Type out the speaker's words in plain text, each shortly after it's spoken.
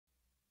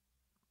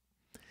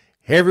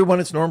Hey everyone,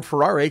 it's Norm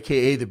Farrar,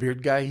 aka the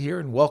Beard Guy here,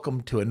 and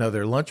welcome to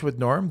another Lunch with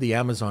Norm, the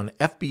Amazon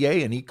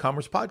FBA and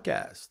e-commerce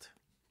podcast.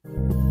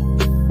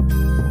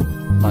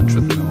 Lunch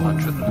with Norm,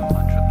 lunch with Norm,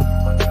 lunch with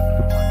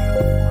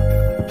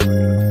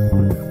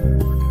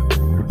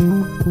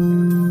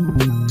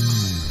Norm.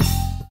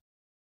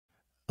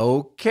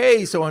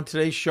 Okay, so on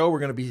today's show, we're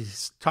going to be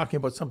talking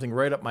about something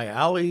right up my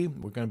alley.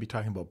 We're going to be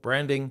talking about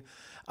branding.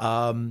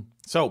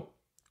 So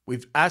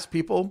we've asked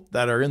people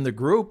that are in the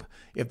group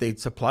if they'd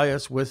supply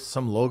us with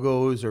some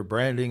logos or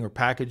branding or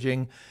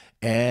packaging,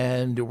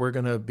 and we're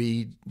going to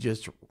be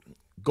just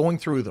going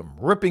through them,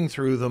 ripping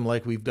through them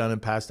like we've done in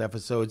past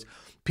episodes.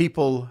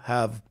 People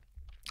have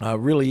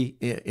really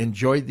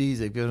enjoyed these.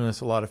 They've given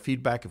us a lot of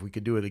feedback if we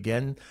could do it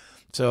again.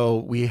 So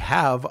we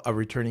have a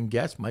returning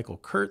guest, Michael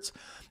Kurtz.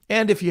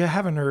 And if you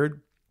haven't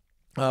heard,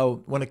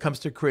 when it comes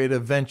to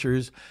creative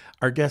ventures,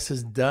 our guest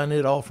has done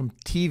it all from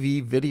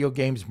TV, video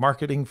games,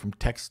 marketing, from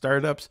tech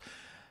startups.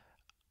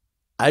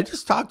 I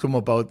just talked to him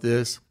about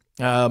this.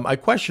 I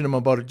questioned him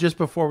about it just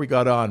before we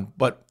got on,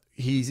 but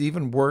he's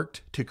even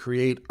worked to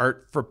create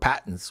art for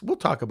patents. We'll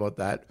talk about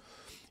that.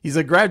 He's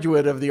a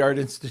graduate of the Art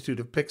Institute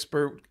of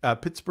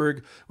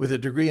Pittsburgh with a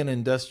degree in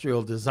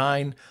industrial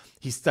design.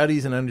 He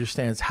studies and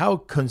understands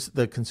how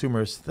the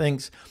consumer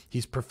thinks.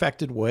 He's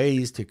perfected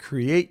ways to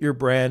create your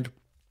brand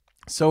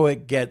so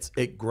it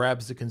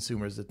grabs the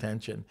consumer's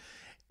attention.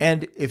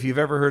 And if you've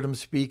ever heard him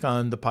speak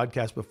on the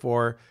podcast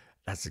before,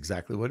 that's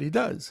exactly what he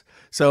does.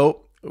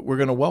 So we're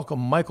going to welcome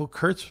Michael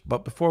Kurtz.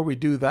 But before we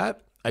do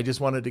that, I just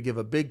wanted to give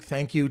a big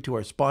thank you to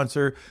our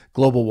sponsor,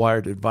 Global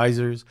Wired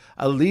Advisors,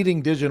 a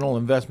leading digital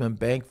investment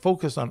bank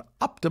focused on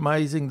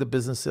optimizing the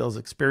business sales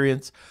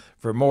experience.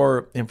 For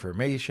more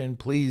information,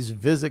 please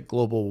visit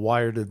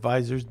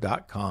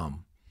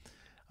globalwiredadvisors.com.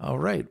 All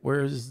right,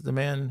 where's the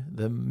man,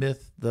 the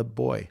myth, the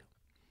boy?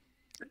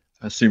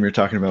 I assume you're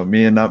talking about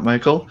me and not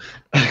Michael.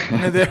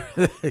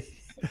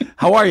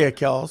 How are you,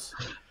 Kels?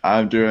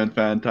 I'm doing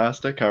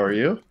fantastic. How are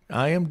you?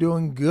 I am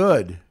doing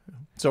good.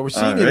 So we're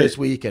seeing you this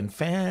weekend.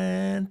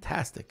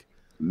 Fantastic.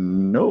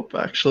 Nope,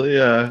 actually,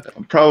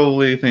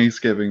 probably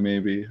Thanksgiving,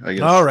 maybe. I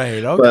guess. All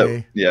right. Okay.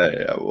 But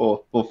yeah.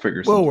 We'll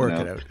figure something out. We'll work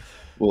it out.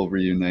 We'll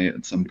reunite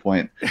at some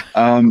point.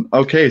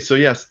 Okay, so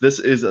yes, this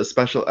is a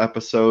special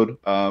episode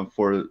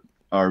for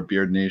our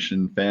Beard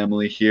Nation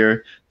family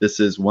here. This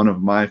is one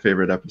of my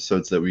favorite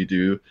episodes that we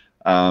do.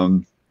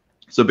 So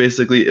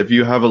basically, if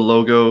you have a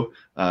logo,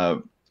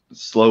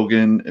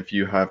 slogan, if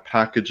you have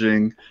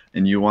packaging,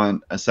 and you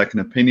want a second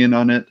opinion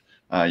on it,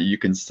 you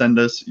can send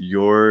us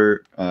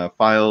your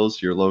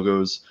files, your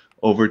logos,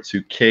 over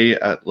to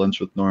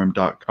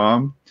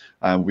k@lunchwithnorm.com.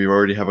 We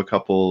already have a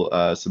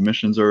couple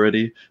submissions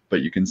already,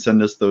 but you can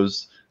send us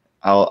those.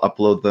 I'll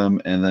upload them,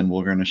 and then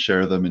we're going to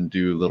share them and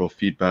do a little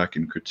feedback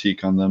and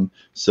critique on them.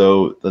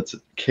 So that's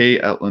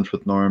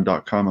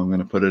k@lunchwithnorm.com. I'm going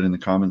to put it in the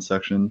comment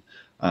section.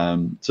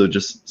 So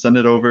just send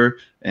it over,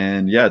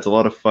 and yeah, it's a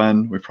lot of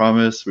fun. We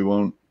promise we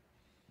won't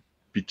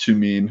be too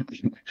mean.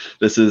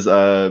 This is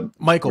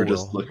Michael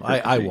will.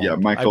 I won't. Yeah,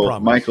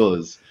 Michael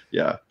is,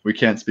 yeah, we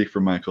can't speak for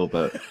Michael,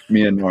 but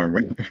me and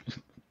Norm.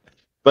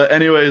 But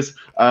anyways,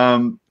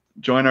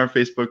 join our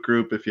Facebook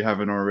group if you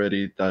haven't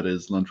already. That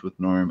is Lunch with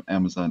Norm,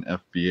 Amazon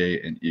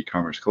FBA, and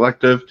e-commerce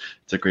collective.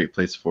 It's a great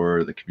place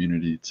for the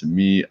community to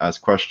meet,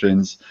 ask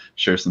questions,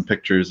 share some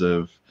pictures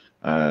of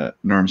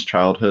Norm's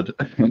childhood.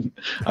 I think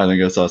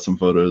I saw some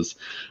photos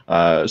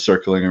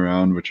circling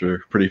around, which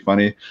are pretty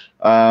funny.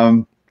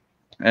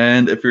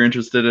 And if you're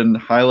interested in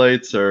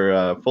highlights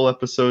or full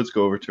episodes,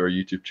 go over to our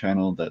YouTube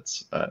channel.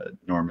 That's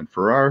Norm and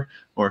Farrar.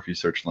 Or if you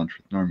search Lunch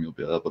with Norm, you'll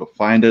be able to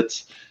find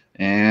it.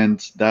 And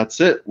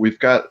that's it. We've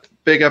got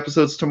big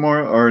episodes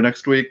tomorrow or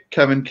next week.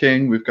 Kevin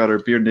King. We've got our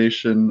Beard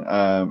Nation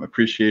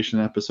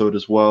appreciation episode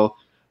as well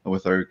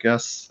with our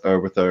guests, or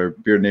with our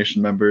Beard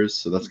Nation members.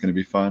 So that's going to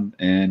be fun.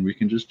 And we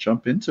can just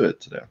jump into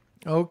it today.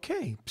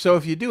 Okay. So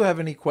if you do have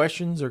any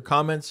questions or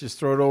comments, just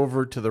throw it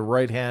over to the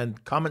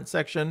right-hand comment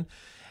section.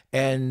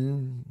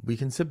 And we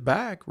can sit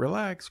back,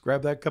 relax,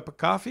 grab that cup of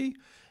coffee,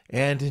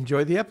 and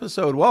enjoy the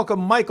episode. Welcome,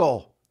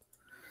 Michael.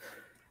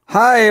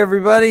 Hi,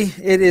 everybody.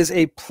 It is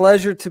a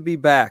pleasure to be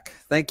back.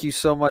 Thank you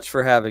so much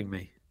for having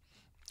me.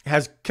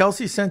 Has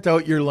Kelsey sent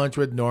out your Lunch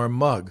with Norm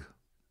mug?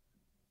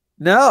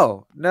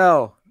 No.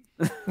 Oh,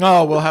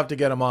 we'll have to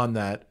get him on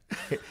that.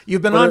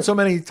 You've been on so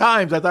many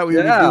times. I thought we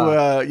would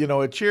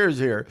do a cheers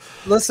here.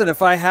 Listen,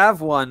 if I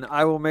have one,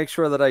 I will make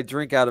sure that I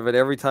drink out of it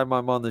every time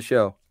I'm on the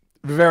show.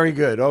 Very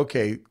good.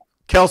 Okay.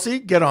 Kelsey,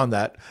 get on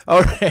that.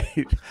 All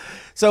right.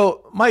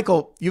 So,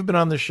 Michael, you've been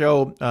on the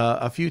show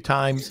a few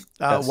times.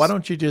 Yes. Why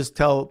don't you just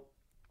tell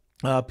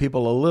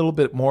people a little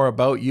bit more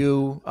about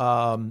you?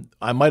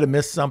 I might have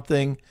missed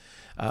something.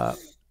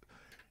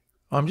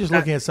 I'm just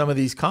looking at some of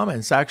these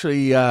comments.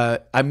 Actually,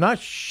 I'm not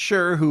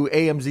sure who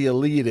AMZ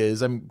Elite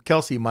is.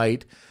 Kelsey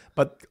might,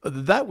 but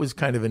that was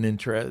kind of an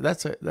interest.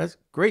 That's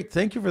great.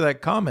 Thank you for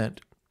that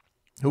comment.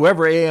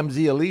 Whoever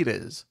AMZ Elite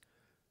is.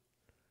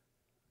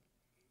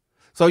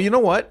 So you know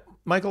what,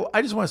 Michael?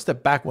 I just want to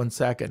step back 1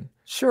 second.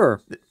 Sure.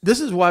 This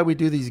is why we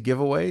do these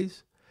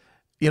giveaways.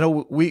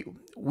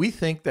 we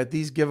think that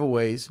these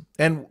giveaways,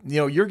 and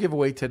your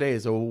giveaway today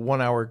is a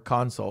 1-hour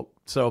consult.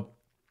 So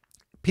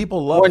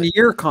people love it.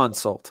 1-year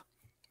consult.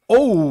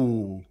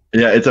 Oh,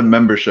 Yeah, it's a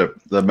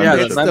membership. The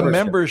membership. it's the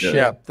membership.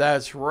 Yeah.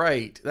 That's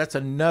right. That's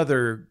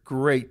another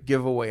great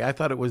giveaway. I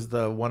thought it was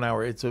the 1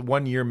 hour. It's a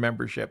 1-year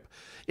membership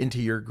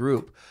into your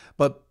group.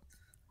 But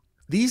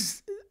the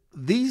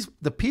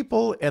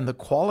people and the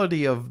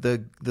quality of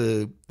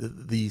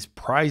these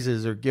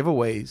prizes or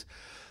giveaways,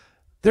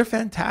 they're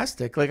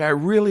fantastic. Like, I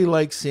really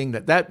like seeing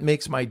that. That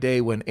makes my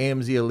day when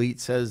AMZ Elite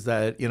says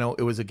that,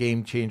 it was a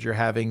game changer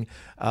having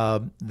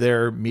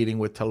their meeting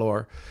with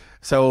Talor.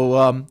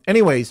 So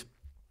anyways,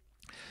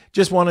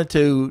 just wanted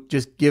to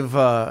give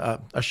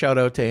a shout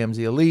out to AMZ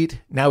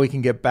Elite. Now we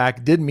can get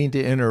back. Didn't mean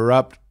to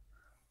interrupt.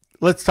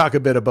 Let's talk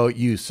a bit about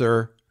you,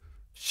 sir.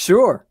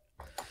 Sure.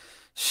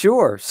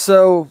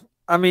 So,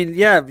 I mean,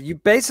 yeah, you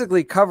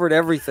basically covered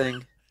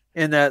everything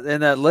in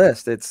that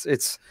list.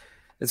 It's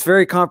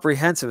very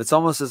comprehensive. It's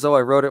almost as though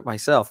I wrote it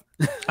myself.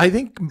 I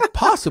think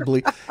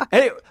possibly.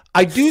 Anyway,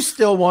 I do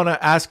still want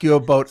to ask you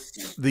about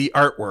the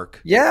artwork.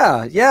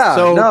 Yeah.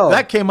 So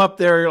that came up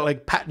there,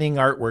 like patenting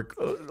artwork.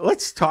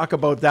 Let's talk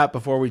about that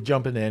before we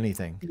jump into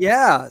anything.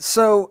 Yeah.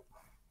 So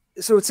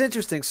it's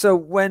interesting. So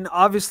when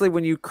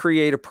you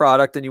create a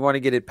product and you want to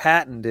get it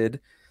patented,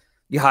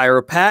 you hire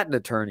a patent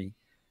attorney.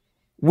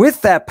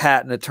 With that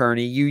patent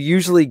attorney, you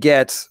usually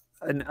get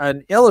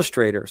an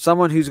illustrator,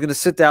 someone who's going to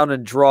sit down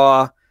and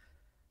draw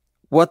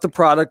what the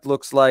product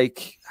looks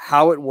like,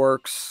 how it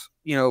works,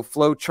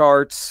 flow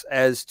charts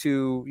as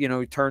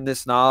to, turn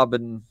this knob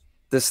and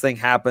this thing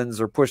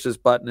happens, or push this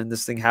button and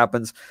this thing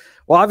happens.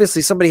 Well,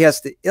 obviously somebody has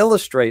to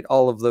illustrate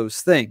all of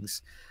those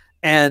things.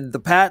 And the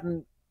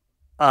patent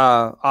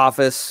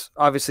office,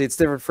 obviously it's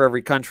different for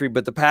every country,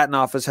 but the patent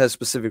office has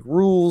specific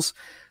rules.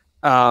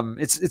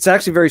 It's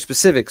actually very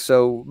specific.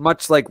 So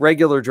much like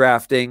regular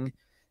drafting,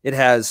 it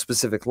has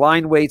specific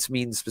line weights,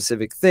 means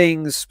specific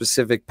things,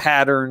 specific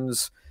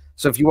patterns.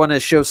 So if you want to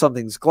show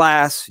something's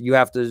glass, you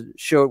have to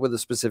show it with a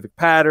specific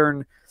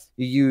pattern.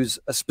 You use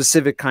a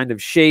specific kind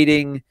of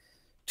shading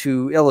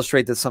to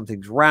illustrate that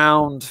something's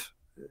round.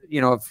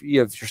 If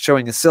you're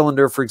showing a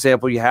cylinder, for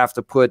example, you have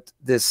to put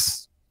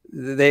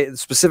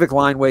specific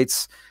line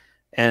weights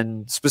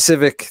and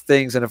specific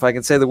things. And if I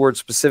can say the word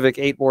specific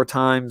 8 more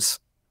times,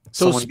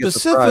 so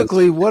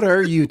specifically, what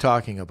are you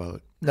talking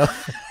about? No.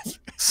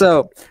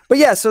 But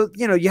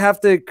you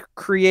have to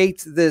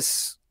create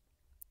this.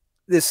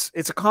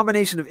 It's a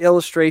combination of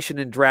illustration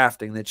and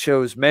drafting that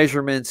shows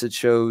measurements. It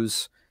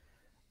shows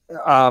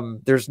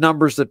there's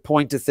numbers that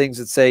point to things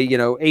that say,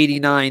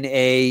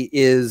 89A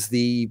is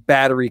the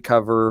battery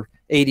cover,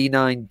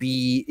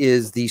 89B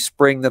is the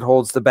spring that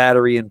holds the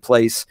battery in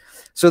place,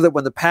 so that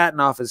when the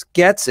patent office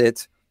gets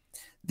it,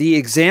 the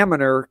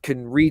examiner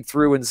can read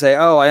through and say,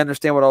 oh, I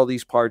understand what all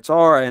these parts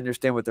are. I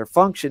understand what their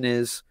function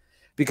is,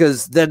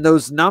 because then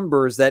those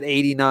numbers, that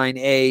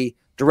 89A,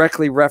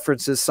 directly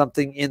references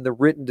something in the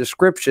written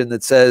description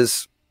that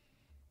says,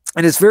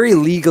 and it's very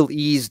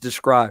legalese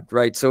described,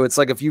 right? So it's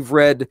like, if you've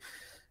read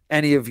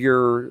any of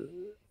your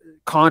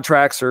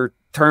contracts or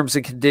terms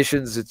and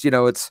conditions,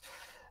 it's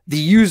the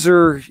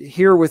user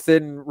here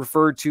within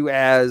referred to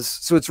as,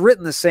 so it's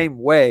written the same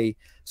way.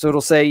 So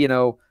it'll say,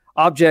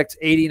 object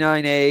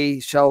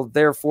 89A shall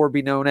therefore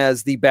be known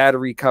as the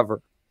battery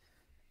cover.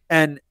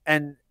 And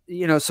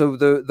so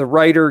the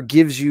writer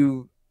gives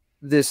you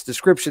this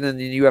description, and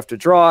then you have to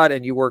draw it,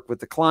 and you work with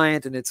the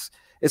client, and it's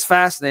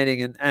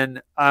fascinating.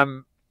 And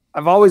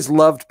I've always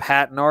loved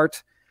patent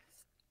art.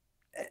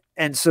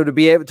 And so to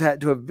be able to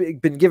have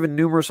been given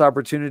numerous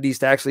opportunities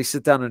to actually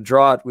sit down and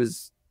draw it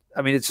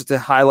it's just a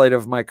highlight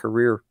of my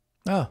career.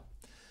 Oh,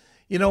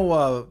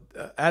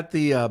 at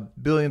the $1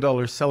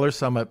 Billion Seller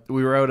Summit,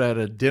 we were out at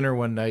a dinner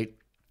one night,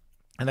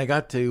 and I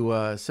got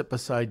to sit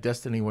beside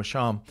Destiny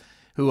Washam,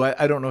 who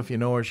I don't know if you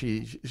know her.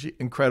 She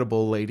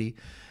incredible lady.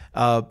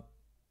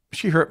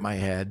 She hurt my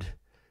head.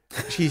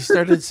 She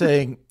started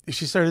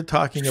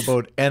talking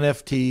about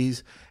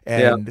NFTs,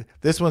 and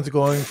this one's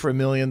going for $1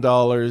 million.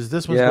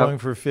 This one's going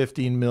for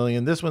 15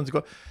 million. This one's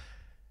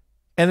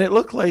and it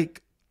looked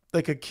like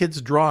a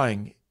kid's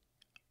drawing.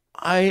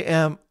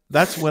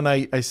 That's when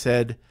I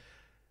said,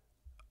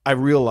 I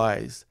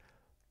realized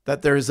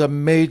that there's a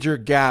major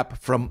gap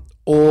from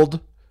old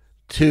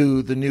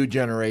to the new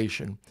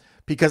generation,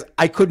 because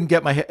I couldn't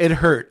get my head. It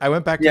hurt. I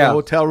went back to the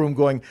hotel room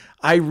going,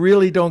 I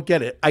really don't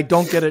get it. I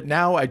don't get it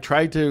now. I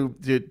tried to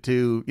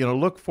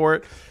look for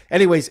it.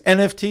 Anyways,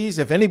 NFTs,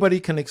 if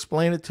anybody can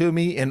explain it to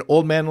me in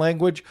old man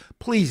language,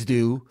 please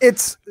do.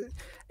 It's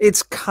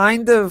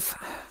kind of,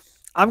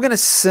 I'm going to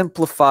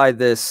simplify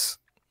this.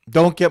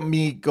 Don't get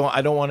me going.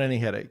 I don't want any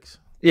headaches.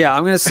 Yeah,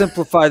 I'm going to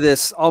simplify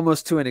this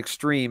almost to an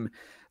extreme,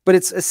 but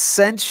it's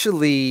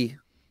essentially,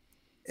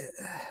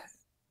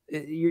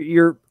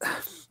 you're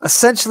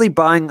essentially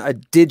buying a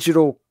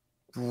digital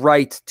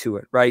right to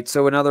it, right?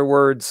 So in other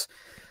words,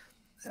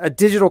 a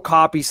digital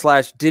copy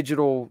 /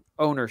 digital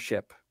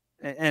ownership.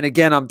 And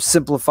again, I'm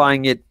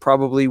simplifying it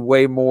probably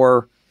way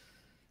more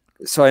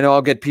So I know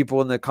I'll get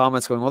people in the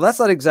comments going, well, that's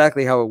not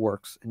exactly how it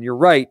works. And you're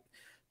right.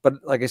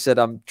 But like I said,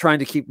 I'm trying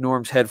to keep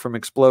Norm's head from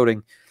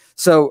exploding.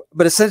 So,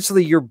 but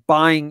essentially you're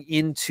buying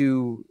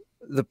into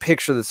the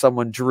picture that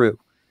someone drew.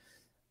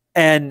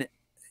 And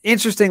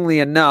interestingly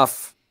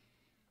enough,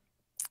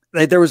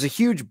 there was a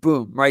huge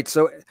boom, right?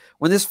 So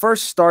when this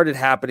first started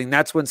happening,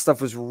 that's when stuff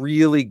was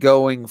really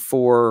going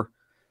for,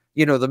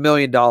 the $1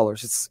 million.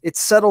 It's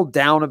settled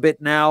down a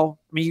bit now.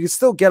 I mean, you can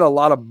still get a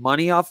lot of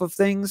money off of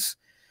things.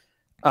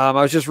 I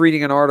was just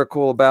reading an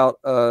article about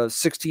a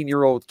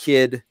 16-year-old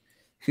kid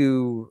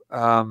who,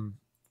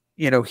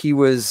 he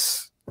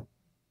was,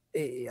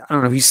 I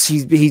don't know,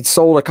 he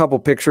sold a couple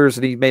pictures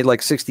and he made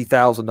like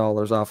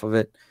 $60,000 off of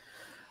it.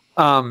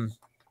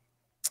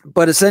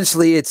 But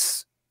essentially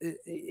it's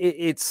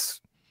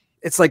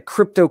like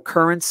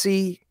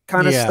cryptocurrency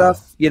kind of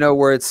stuff,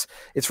 where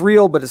it's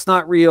real, but it's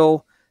not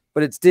real,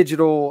 but it's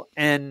digital.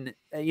 And,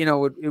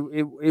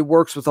 it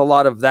works with a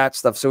lot of that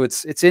stuff. So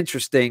it's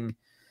interesting.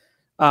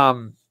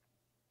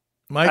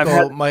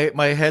 Michael,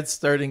 my head's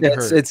starting to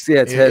hurt.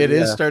 It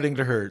is starting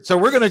to hurt. So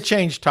we're going to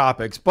change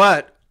topics,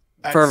 but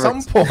at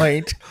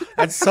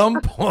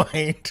some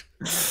point,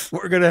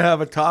 we're going to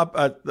have a talk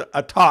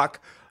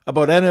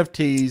about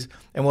NFTs,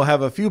 and we'll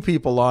have a few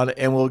people on,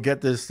 and we'll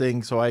get this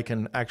thing so I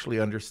can actually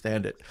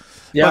understand it.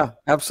 Yeah, but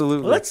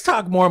absolutely. Let's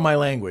talk more my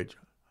language.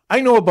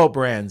 I know about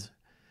brands,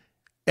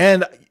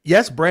 and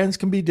yes, brands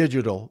can be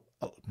digital.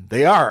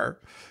 They are.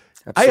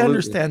 Absolutely. I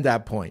understand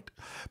that point,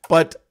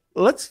 but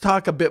let's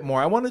talk a bit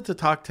more. I wanted to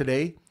talk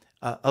today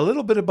a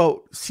little bit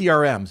about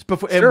CRMs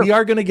before, and we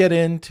are going to get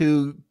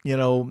into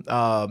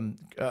critiquing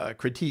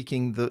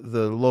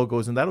the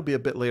logos, and that'll be a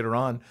bit later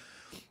on.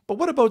 But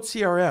what about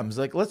CRMs?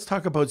 Like, let's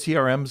talk about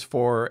CRMs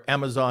for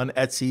Amazon,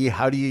 Etsy.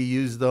 How do you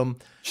use them?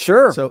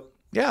 Sure. So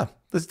yeah,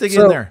 let's dig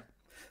in there.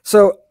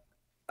 So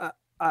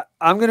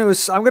I'm going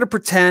to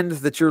pretend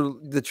that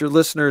your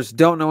listeners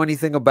don't know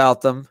anything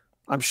about them.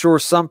 I'm sure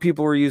some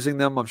people are using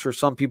them. I'm sure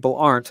some people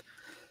aren't.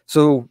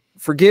 So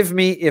forgive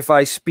me if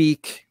I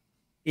speak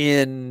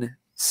in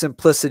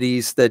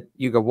simplicities that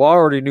you go, well, I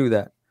already knew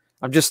that.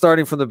 I'm just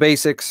starting from the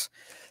basics.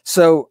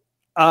 So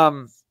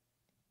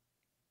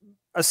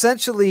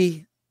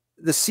essentially,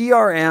 the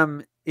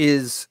CRM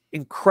is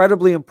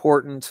incredibly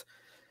important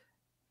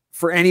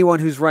for anyone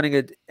who's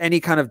running any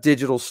kind of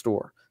digital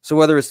store. So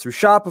whether it's through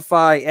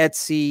Shopify,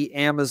 Etsy,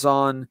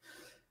 Amazon,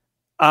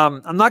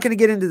 I'm not going to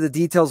get into the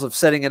details of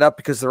setting it up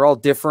because they're all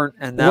different.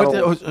 And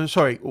what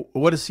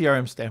does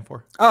CRM stand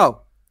for?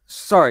 Oh,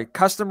 sorry,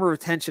 customer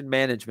retention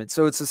management.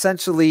 So it's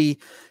essentially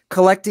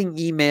collecting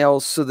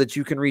emails so that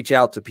you can reach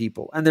out to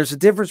people. And there's a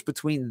difference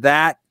between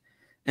that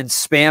and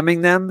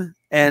spamming them.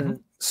 And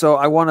so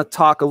I want to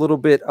talk a little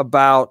bit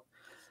about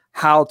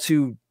how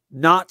to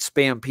not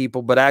spam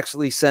people, but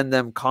actually send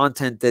them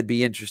content they'd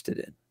be interested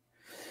in.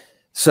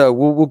 So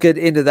we'll get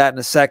into that in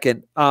a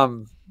second.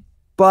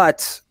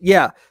 But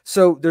yeah,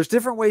 so there's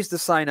different ways to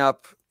sign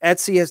up.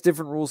 Etsy has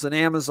different rules than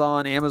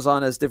Amazon.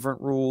 Amazon has different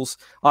rules.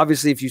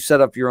 Obviously, if you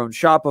set up your own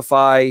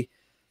Shopify,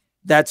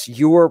 that's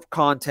your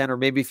content. Or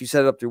maybe if you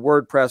set it up through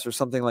WordPress or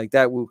something like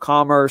that,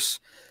 WooCommerce,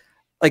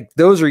 like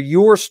those are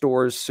your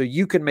stores, so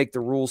you can make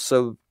the rules.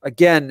 So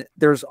again,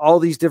 there's all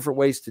these different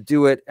ways to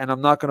do it, and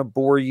I'm not going to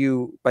bore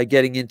you by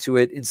getting into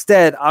it.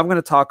 Instead, I'm going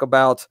to talk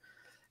about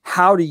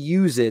how to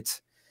use it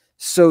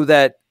so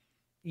that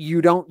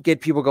you don't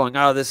get people going,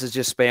 oh, this is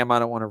just spam, I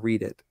don't want to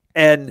read it.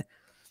 And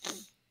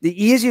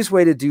the easiest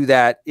way to do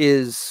that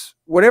is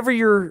whatever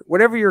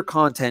your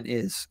content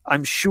is.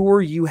 I'm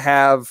sure you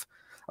have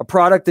a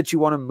product that you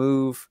want to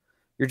move.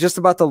 You're just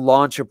about to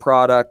launch a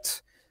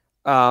product.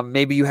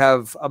 Maybe you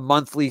have a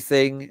monthly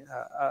thing.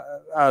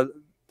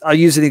 I'll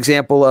use an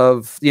example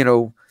of,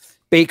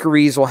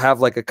 bakeries will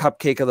have like a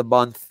cupcake of the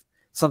month,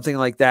 something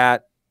like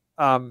that.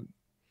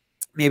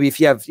 Maybe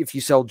if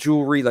you sell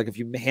jewelry, like if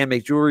you hand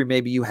make jewelry,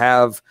 maybe you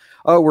have,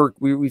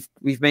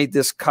 we've made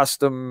this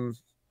custom,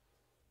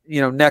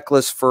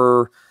 necklace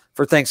for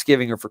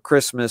Thanksgiving or for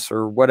Christmas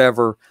or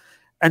whatever.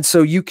 And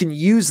so you can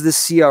use the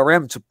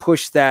CRM to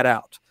push that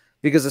out,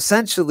 because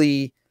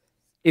essentially,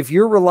 if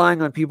you're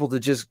relying on people to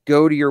just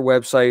go to your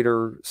website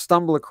or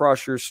stumble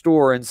across your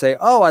store and say,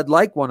 oh, I'd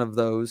like one of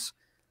those,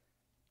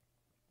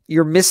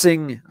 you're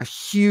missing a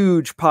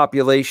huge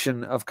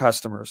population of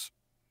customers.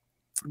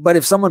 But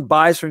if someone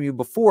buys from you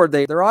before,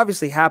 they're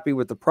obviously happy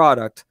with the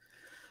product.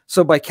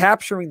 So by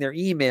capturing their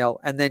email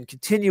and then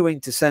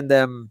continuing to send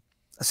them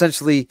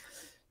essentially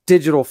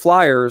digital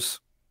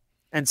flyers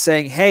and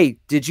saying, hey,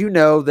 did you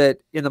know that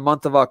in the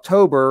month of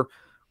October,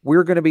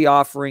 we're going to be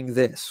offering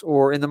this?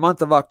 Or in the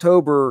month of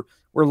October,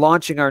 we're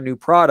launching our new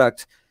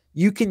product.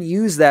 You can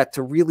use that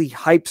to really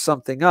hype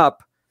something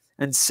up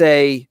and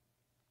say,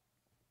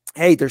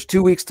 hey, there's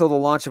 2 weeks till the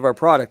launch of our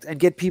product, and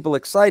get people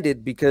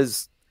excited,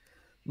 because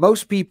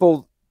most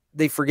people,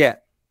 they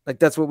forget. Like,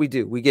 that's what we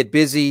do. We get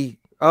busy.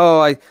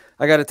 Oh, I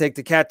got to take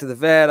the cat to the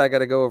vet. I got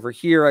to go over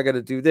here. I got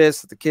to do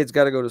this. The kids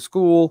got to go to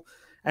school.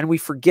 And we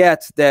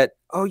forget that,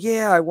 oh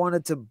yeah, I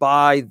wanted to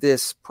buy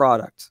this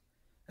product.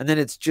 And then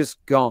it's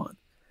just gone.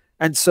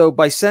 And so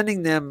by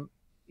sending them,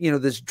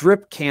 this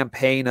drip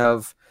campaign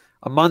of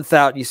a month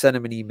out, you send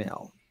them an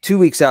email. 2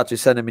 weeks out, you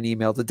send them an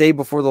email. The day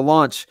before the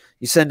launch,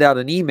 you send out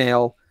an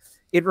email.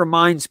 It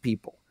reminds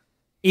people,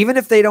 even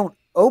if they don't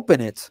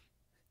open it,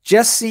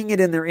 just seeing it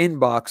in their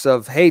inbox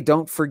of, hey,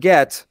 don't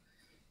forget,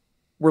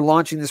 we're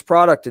launching this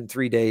product in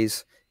 3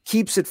 days,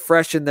 keeps it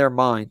fresh in their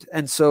mind.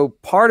 And so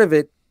part of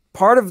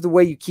the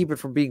way you keep it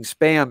from being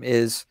spam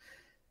is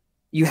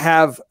you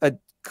have a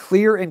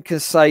clear and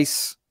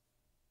concise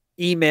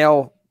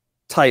email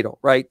title,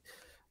 right?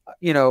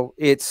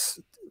 It's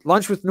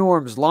Lunch with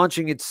Norms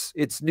launching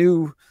its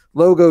new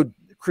logo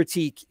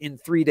critique in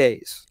 3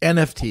 days.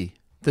 NFT,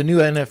 the new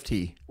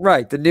NFT.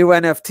 Right. The new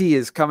NFT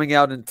is coming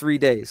out in 3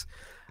 days.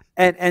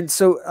 And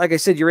so, like I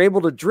said, you're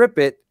able to drip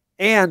it,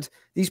 and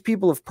these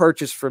people have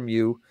purchased from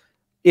you.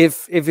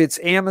 If it's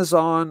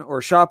Amazon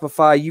or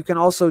Shopify, you can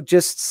also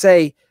just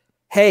say,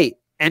 hey,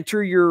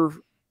 enter your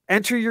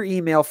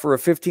email for a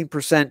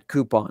 15%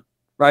 coupon,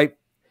 right?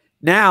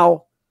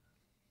 Now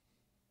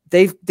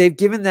they've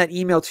given that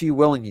email to you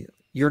willingly.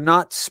 You're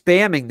not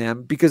spamming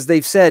them because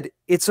they've said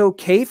it's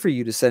okay for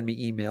you to send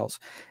me emails.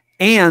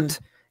 And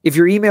if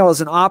your email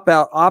is an opt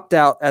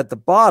out at the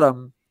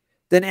bottom,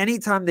 then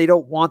anytime they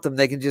don't want them,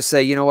 they can just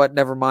say, you know what,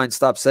 never mind,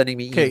 stop sending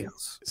me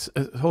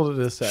emails. Hold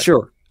it a sec.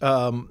 Sure.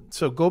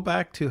 So go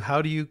back to,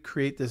 how do you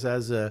create this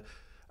as a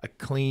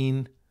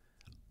clean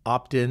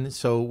opt-in?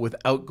 So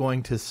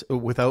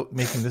without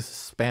making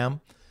this spam.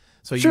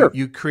 So Sure.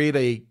 you create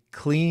a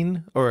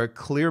clean or a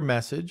clear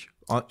message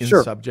in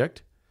Sure.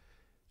 subject.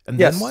 And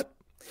Yes. then what?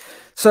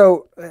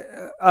 So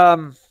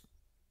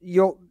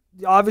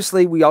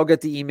obviously we all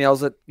get the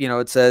emails that,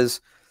 it says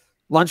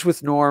Lunch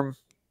with Norm,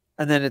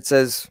 and then it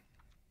says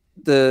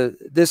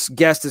this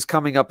guest is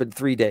coming up in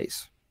 3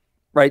 days,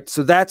 right?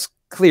 So that's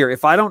clear.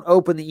 If I don't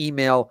open the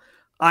email,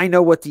 I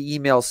know what the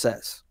email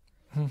says.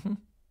 Mm-hmm.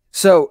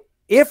 So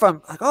if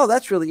I'm like, oh,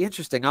 that's really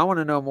interesting, I want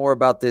to know more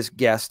about this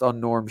guest on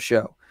Norm's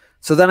show.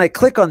 So then I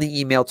click on the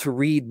email to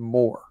read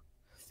more.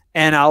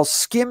 And I'll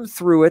skim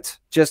through it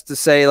just to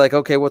say, like,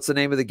 okay, what's the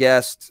name of the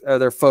guest? Are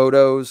there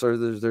photos? Or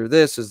is there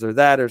this? Is there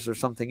that? Or is there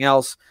something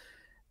else?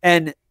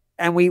 And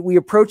we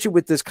approach it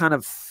with this kind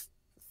of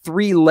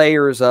 3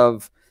 layers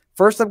of,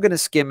 first I'm going to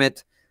skim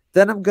it,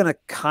 then I'm going to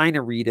kind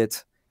of read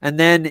it. And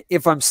then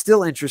if I'm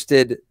still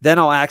interested, then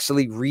I'll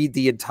actually read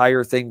the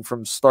entire thing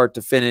from start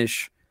to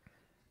finish.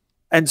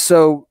 And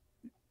so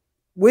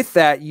with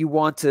that, you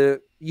want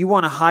to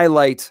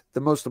highlight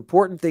the most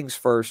important things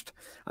first.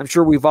 I'm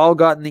sure we've all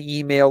gotten the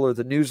email or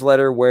the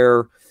newsletter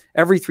where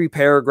every 3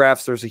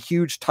 paragraphs, there's a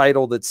huge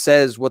title that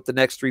says what the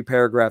next 3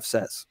 paragraphs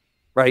says,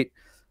 right?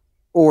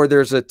 Or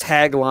there's a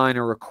tagline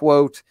or a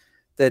quote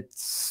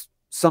that's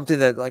something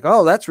that, like,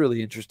 oh, that's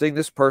really interesting.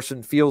 This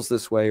person feels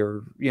this way,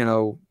 or,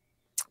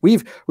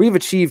 we've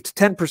achieved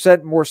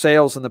 10% more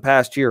sales in the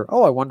past year.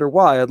 Oh, I wonder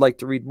why. I'd like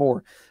to read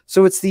more.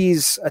 So it's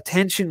these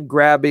attention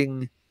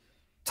grabbing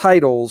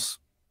titles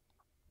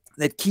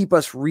that keep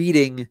us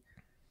reading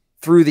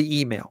through the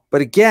email.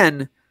 But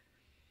again,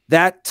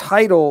 that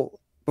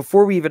title,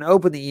 before we even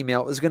open the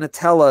email, is going to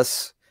tell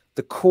us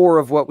the core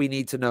of what we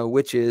need to know,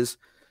 which is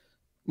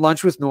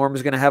Lunch with Norm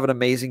is going to have an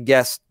amazing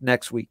guest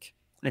next week.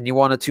 And you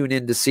want to tune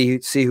in to see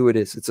who it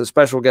is. It's a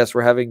special guest.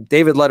 We're having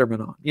David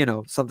Letterman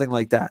on, something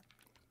like that.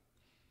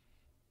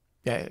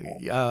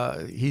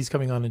 Yeah, he's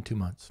coming on in 2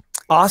 months.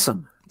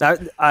 Awesome.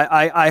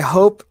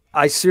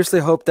 I seriously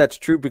hope that's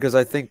true, because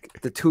I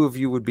think the two of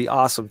you would be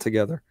awesome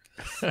together.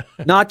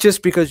 Not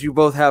just because you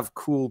both have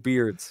cool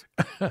beards.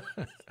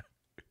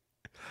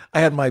 I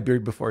had my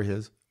beard before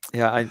his.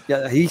 Yeah,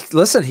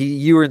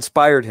 you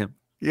inspired him.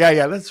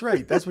 Yeah, that's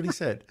right. That's what he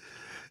said.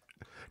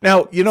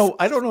 Now,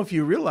 I don't know if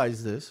you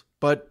realize this,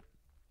 but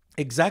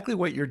exactly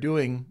what you're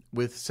doing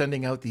with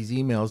sending out these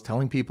emails,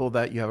 telling people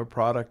that you have a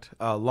product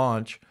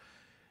launch,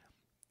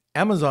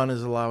 Amazon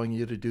is allowing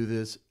you to do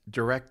this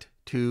direct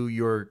to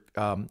your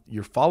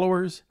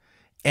followers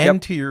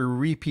and to your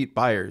repeat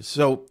buyers.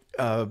 So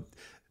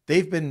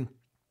they've been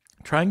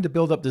trying to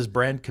build up this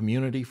brand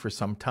community for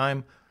some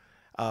time,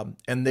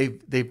 and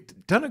they've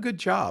done a good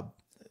job.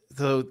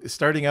 So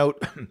starting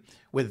out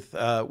with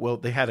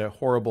they had a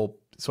horrible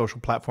social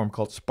platform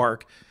called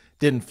Spark,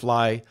 didn't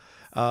fly.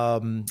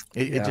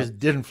 It just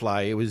didn't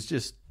fly. It was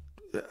just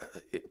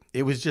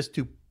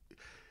too.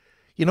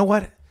 You know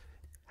what?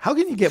 How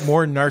can you get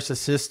more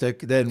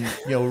narcissistic than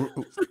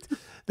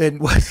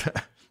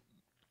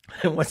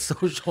what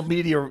social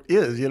media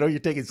is? You're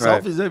taking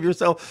selfies of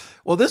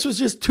yourself. Well, this was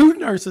just too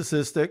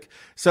narcissistic,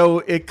 so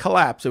it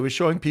collapsed. It was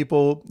showing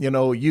people,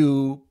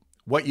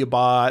 what you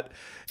bought,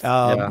 with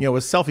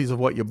selfies of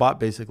what you bought,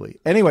 basically.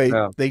 Anyway,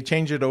 they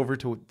changed it over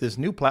to this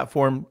new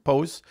platform,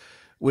 Posts,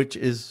 which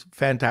is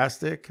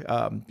fantastic.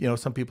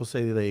 Some people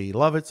say they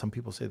love it. Some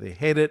people say they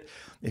hate it.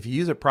 If you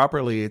use it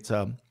properly,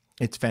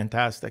 it's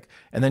fantastic.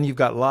 And then you've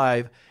got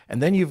Live,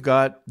 and then you've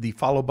got the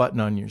follow button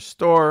on your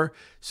store.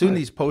 Soon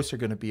these posts are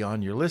going to be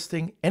on your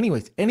listing.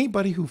 Anyways,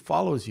 anybody who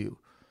follows you,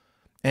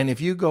 and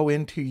if you go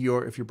into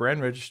if you're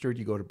brand registered,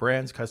 you go to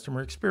Brands,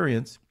 Customer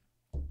Experience,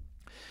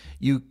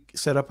 you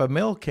set up a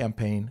mail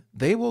campaign,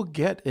 they will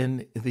get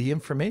in the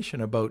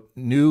information about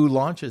new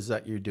launches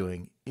that you're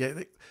doing.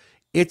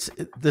 It's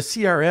the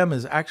CRM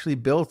is actually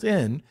built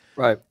in,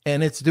 Right.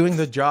 and it's doing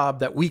the job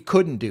that we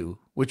couldn't do,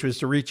 which was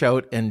to reach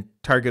out and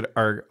target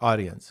our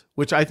audience,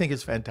 which I think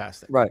is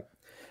fantastic. Right.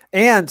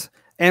 And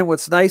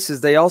what's nice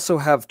is they also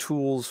have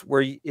tools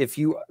where if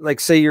you, like,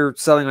 say you're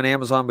selling on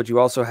Amazon, but you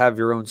also have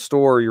your own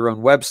store, your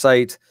own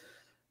website,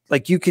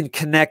 like you can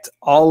connect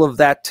all of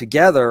that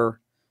together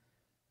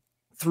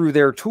through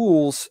their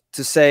tools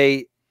to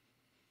say,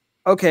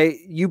 okay,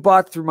 you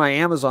bought through my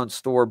Amazon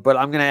store, but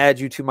I'm going to add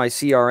you to my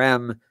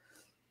CRM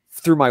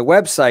through my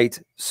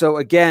website. So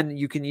again,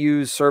 you can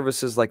use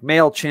services like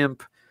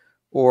MailChimp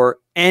or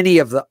any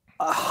of the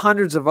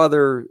hundreds of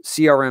other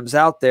CRMs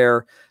out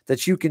there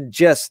that you can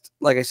just,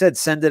 like I said,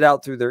 send it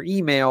out through their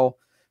email.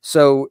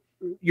 So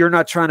you're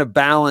not trying to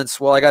balance,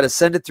 well, I got to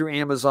send it through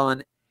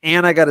Amazon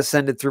and I got to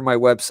send it through my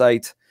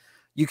website.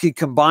 You can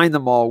combine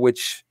them all,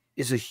 which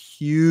is a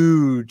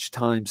huge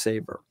time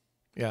saver.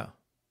 Yeah.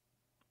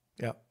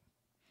 Yeah.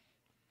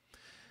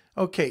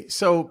 Okay.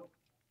 So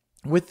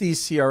with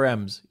these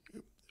CRMs,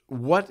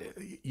 what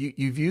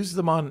you've used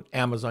them on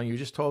Amazon. You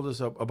just told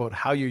us about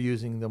how you're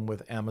using them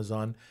with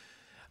Amazon.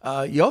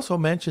 You also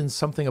mentioned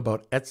something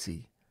about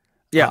Etsy.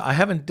 Yeah. I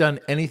haven't done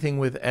anything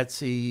with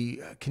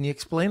Etsy. Can you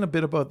explain a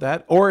bit about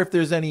that? Or if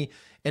there's any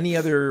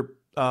other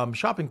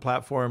shopping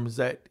platforms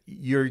that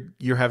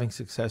you're having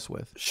success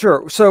with?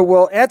 Sure. So,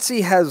 well,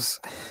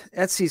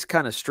 Etsy's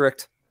kind of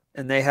strict,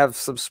 and they have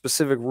some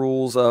specific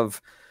rules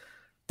of,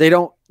 they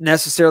don't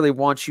necessarily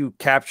want you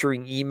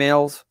capturing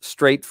emails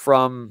straight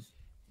from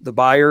the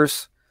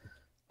buyers.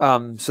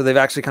 So they've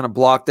actually kind of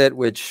blocked it,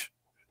 which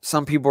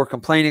some people are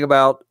complaining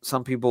about,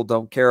 some people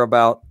don't care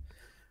about.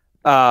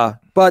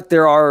 But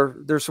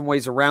there's some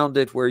ways around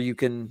it where you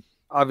can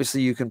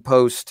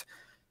post,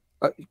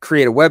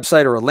 create a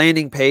website or a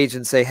landing page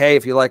and say, hey,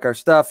 if you like our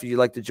stuff, if you'd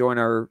like to join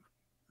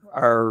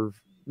our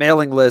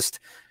mailing list,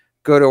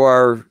 go to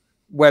our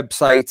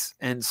website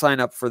and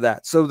sign up for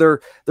that. So there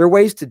are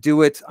ways to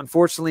do it.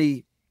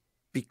 Unfortunately,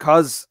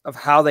 because of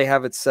how they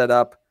have it set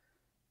up,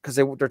 because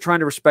they're trying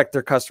to respect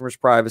their customers'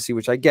 privacy,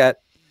 which I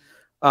get,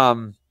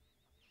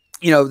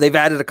 they've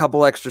added a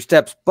couple extra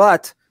steps.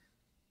 But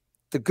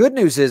the good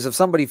news is, if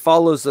somebody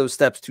follows those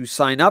steps to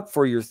sign up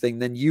for your thing,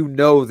 then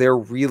they're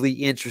really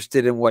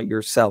interested in what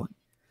you're selling.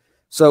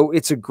 So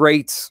it's a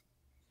great,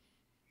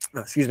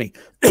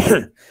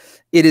 it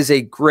is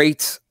a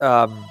great,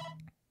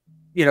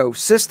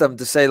 system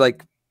to say,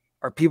 like,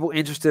 are people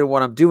interested in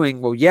what I'm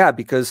doing? Well, yeah,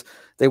 because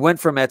they went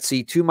from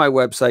Etsy to my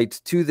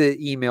website to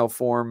the email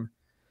form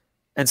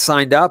and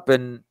signed up,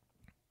 and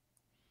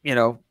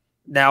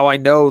now I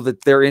know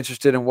that they're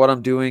interested in what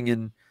I'm doing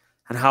and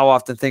how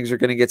often things are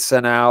going to get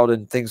sent out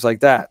and things like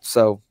that.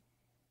 So,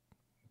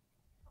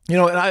 and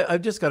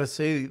I've just got to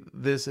say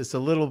this, it's a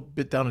little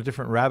bit down a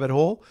different rabbit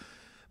hole,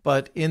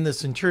 but in the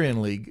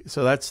Centurion League,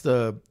 so that's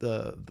the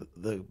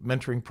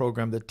mentoring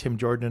program that Tim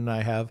Jordan and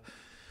I have,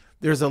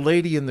 there's a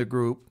lady in the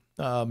group,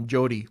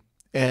 Jody,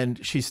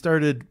 and she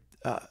started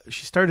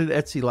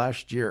Etsy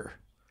last year.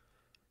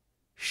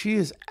 She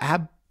is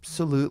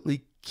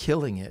absolutely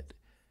killing it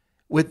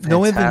with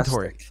no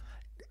inventory,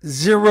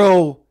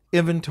 zero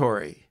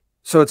inventory.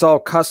 So it's all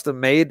custom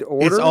made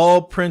orders? It's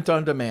all print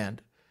on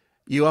demand.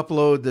 You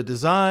upload the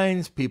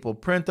designs, people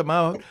print them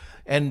out.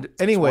 And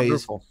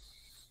anyways,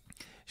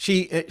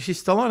 she's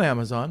still on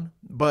Amazon,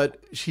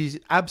 but she's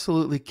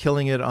absolutely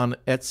killing it on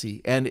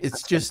Etsy. And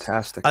it's just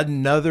fantastic.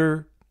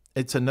 another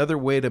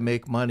way to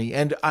make money.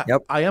 And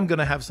I am going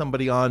to have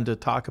somebody on to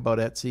talk about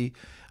Etsy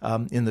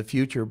in the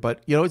future,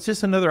 but it's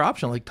just another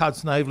option. Like Todd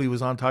Snively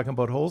was on talking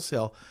about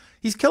wholesale.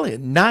 He's killing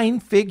it. 9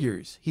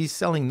 figures. He's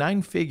selling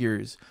 9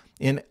 figures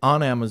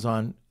on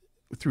Amazon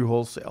through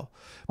wholesale.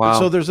 Wow.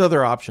 So there's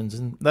other options,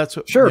 and that's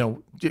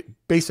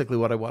basically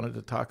what I wanted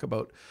to talk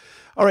about.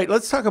 All right,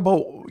 let's talk about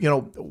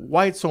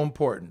why it's so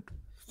important.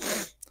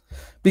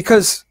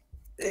 Because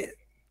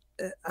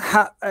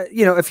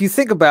if you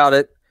think about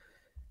it,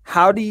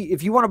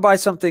 if you want to buy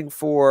something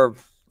for,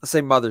 let's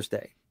say, Mother's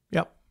Day,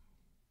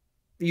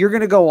 you're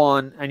going to go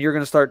on and you're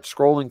going to start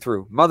scrolling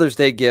through Mother's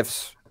Day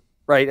gifts,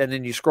 right? And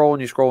then you scroll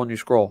and you scroll and you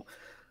scroll.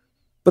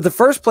 But the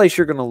first place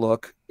you're going to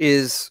look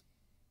is,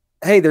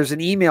 hey, there's an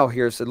email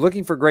here that said,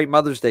 looking for great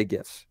Mother's Day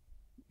gifts.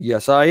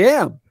 Yes, I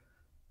am.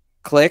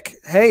 Click.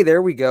 Hey,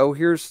 there we go.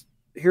 Here's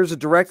a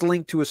direct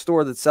link to a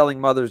store that's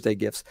selling Mother's Day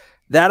gifts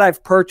that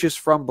I've purchased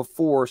from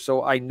before.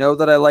 So I know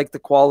that I like the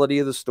quality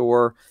of the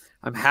store.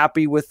 I'm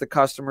happy with the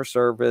customer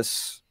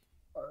service,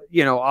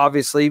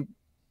 obviously,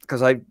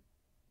 because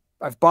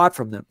I've bought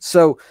from them.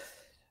 So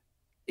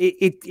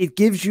it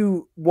gives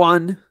you,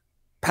 one,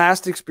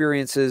 past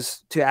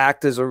experiences to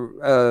act as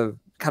a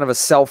kind of a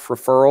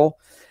self-referral,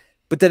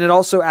 but then it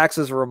also acts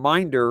as a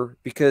reminder,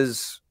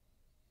 because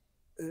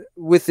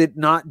with it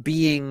not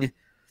being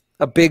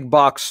a big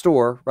box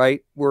store,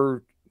 right?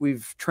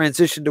 We've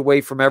transitioned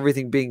away from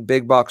everything being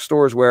big box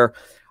stores where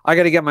I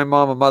got to get my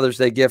mom a Mother's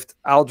Day gift.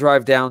 I'll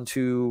drive down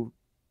to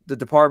the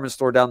department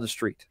store down the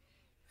street.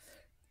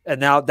 And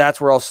now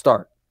that's where I'll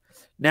start.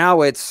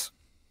 Now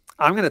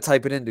I'm going to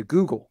type it into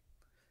Google.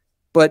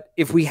 But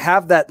if we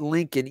have that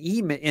link in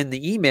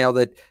the email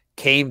that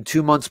came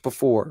 2 months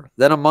before,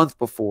 then a month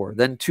before,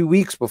 then 2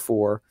 weeks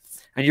before,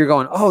 and you're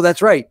going, oh,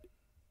 that's right.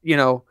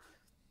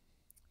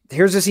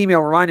 Here's this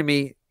email reminding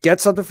me, get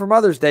something for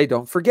Mother's Day.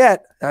 Don't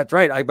forget. That's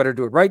right. I better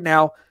do it right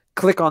now.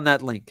 Click on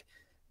that link.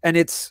 And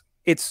it's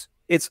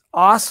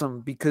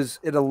awesome because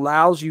it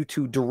allows you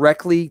to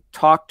directly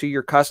talk to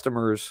your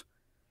customers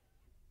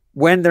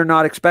when they're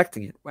not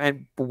expecting it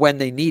and when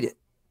they need it,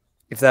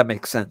 if that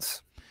makes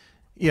sense.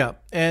 Yeah.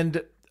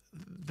 And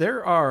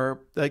there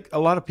are like a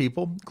lot of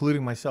people,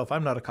 including myself.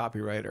 I'm not a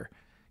copywriter.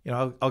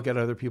 I'll get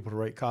other people to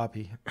write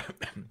copy,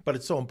 but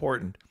it's so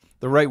important.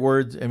 The right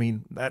words. I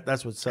mean,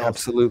 that's what sells.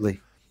 Absolutely.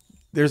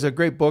 There's a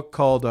great book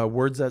called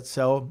Words That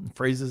Sell,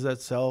 Phrases That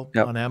Sell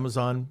on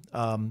Amazon.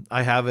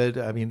 I have it.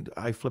 I mean,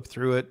 I flip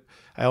through it.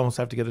 I almost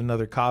have to get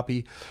another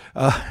copy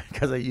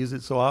because I use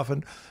it so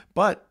often.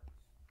 But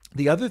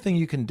the other thing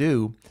you can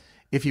do,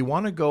 if you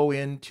want to go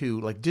into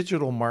like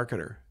digital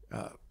marketer,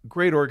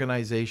 great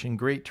organization,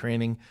 great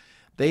training,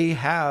 they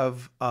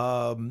have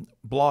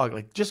blog,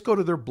 like just go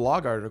to their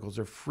blog articles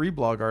or free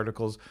blog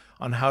articles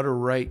on how to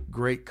write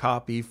great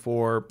copy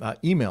for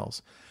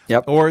emails.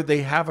 Yep. Or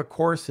they have a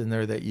course in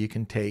there that you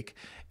can take,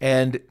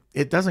 and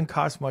it doesn't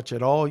cost much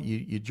at all.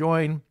 You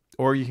join,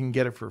 or you can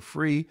get it for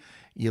free.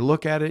 You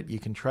look at it, you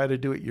can try to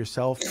do it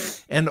yourself.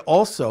 And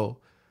also,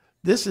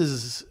 this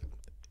is,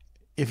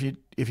 if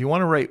you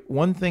want to write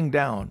one thing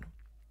down,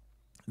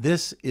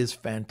 this is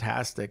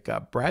fantastic.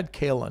 Brad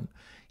Kalin,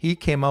 he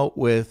came out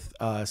with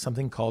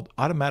something called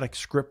Automatic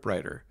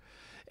Scriptwriter.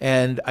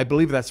 And I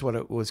believe that's what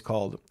it was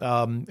called.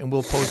 And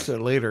we'll post it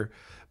later.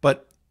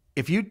 But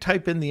if you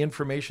type in the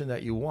information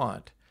that you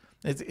want,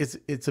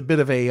 it's a bit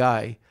of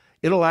AI.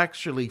 It'll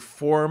actually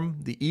form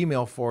the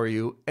email for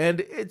you,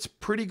 and it's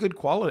pretty good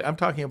quality. I'm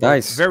talking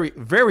about very,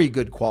 very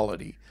good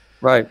quality.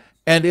 Right.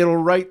 And it'll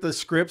write the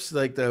scripts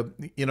like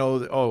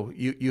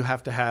you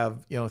have to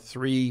have,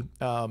 three,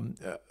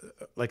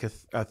 like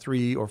a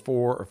 3 or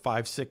 4 or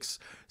 5, 6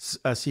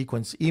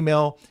 sequence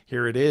email.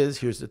 Here it is.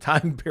 Here's the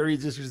time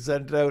period. Just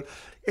send it out.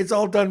 It's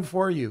all done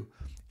for you.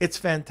 It's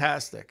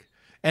fantastic.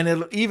 And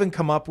it'll even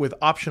come up with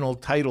optional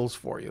titles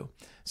for you.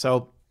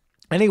 So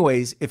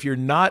anyways, if you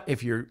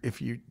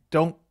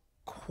don't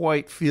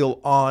quite feel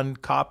on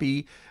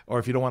copy, or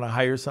if you don't want to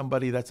hire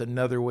somebody, that's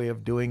another way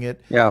of doing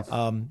it. Yeah.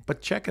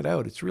 But check it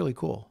out. It's really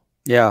cool.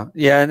 Yeah.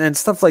 Yeah. And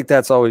stuff like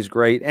that's always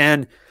great.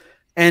 And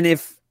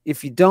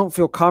if you don't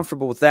feel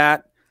comfortable with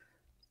that,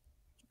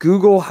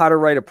 Google how to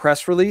write a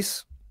press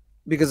release,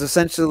 because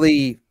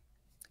essentially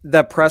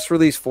that press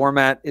release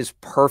format is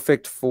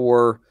perfect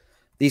for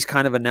these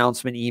kind of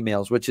announcement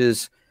emails, which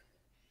is,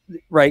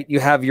 right, you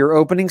have your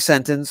opening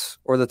sentence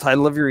or the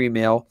title of your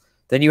email.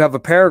 Then you have a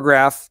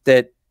paragraph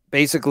that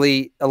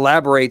basically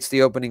elaborates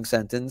the opening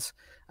sentence.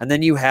 And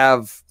then you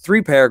have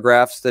 3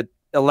 paragraphs that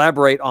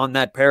elaborate on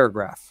that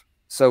paragraph.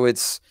 So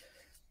it's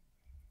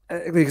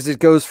because it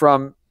goes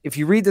from, if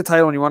you read the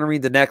title and you want to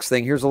read the next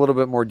thing, here's a little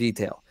bit more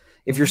detail.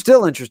 If you're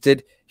still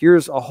interested,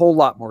 here's a whole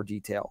lot more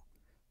detail.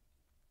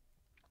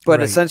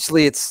 But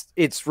essentially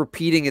it's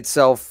repeating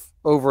itself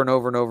over and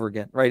over and over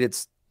again, right?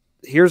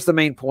 Here's the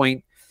main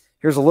point.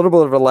 Here's a little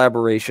bit of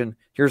elaboration.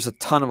 Here's a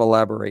ton of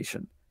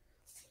elaboration.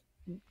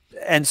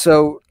 And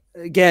so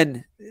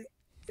again,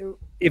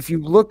 if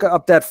you look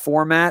up that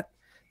format,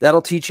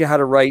 that'll teach you how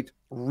to write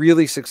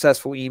really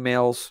successful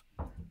emails,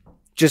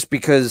 just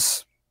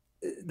because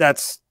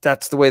that's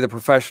the way the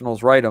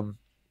professionals write them.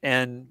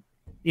 And,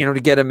 to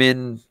get them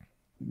in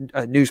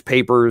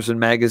newspapers and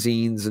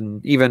magazines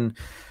and even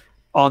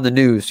on the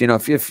news,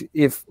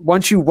 if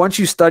once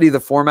you study the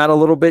format a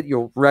little bit,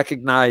 you'll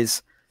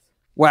recognize,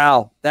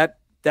 wow,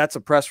 that's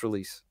a press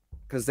release,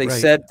 because they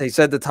said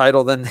the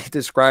title, then they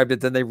described it,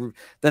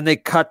 then they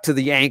cut to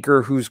the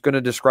anchor who's going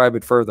to describe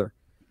it further.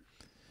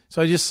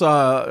 So I just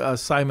saw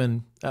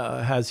Simon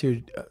has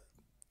here.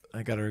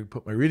 I got to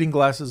put my reading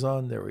glasses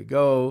on. There we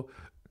go.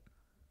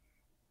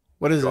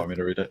 What is it? You want me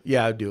to read it?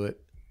 Yeah, do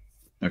it.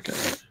 Okay.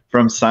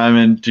 From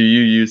Simon, do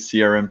you use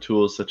CRM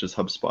tools such as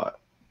HubSpot?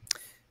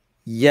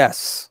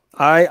 Yes,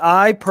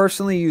 I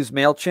personally use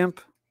MailChimp,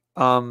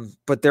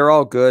 but they're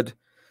all good.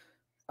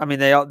 I mean,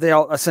 they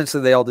all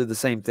essentially they all do the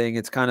same thing.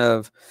 It's kind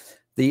of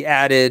the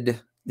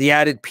added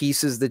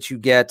pieces that you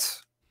get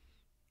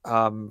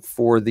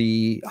for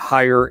the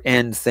higher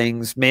end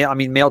things.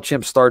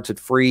 MailChimp starts at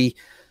free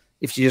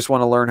if you just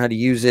want to learn how to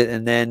use it,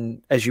 and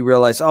then as you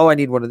realize, oh, I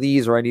need one of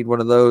these or I need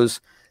one of those,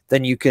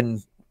 then you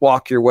can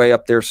walk your way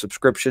up their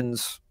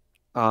subscriptions.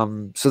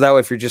 So that way,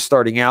 if you're just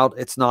starting out,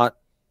 it's not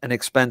an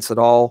expense at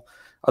all,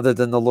 other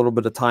than the little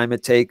bit of time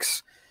it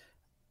takes.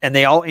 And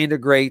they all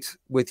integrate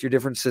with your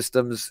different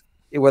systems,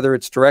 whether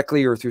it's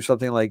directly or through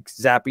something like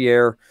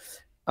Zapier,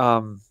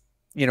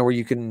 where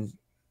you can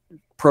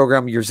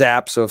program your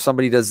Zap. So if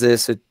somebody does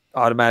this, it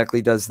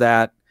automatically does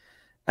that.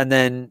 And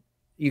then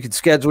you can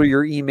schedule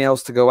your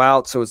emails to go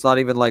out. So it's not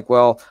even like,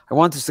 well, I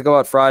want this to go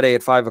out Friday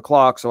at 5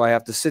 o'clock, so I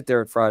have to sit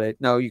there at Friday.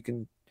 No, you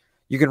can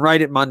You can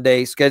write it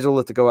Monday, schedule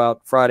it to go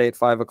out Friday at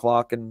 5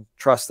 o'clock, and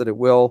trust that it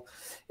will.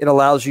 It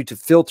allows you to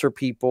filter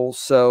people,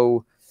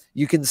 so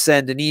you can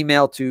send an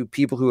email to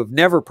people who have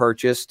never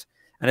purchased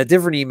and a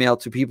different email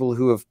to people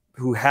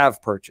who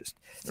have purchased.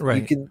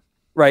 Right.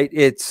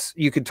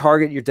 You can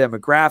target your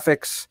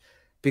demographics,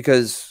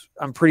 because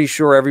I'm pretty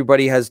sure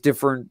everybody has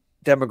different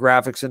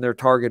demographics in their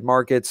target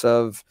markets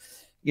of,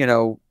 you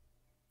know,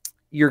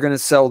 you're going to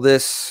sell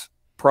this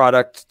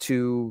product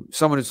to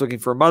someone who's looking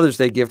for a Mother's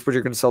Day gift, but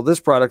you're going to sell this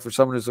product for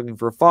someone who's looking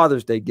for a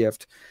Father's Day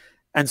gift.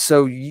 And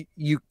so you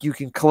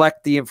can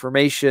collect the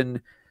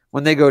information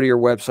when they go to your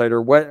website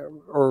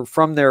or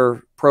from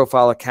their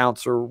profile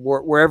accounts or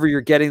wherever you're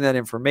getting that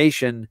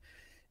information.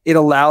 It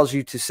allows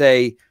you to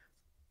say,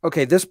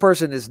 okay, this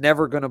person is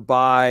never going to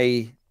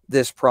buy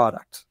this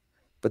product,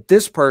 but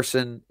this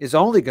person is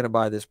only going to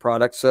buy this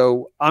product.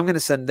 So I'm going to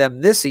send them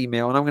this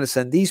email, and I'm going to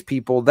send these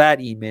people that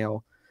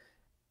email.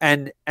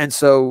 And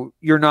so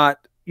you're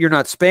not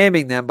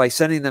spamming them by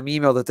sending them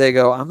email that they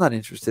go, I'm not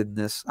interested in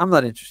this. I'm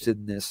not interested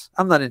in this.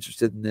 I'm not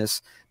interested in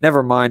this.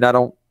 Never mind. I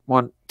don't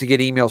want to get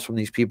emails from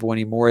these people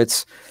anymore.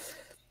 It's,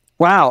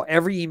 wow,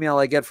 every email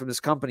I get from this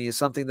company is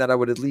something that I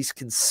would at least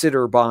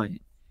consider buying.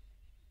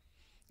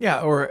 Yeah,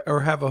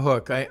 or have a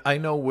hook. I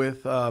know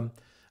with our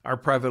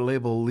private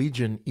label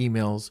Legion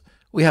emails,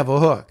 we have a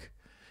hook,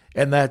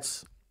 and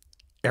that's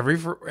every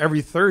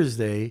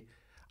Thursday.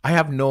 I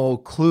have no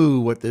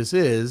clue what this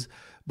is,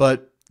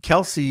 but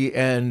Kelsey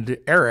and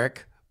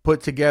Eric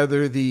put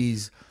together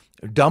these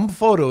dumb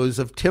photos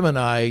of Tim and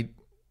I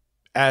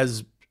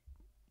as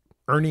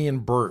Ernie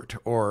and Bert,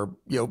 or,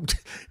 you know,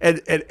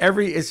 and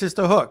it's just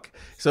a hook.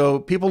 So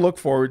people look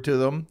forward to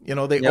them. You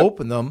know, they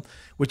open them,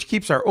 which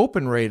keeps our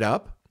open rate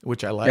up,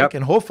 which I like,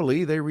 and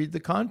hopefully they read the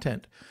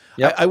content.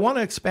 I want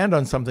to expand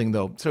on something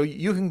though. So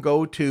you can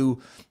go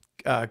to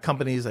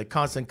companies like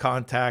Constant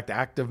Contact,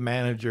 Active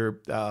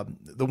Manager.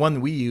 The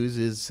one we use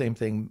is same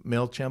thing,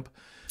 MailChimp.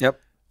 Yep.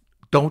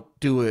 Don't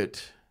do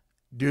it.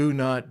 Do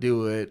not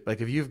do it. Like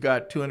if you've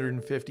got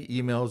 250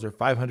 emails or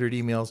 500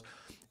 emails,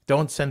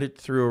 don't send it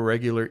through a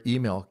regular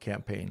email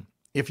campaign.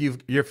 If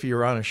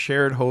you're on a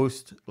shared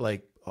host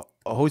like a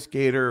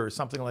HostGator or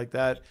something like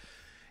that,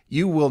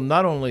 you will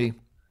not only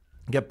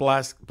get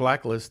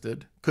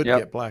blacklisted,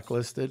 get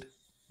blacklisted,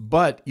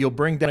 but you'll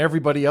bring down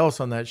everybody else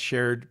on that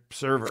shared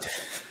server.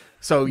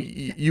 So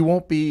you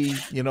won't be,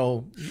 you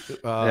know,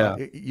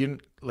 you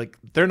like,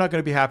 they're not going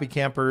to be happy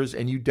campers,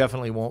 and you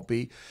definitely won't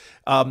be.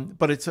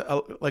 But it's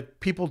like,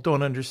 people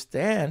don't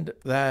understand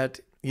that,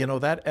 you know,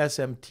 that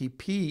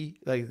SMTP,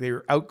 like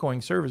their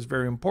outgoing server, is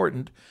very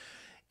important.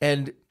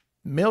 And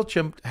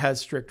MailChimp has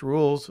strict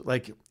rules.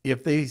 Like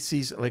if they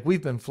see, like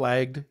we've been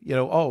flagged, you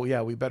know, oh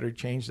yeah, we better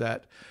change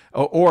that.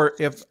 Or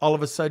if all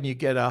of a sudden you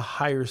get a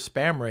higher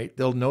spam rate,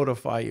 they'll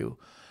notify you.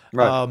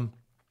 Right.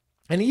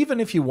 And even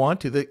if you want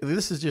to,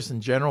 this is just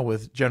in general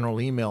with general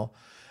email.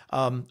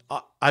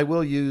 I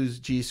will use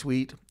G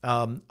Suite.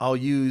 I'll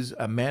use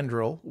a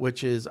Mandrill,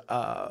 which is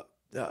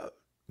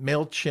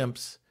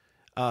MailChimp's.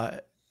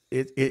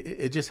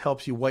 It just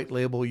helps you white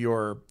label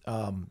your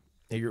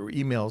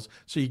emails,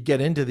 so you get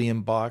into the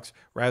inbox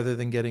rather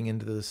than getting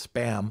into the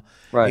spam.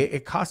 Right.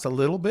 It costs a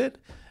little bit,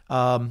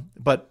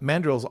 but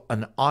Mandrill's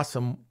an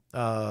awesome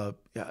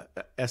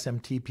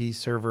SMTP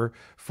server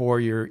for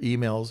your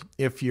emails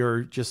if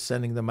you're just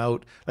sending them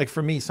out. Like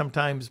for me,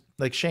 sometimes,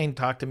 like Shane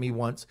talked to me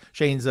once,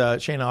 Shane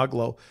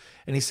Oglow,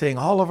 and he's saying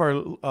all of our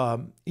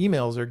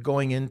emails are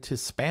going into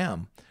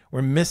spam.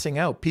 We're missing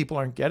out. People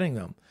aren't getting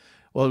them.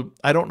 Well,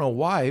 I don't know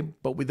why,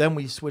 but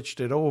we switched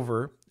it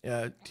over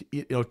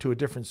to a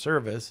different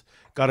service,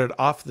 got it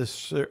off the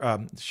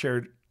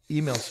shared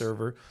email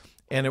server,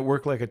 and it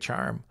worked like a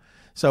charm.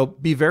 So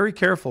be very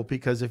careful,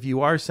 because if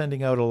you are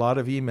sending out a lot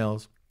of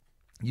emails,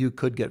 you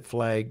could get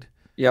flagged.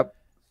 Yep.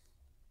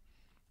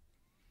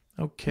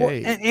 Okay.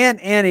 Well,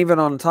 and even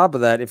on top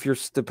of that, if you're,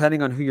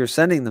 depending on who you're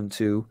sending them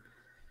to,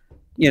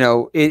 you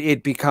know,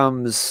 it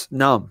becomes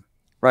numb,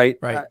 right?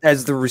 Right.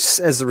 As the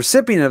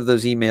recipient of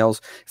those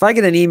emails, if I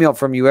get an email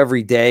from you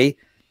every day,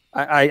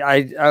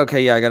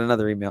 okay, yeah, I got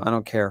another email. I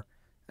don't care.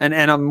 And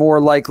I'm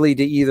more likely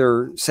to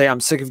either say,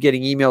 I'm sick of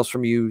getting emails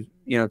from you,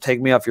 you know,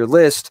 take me off your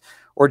list,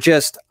 or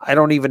just, I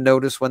don't even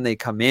notice when they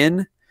come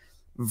in,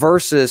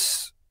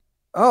 versus,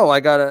 oh, I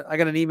got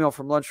an email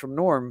from Lunch from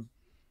Norm.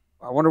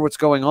 I wonder what's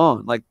going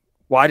on. Like,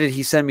 why did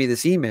he send me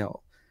this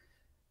email?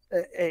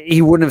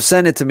 He wouldn't have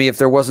sent it to me if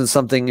there wasn't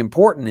something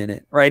important in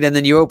it, right? And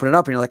then you open it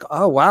up and you're like,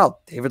 oh, wow,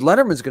 David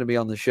Letterman's going to be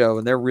on the show,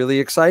 and they're really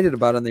excited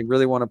about it, and they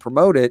really want to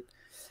promote it.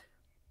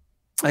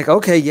 Like,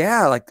 okay,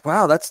 yeah, like,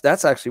 wow,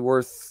 that's actually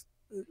worth,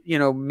 you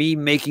know, me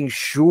making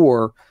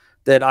sure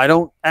that I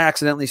don't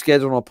accidentally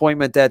schedule an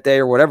appointment that day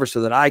or whatever,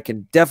 so that I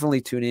can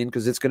definitely tune in,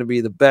 because it's going to be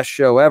the best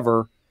show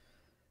ever.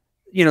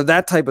 You know,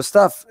 that type of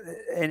stuff.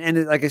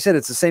 And like I said,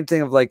 it's the same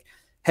thing of like,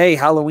 hey,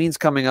 Halloween's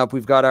coming up.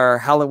 We've got our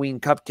Halloween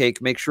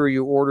cupcake. Make sure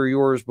you order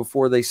yours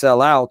before they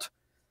sell out.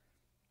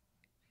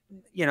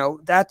 You know,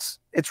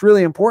 it's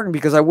really important,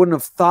 because I wouldn't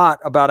have thought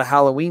about a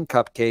Halloween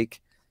cupcake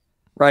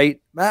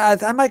right?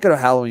 I might go to a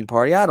Halloween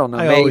party. I don't know.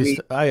 Maybe.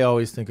 I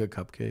always think of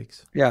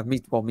cupcakes. Yeah, me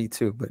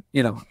too. But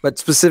but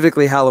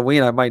specifically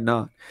Halloween, I might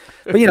not.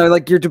 But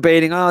like you're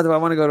debating, oh, do I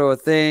want to go to a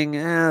thing?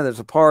 There's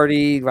a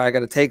party. I got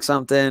to take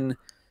something.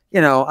 I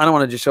don't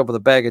want to just show up with a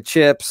bag of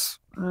chips.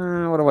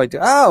 What do I do?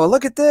 Oh,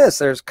 look at this.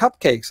 There's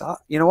cupcakes.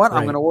 You know what?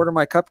 I'm going to order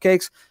my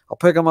cupcakes. I'll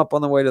pick them up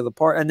on the way to the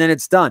party, and then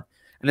it's done.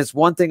 And it's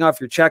one thing off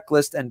your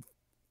checklist. And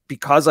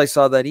because I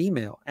saw that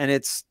email, and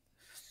it's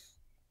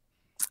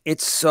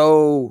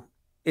so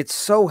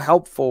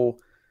helpful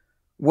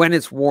when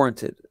it's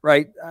warranted,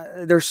 right?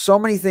 There's so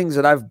many things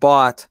that I've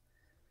bought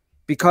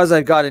because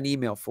I got an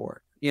email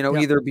for it,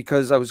 either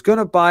because I was going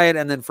to buy it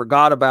and then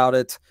forgot about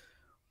it,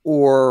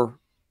 or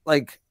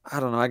like, I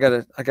don't know.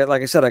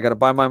 Like I said, I got to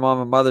buy my mom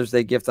a Mother's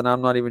Day gift and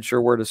I'm not even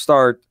sure where to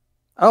start.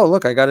 Oh,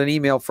 look, I got an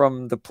email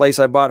from the place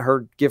I bought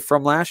her gift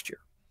from last year.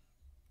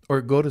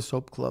 Or go to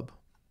Soap Club,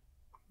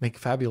 make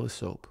fabulous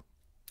soap.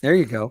 There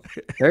you go.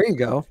 There you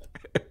go.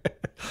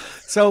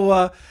 So,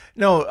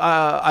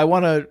 I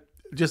want to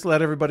just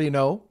let everybody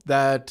know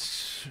that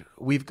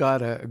we've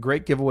got a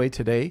great giveaway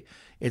today.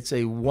 It's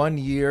a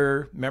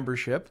 1-year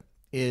membership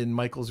in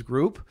Michael's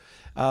group.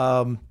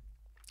 And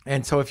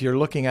so if you're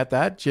looking at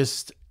that,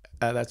 just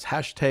that's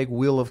hashtag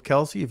Wheel of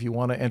Kelsey. If you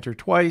want to enter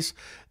twice,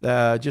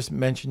 just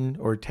mention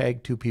or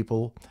tag 2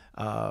 people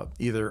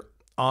either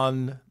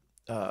on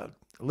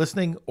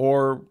listening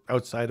or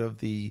outside of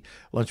the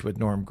Lunch with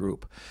Norm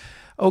group.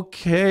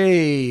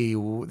 Okay,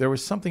 there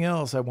was something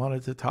else I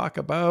wanted to talk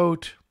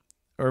about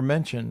or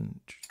mention.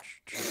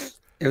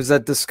 It was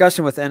that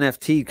discussion with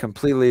NFT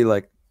completely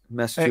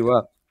messed you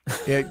up.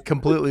 It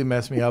completely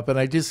messed me up, and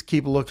I just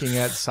keep looking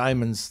at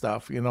Simon's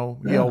stuff. He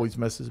always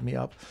messes me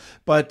up.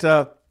 But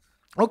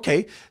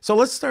okay, so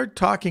let's start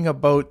talking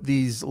about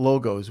these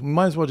logos. We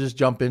might as well just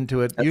jump into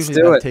it. Usually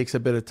that takes a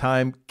bit of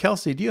time.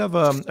 Kelsey, do you have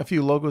a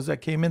few logos that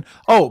came in?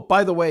 Oh,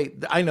 by the way,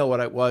 I know what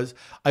it was.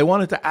 I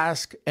wanted to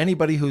ask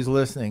anybody who's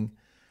listening,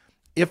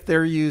 if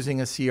they're using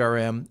a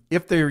CRM,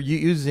 if they're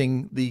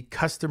using the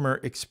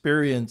customer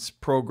experience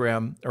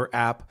program or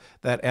app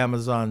that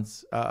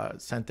Amazon's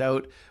sent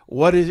out,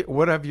 what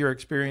have your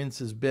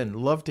experiences been?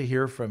 Love to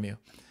hear from you.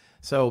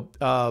 So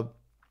I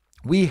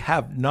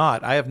have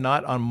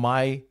not on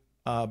my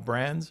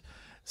brands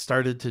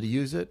started to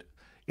use it.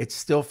 It's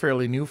still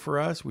fairly new for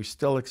us. We're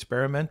still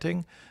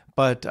experimenting,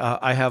 but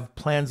I have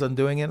plans on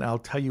doing it. And I'll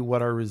tell you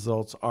what our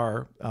results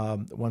are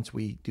once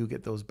we do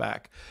get those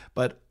back.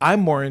 But I'm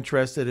more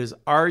interested is,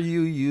 are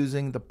you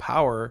using the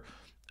power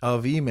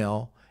of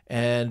email?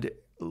 And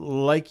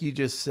like you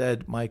just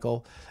said,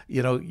 Michael,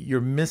 you're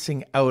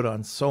missing out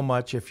on so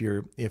much if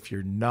you're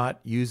not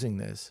using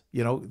this.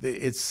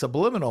 It's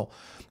subliminal.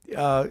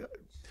 I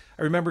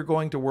remember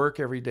going to work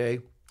every day,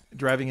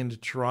 driving into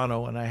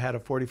Toronto, and I had a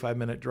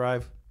 45-minute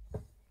drive.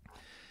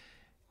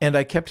 And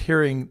I kept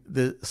hearing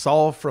the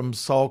Saul from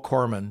Saul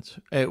Corman's.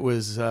 It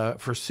was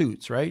for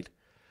suits, right?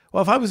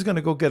 Well, if I was going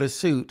to go get a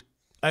suit,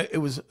 it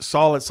was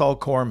Saul at Saul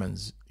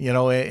Corman's,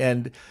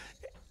 and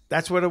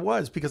that's what it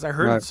was because I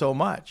heard it so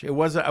much. I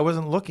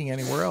wasn't looking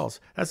anywhere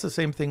else. That's the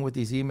same thing with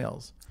these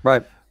emails.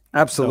 Right.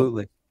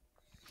 Absolutely.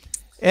 So,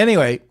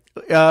 anyway,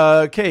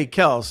 okay,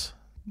 Kels,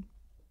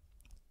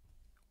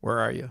 where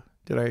are you?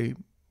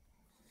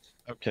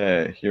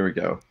 Okay, here we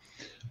go.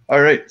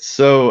 All right.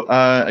 So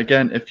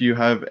again, if you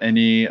have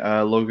any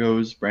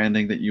logos,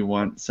 branding that you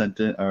want sent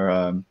in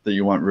or that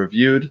you want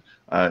reviewed,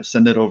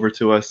 send it over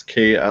to us,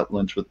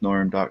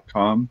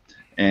 k@lunchwithnorm.com,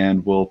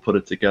 and we'll put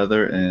it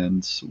together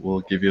and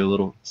we'll give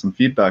you some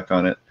feedback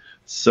on it.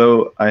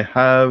 So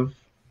let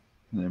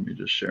me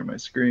just share my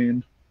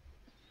screen.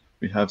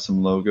 We have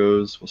some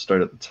logos. We'll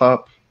start at the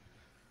top,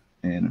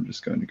 and I'm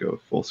just going to go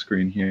full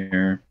screen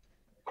here.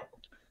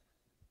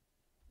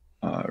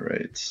 All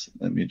right.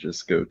 Let me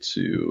just go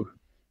to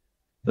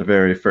the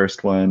very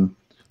first one.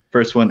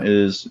 First one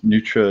is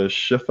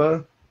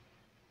NutraShifa,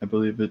 I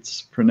believe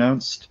it's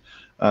pronounced.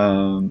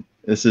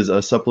 This is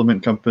a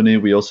supplement company.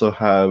 We also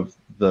have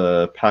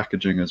the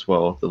packaging as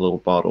well, the little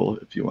bottle,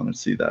 if you want to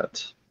see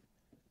that.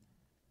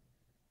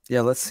 Yeah,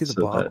 let's see the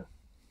bottle.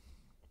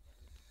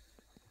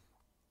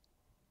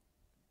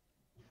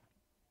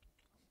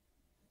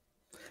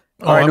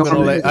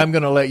 I'm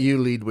gonna let you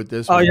lead with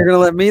this. Oh, one. You're gonna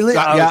let me lead?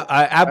 Yeah,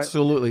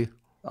 absolutely.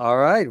 All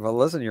right. Well,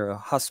 listen, you're a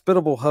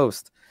hospitable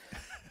host.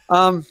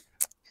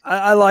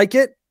 I like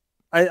it.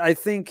 I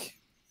think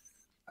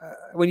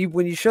when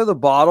you show the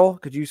bottle,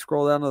 could you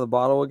scroll down to the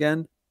bottle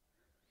again?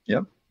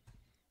 Yep.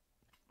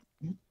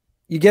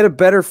 You get a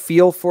better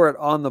feel for it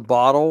on the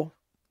bottle,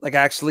 like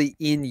actually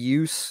in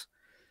use.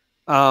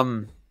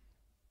 But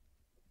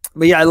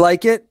yeah, I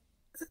like it.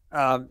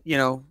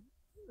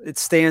 It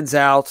stands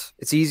out.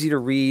 It's easy to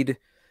read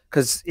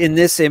because in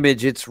this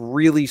image, it's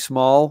really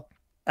small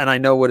and I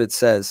know what it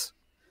says.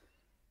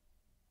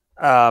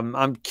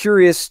 I'm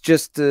curious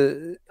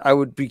I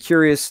would be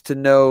curious to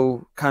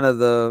know kind of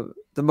the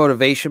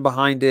motivation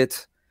behind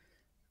it.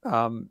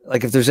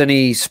 Like if there's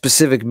any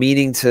specific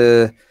meaning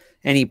to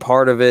any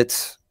part of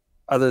it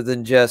other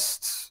than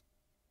just,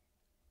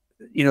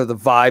 the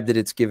vibe that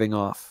it's giving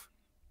off.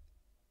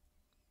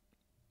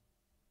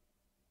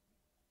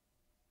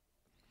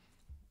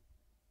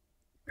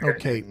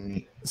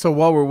 Okay. So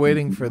while we're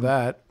waiting for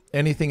that,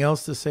 anything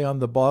else to say on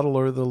the bottle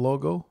or the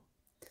logo?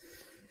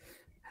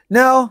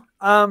 No,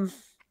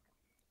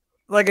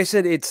 like I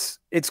said, it's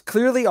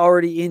clearly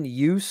already in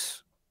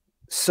use.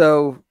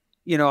 So,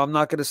 I'm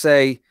not going to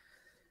start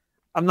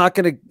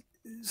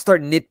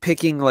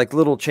nitpicking like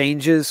little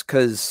changes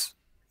because,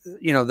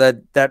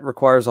 that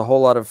requires a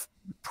whole lot of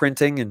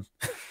printing and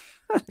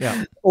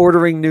Yeah.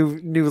 ordering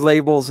new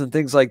labels and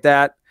things like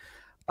that.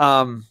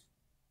 But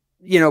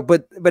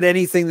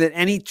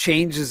any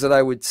changes that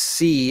I would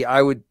see,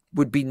 I would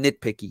be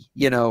nitpicky,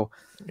 Yeah.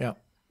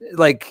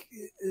 like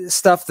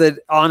stuff that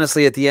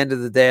honestly, at the end of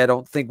the day, I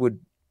don't think would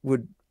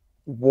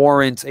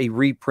warrant a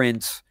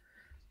reprint,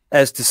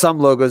 as to some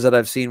logos that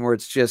I've seen where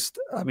it's just,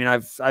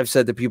 I've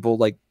said to people,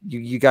 like,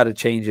 you got to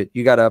change it.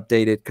 You got to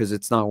update it because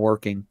it's not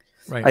working.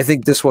 Right. I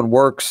think this one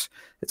works.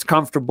 It's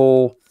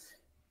comfortable.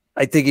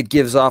 I think it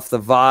gives off the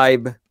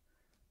vibe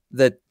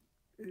that,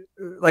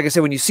 like I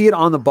said, when you see it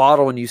on the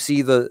bottle and you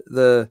see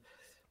the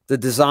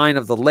design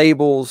of the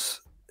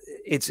labels,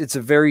 it's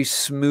a very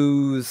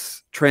smooth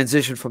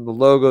transition from the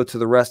logo to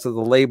the rest of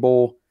the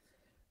label.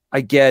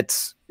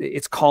 It's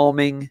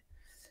calming.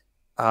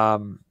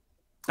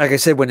 Like I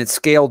said, when it's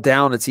scaled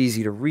down, it's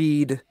easy to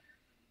read.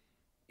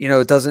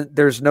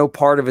 There's no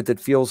part of it that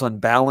feels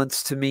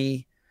unbalanced to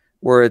me,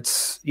 where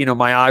it's,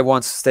 my eye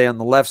wants to stay on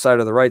the left side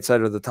or the right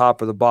side or the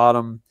top or the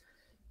bottom.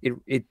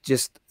 It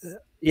just,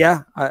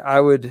 yeah, I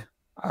would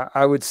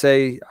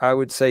say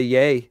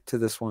yay to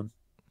this one.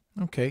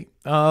 Okay.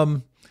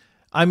 I'm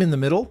in the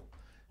middle.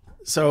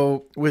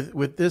 So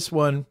with this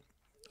one,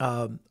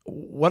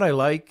 what I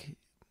like,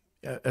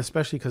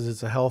 especially because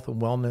it's a health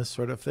and wellness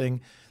sort of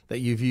thing, that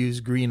you've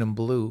used green and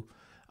blue.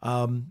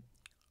 I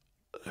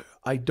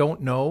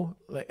don't know,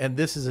 and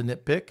this is a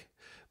nitpick,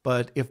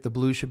 but if the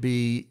blue should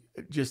be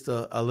just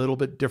a little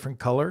bit different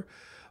color,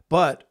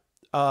 but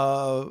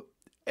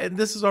and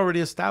this is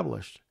already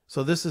established,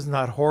 so this is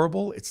not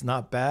horrible. It's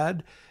not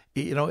bad.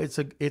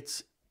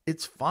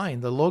 It's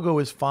fine. The logo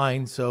is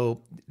fine.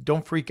 So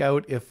don't freak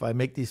out if I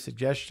make these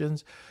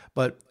suggestions.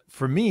 But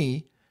for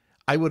me,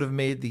 I would have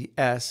made the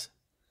S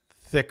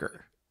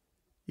thicker.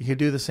 You could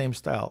do the same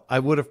style. I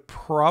would have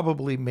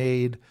probably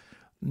made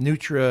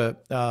Nutra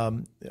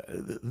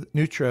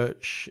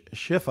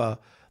Shifa,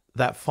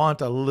 that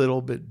font, a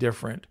little bit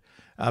different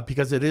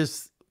because it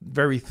is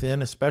very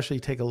thin. Especially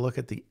take a look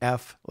at the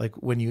F, like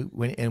when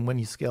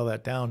you scale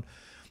that down.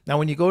 Now,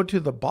 when you go to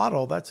the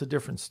bottle, that's a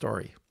different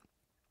story.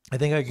 I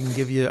think I can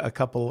give you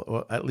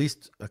at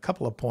least a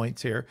couple of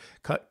points here.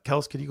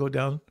 Kels, could you go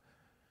down?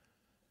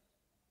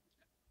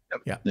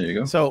 Yep. Yeah. There you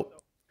go. So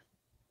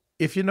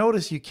if you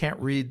notice, you can't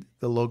read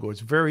the logo.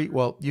 It's very,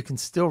 well, you can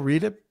still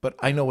read it, but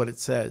I know what it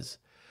says.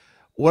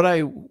 What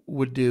I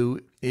would do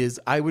is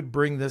I would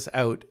bring this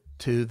out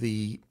to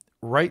the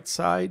right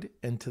side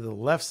and to the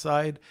left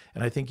side,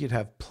 and I think you'd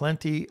have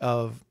plenty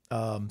of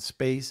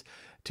space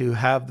to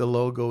have the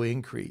logo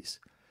increase.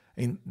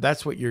 And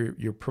that's what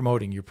you're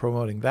promoting. You're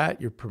promoting that.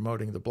 You're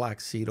promoting the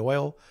black seed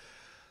oil.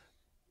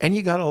 And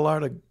you got a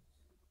lot of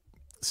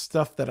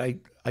stuff that I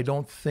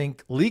don't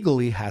think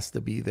legally has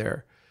to be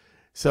there.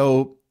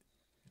 So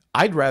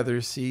I'd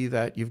rather see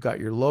that you've got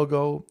your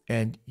logo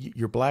and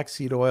your black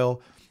seed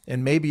oil.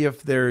 And maybe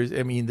if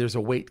there's a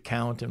weight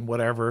count and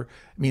whatever,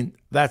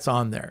 that's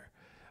on there.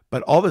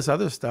 But all this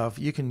other stuff,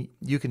 you can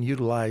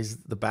utilize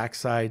the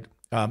backside.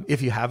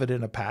 If you have it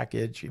in a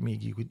package,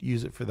 you could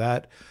use it for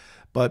that.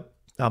 But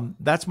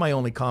that's my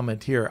only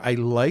comment here. I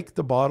like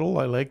the bottle.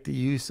 I like the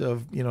use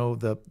of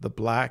the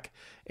black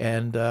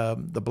and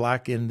the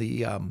black in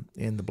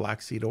the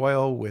black seed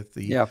oil with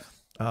the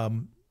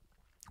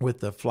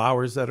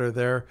flowers that are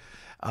there.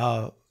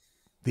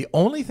 The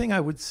only thing I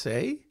would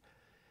say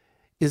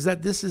is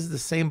that this is the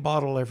same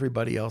bottle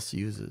everybody else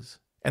uses,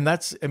 and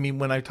that's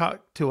when I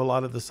talk to a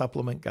lot of the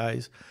supplement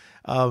guys,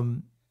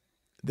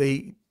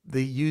 they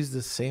use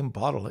the same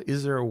bottle.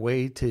 Is there a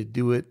way to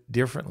do it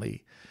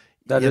differently?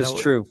 That is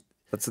true.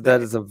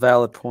 That is a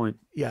valid point.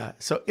 Yeah.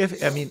 So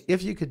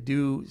if you could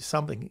do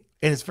something,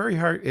 and it's very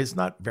hard, it's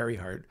not very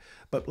hard,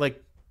 but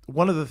like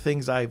one of the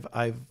things I've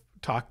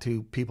talked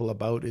to people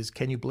about is,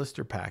 can you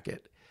blister pack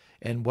it?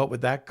 And what would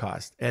that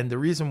cost? And the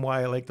reason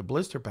why I like the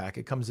blister pack,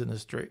 it comes in a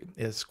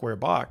square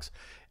box.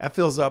 That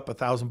fills up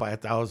 1,000 by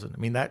 1,000.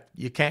 That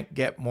you can't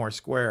get more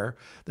square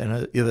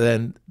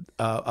than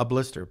a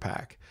blister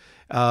pack.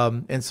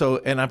 And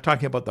I'm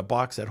talking about the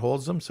box that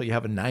holds them. So you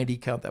have a 90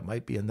 count that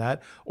might be in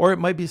that, or it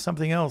might be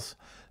something else.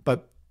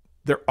 But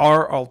there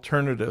are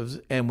alternatives.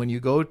 And when you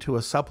go to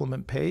a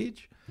supplement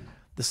page,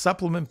 we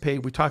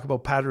talk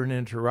about pattern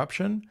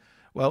interruption.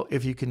 Well,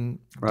 if you can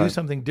do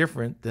something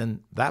different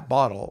than that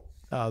bottle,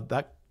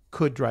 that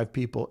could drive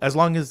people, as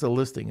long as the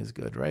listing is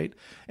good, right?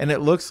 And it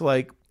looks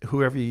like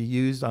whoever you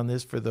used on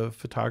this for the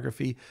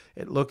photography,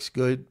 it looks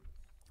good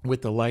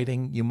with the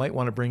lighting. You might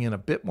want to bring in a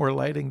bit more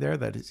lighting there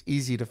that is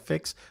easy to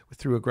fix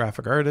through a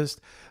graphic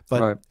artist,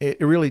 but it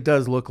really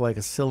does look like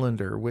a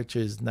cylinder, which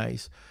is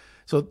nice.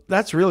 So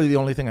that's really the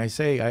only thing I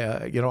say.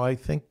 I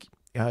think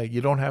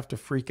You don't have to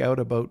freak out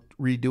about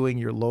redoing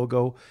your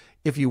logo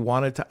if you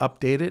wanted to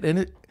update it.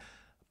 And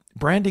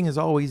branding is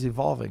always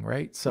evolving,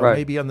 right? So Right.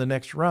 maybe on the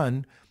next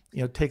run,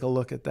 take a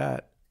look at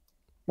that.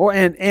 Well,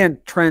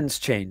 and trends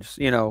change.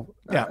 Yeah.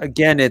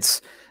 Again,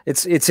 it's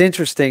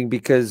interesting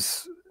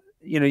because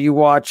you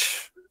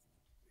watch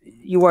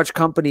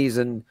companies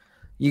and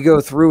you go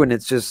through and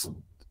it's just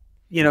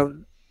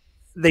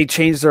they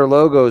change their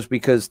logos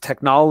because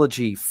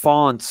technology,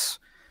 fonts.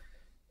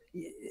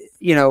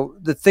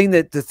 The thing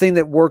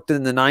that worked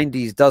in the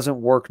 90s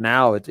doesn't work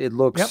now. It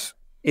looks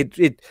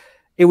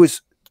it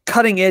was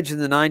cutting edge in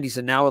the 90s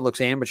and now it looks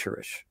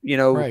amateurish.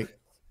 Right.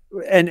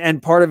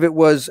 And part of it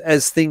was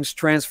as things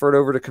transferred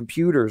over to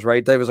computers,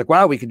 right? They was like,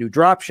 wow, we can do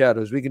drop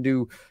shadows, we can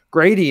do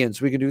gradients,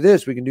 we can do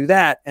this, we can do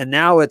that. And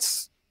now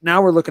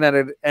we're looking at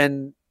it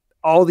and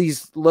all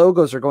these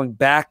logos are going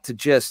back to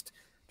just,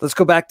 let's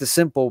go back to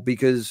simple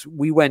because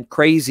we went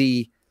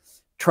crazy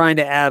trying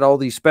to add all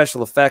these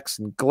special effects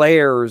and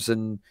glares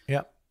and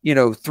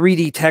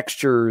 3D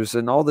textures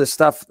and all this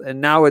stuff.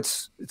 And now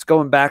it's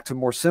going back to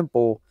more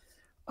simple.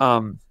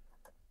 And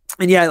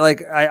yeah,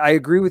 like I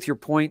agree with your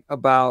point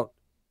about,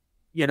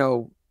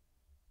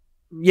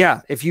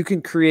 if you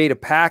can create a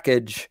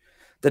package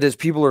that as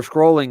people are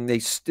scrolling,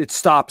 it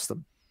stops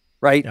them,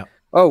 right? Yeah.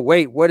 Oh,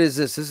 wait, what is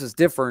this? This is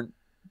different.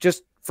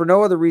 Just for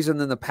no other reason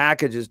than the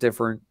package is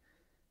different.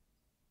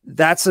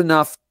 That's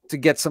enough to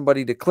get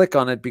somebody to click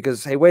on it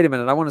because, hey, wait a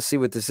minute, I want to see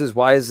what this is.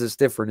 Why is this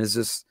different? Is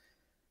this,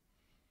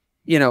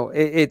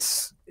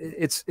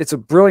 it's a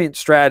brilliant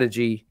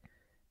strategy.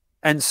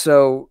 And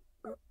so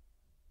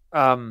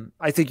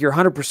I think you're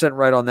 100%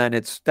 right on that.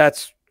 And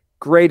that's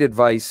great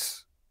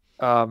advice.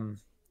 And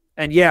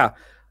yeah,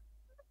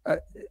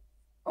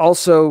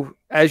 also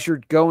as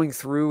you're going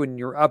through and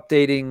you're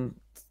updating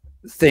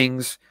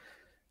things,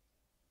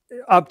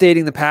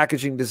 updating the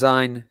packaging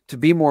design to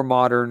be more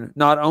modern,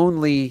 not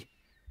only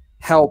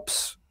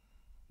helps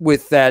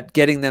with that,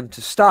 getting them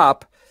to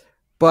stop,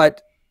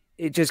 but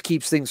it just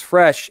keeps things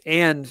fresh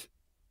and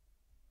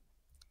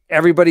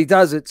everybody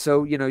does it.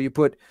 So, you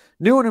put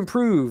new and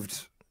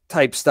improved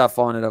type stuff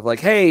on it of like,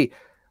 hey,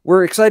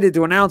 we're excited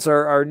to announce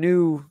our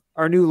new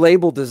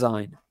label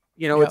design.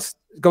 It's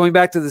going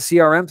back to the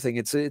CRM thing.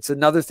 It's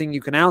another thing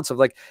you can announce of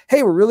like,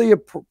 hey, we're really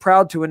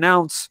proud to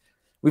announce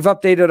we've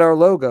updated our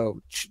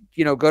logo.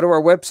 Go to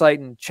our website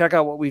and check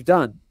out what we've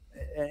done.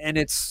 And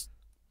it's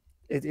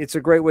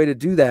a great way to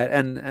do that.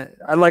 And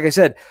like I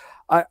said,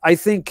 I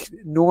think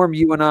Norm,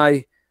 you and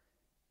I,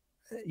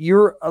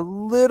 you're a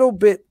little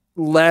bit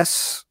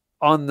less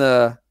on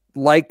the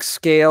like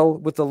scale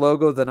with the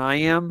logo than I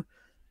am,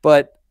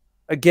 but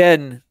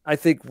again, I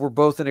think we're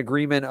both in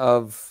agreement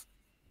of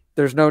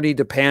there's no need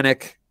to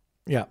panic.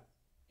 Yeah.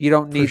 You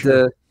don't need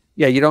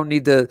you don't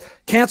need to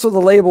cancel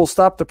the label,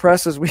 stop the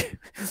presses.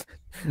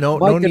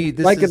 No need.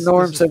 Mike and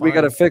Norm said we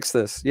got to fix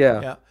this.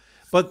 Yeah. Yeah.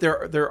 But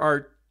there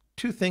are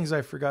two things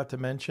I forgot to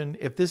mention.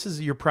 If this is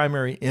your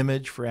primary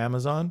image for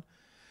Amazon,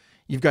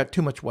 you've got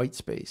too much white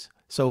space.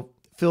 So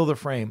fill the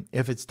frame.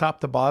 If it's top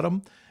to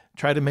bottom,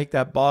 try to make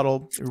that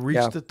bottle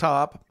reach the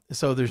top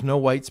so there's no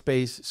white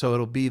space. So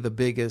it'll be the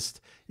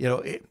biggest,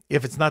 if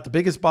it's not the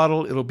biggest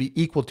bottle, it'll be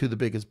equal to the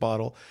biggest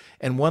bottle.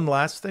 And one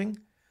last thing,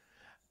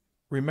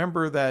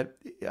 remember that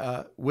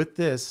with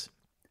this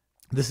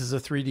is a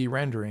 3D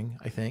rendering,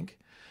 I think.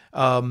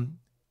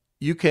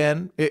 You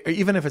can,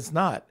 even if it's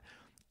not,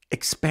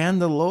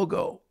 expand the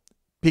logo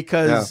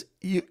because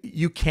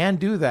you can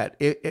do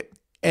that.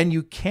 And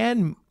you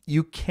can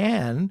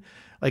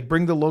like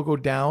bring the logo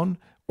down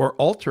or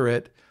alter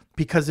it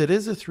because it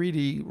is a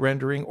 3D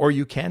rendering, or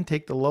you can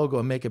take the logo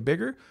and make it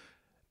bigger.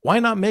 Why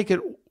not make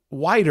it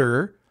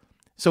wider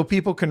so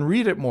people can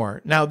read it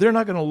more? Now, they're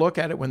not going to look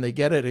at it when they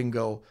get it and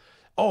go,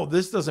 oh,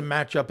 this doesn't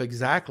match up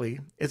exactly.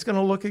 It's going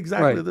to look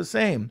exactly the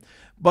same,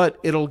 but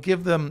it'll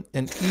give them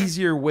an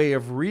easier way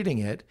of reading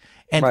it.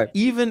 And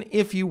even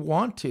if you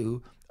want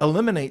to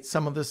eliminate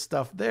some of this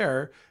stuff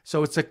there,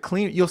 so it's a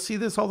clean, you'll see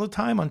this all the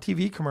time on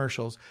TV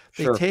commercials.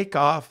 They take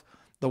off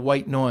the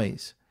white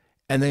noise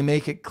and they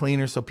make it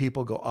cleaner so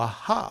people go,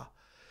 aha.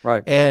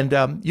 Right.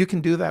 And you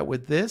can do that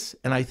with this.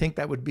 And I think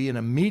that would be an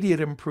immediate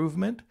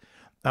improvement.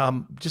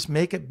 Just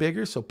make it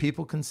bigger so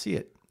people can see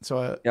it.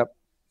 So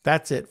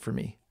that's it for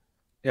me.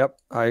 Yep,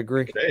 I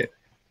agree. Okay,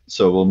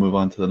 so we'll move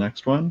on to the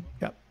next one.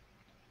 Yep.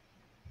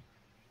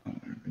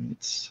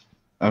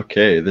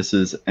 Okay, this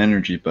is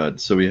Energy Bud.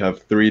 So we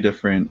have 3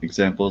 different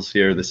examples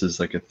here. This is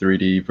like a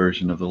 3D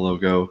version of the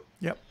logo.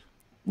 Yep.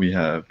 We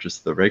have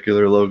just the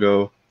regular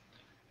logo,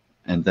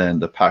 and then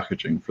the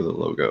packaging for the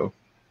logo.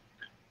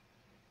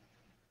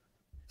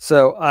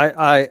 So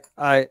I'm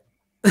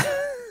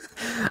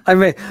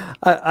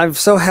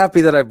so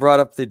happy that I brought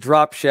up the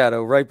drop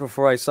shadow right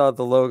before I saw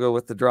the logo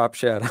with the drop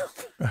shadow.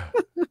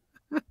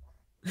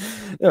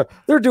 Yeah,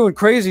 they're doing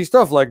crazy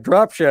stuff like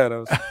drop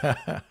shadows.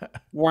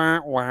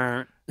 Wah,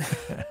 wah.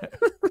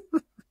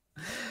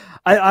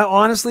 I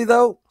honestly,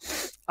 though,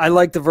 I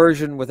like the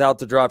version without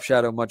the drop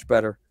shadow much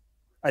better.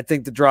 I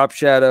think the drop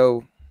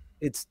shadow,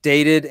 it's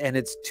dated and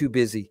it's too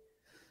busy.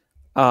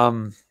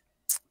 I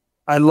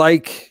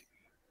like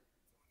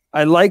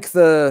I like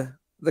the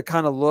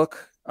kind of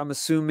look. I'm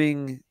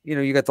assuming,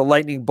 you got the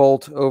lightning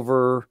bolt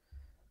over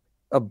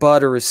a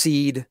bud or a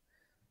seed.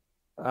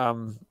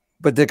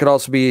 But there could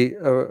also be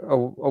a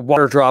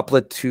water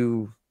droplet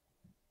to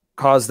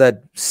cause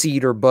that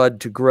seed or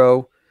bud to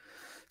grow.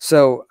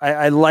 So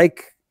I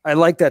like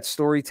that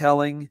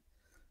storytelling.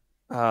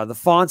 The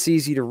font's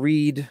easy to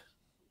read.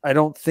 I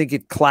don't think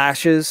it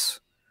clashes.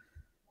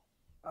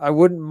 I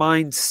wouldn't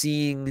mind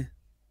seeing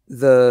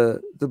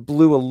the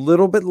blue a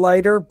little bit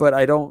lighter, but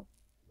I don't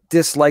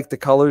dislike the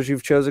colors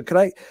you've chosen.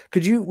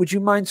 Would you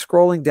mind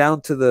scrolling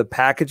down to the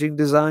packaging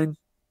design?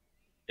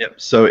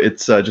 Yep. So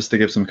it's just to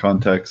give some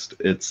context,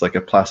 it's like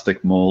a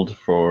plastic mold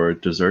for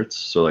desserts,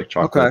 so like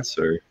chocolates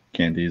or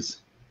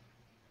candies.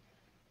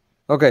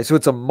 Okay, so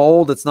it's a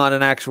mold. It's not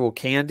an actual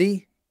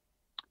candy.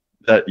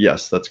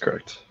 Yes, that's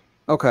correct.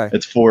 Okay.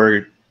 It's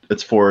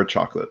for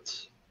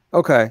chocolates.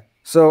 Okay,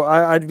 so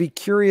I'd be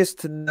curious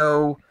to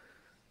know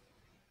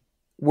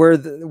where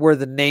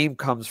the name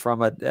comes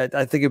from. I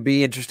think it'd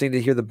be interesting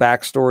to hear the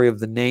backstory of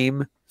the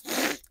name,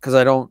 because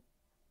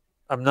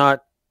I'm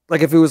not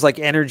like, if it was like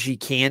energy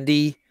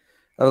candy,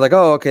 I was like,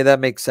 oh, okay, that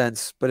makes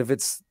sense. But if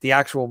it's the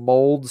actual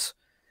molds,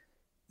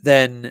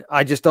 then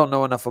I just don't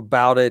know enough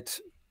about it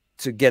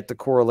to get the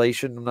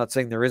correlation. I'm not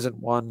saying there isn't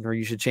one or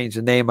you should change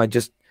the name. I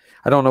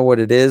don't know what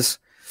it is.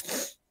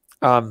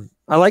 I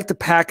like the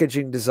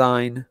packaging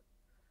design.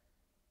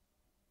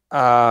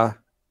 I'd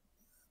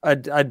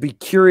be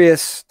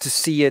curious to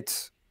see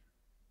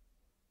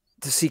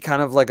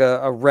kind of like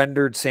a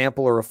rendered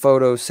sample or a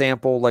photo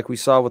sample like we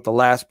saw with the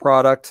last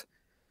product,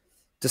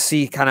 to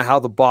see kind of how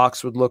the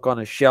box would look on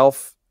a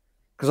shelf.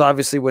 Because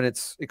obviously when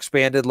it's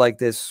expanded like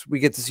this, we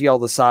get to see all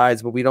the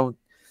sides, but we don't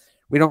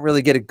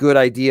really get a good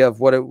idea of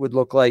what it would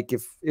look like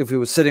if it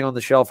was sitting on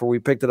the shelf or we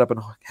picked it up and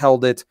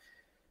held it,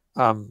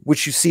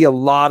 which you see a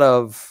lot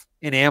of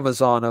in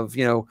Amazon of,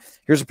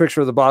 here's a picture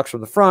of the box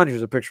from the front,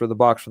 here's a picture of the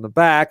box from the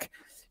back,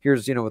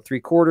 here's, a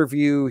 3/4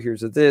 view,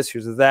 here's a this,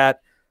 here's a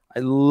that. I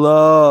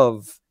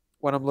love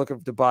when I'm looking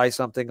to buy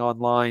something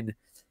online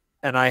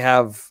and I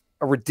have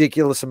a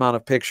ridiculous amount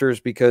of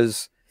pictures,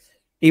 because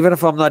even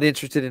if I'm not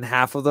interested in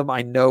half of them,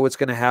 I know it's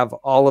going to have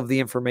all of the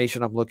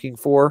information I'm looking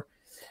for.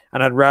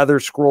 And I'd rather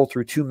scroll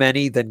through too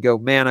many than go,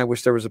 man, I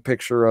wish there was a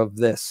picture of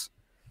this.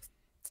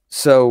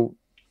 So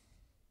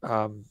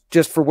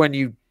just for when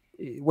you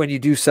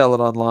do sell it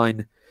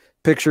online,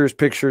 pictures.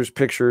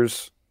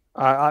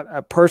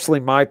 I personally,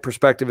 my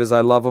perspective is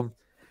I love them.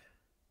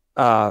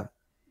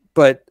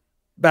 But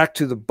back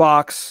to the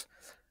box,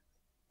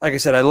 like I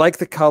said, I like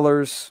the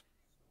colors.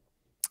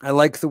 I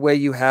like the way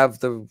you have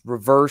the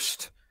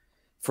reversed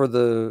for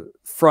the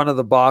front of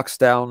the box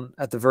down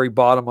at the very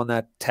bottom on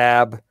that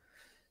tab.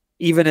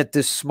 Even at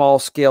this small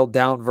scaled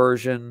down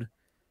version,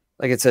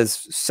 like it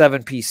says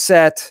 7-piece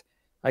set,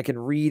 I can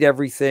read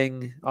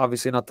everything,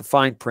 obviously not the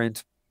fine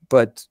print,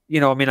 but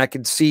I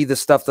can see the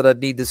stuff that I'd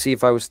need to see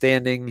if I was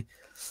standing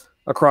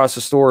across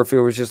the store, if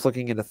it was just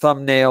looking at a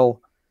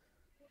thumbnail.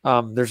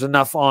 There's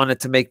enough on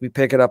it to make me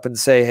pick it up and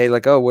say, hey,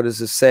 like, oh, what does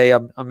this say?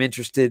 I'm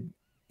interested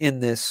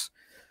in this.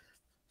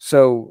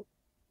 So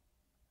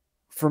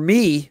for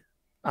me,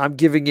 I'm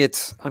giving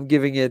it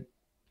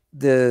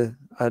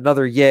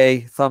another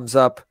yay, thumbs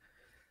up.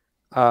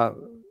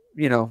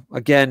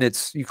 Again,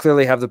 you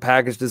clearly have the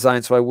package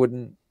design,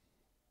 so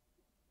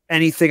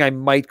anything I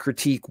might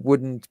critique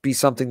wouldn't be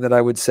something that I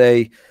would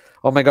say,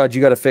 oh my God, you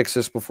got to fix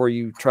this before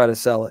you try to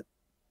sell it.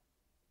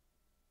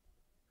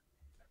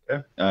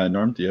 Okay.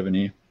 Norm, do you have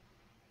any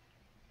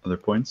other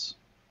points?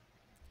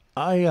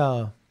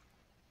 I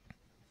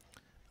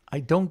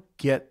don't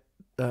get,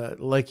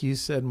 like you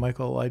said,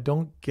 Michael, I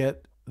don't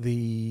get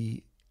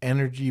the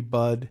energy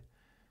bud,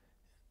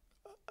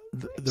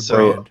 the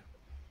brand.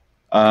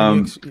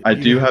 I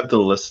do have the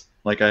list,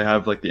 like I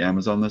have like the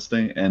Amazon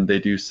listing, and they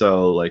do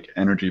sell like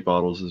energy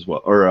bottles as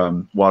well,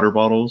 or water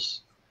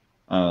bottles.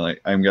 Like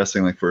I'm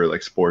guessing like for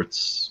like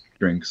sports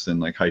drinks and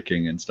like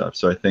hiking and stuff.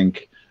 So I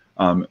think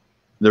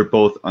they're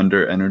both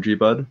under energy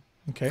bud.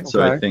 Okay.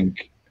 So I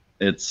think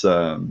it's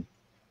the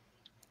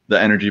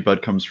energy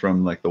bud comes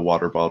from like the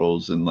water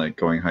bottles and like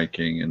going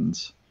hiking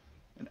and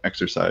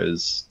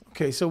exercise.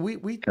 Okay, so we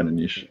kind of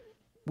niche.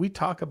 We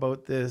talk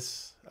about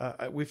this.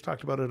 We've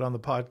talked about it on the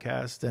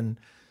podcast, and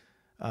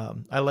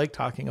I like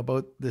talking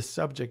about this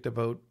subject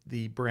about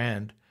the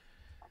brand.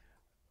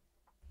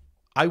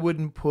 I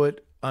wouldn't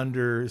put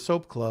under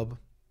Soap Club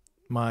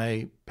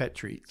my pet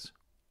treats.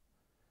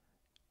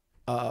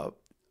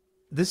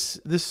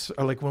 This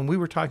like when we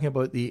were talking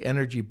about the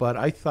energy bud,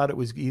 I thought it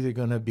was either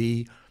going to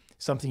be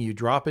something you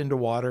drop into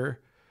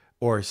water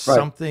or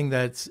something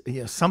that's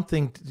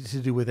something to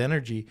do with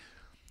energy.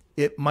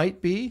 It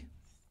might be,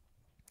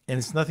 and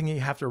it's nothing you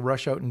have to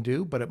rush out and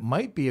do, but it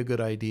might be a good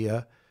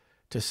idea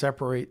to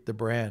separate the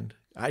brand.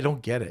 I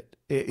don't get it.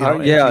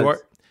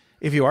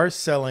 If you are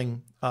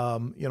selling,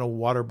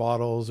 water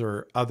bottles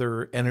or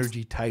other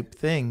energy type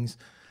things,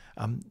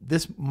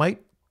 this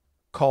might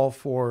call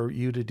for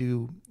you to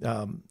do,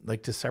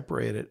 like to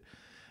separate it.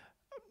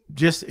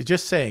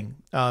 Just saying,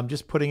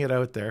 just putting it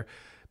out there,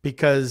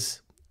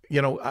 because,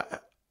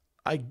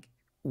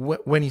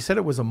 when he said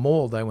it was a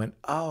mold, I went,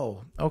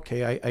 oh,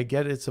 okay, I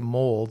get it's a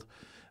mold,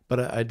 but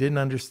I didn't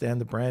understand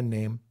the brand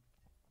name.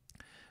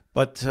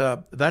 But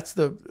that's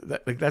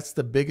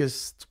the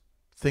biggest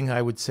thing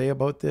I would say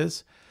about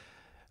this.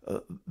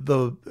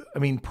 Putting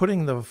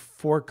the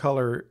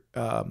 4-color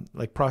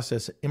like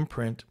process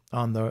imprint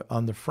on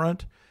the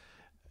front,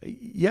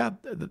 yeah,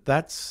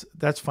 that's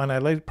fine.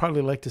 I'd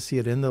probably like to see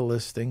it in the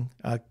listing.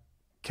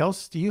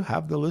 Kels, do you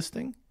have the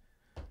listing?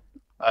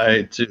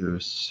 I do,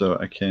 so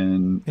I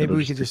can. Maybe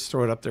we could just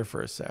throw it up there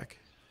for a sec.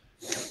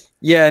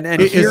 Yeah,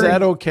 and is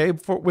that okay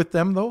with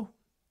them though?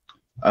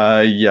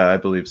 Yeah, I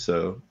believe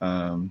so.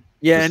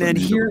 Yeah,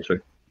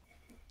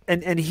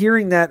 and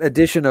hearing that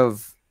addition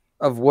of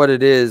what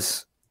it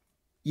is,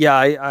 yeah,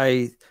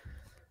 I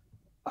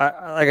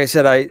like I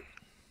said,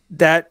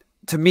 that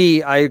to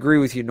me, I agree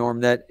with you,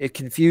 Norm, that it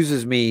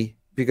confuses me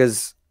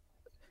because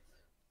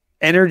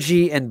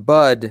energy and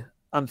bud,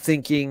 I'm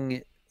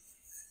thinking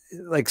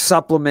like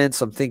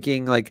supplements. I'm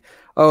thinking like,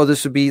 oh,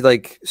 this would be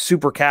like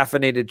super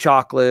caffeinated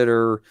chocolate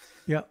or,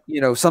 yeah,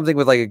 something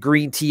with like a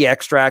green tea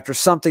extract or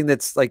something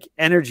that's like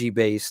energy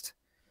based.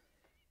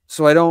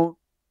 So I don't.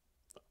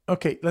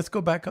 Okay, let's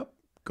go back up.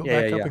 Go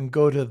back up and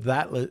go to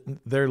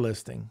their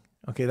listing.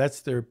 Okay,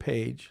 that's their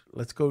page.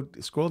 Let's go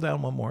scroll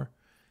down one more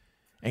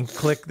and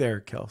click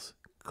there, Kels.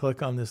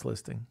 Click on this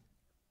listing.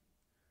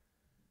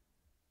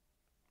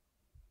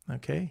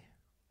 Okay.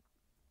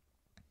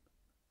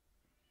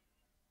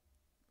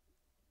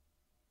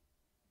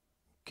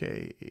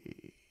 Okay.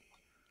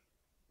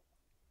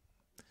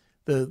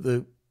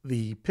 The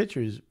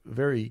picture is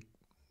very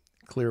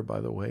clear,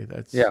 by the way.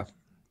 They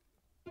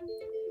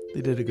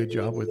did a good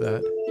job with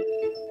that.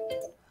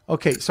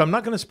 Okay, so I'm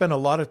not going to spend a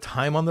lot of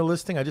time on the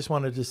listing. I just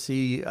wanted to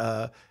see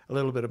a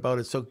little bit about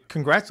it. So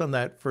congrats on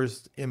that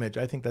first image.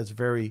 I think that's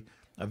very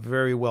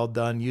well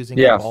done,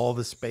 using up all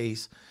the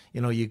space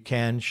you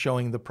can,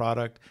 showing the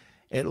product.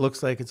 It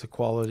looks like it's a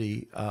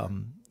quality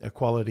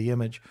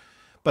image.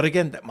 But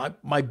again,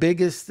 my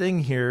biggest thing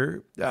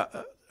here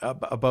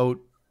about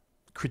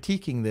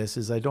critiquing this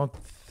is I don't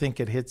think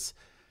it hits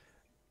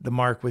the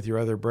mark with your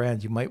other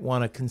brands. You might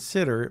want to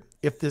consider,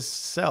 if this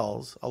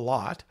sells a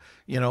lot,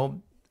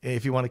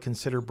 if you want to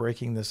consider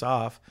breaking this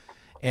off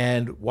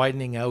and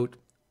widening out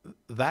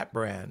that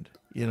brand,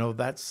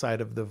 that side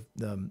of the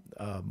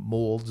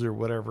molds or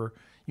whatever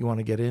you want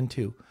to get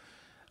into.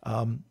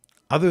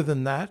 Other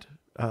than that,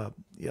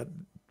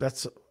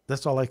 that's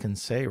all I can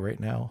say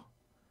right now.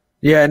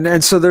 Yeah,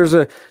 and so there's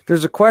a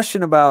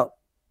question about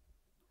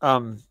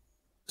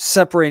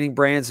separating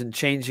brands and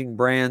changing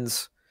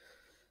brands,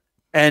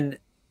 and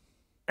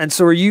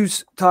so are you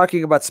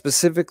talking about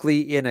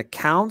specifically in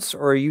accounts,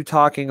 or are you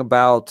talking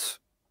about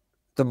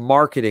the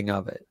marketing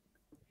of it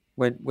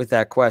with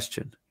that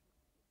question?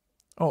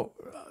 Oh,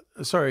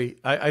 sorry.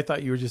 I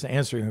thought you were just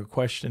answering a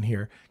question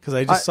here, because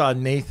I just saw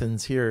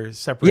Nathan's here.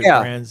 Separate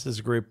brands is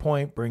a great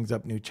point, brings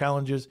up new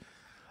challenges.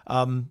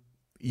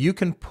 You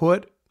can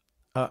put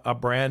a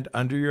brand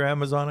under your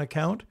Amazon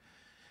account,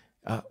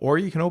 or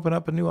you can open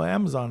up a new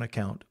Amazon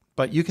account,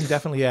 but you can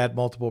definitely add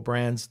multiple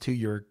brands to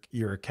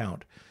your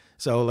account.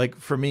 So like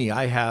for me,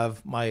 I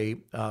have my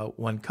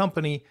one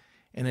company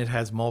and it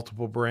has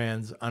multiple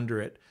brands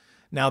under it.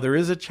 Now there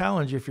is a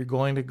challenge if you're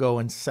going to go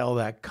and sell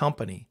that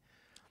company.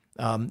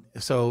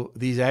 So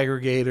these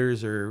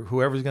aggregators or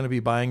whoever's going to be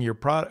buying your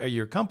product or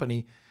your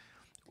company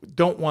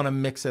don't want to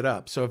mix it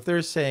up. So if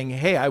they're saying,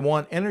 hey, I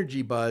want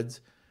Energy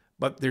Buds,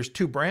 but there's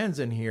 2 brands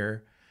in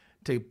here,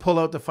 to pull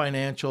out the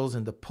financials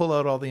and to pull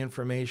out all the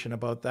information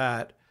about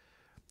that,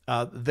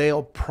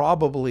 they'll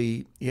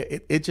probably,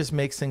 it just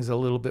makes things a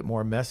little bit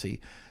more messy.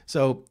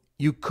 So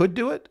you could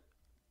do it.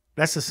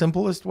 That's the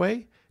simplest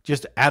way.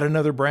 Just add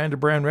another brand to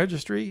brand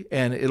registry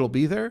and it'll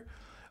be there.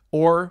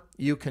 Or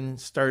you can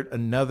start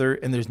another,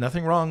 and there's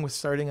nothing wrong with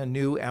starting a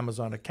new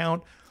Amazon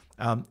account.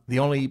 The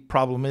only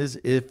problem is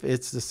if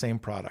it's the same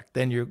product,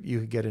 then you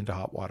could get into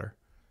hot water.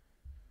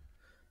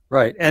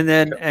 Right. And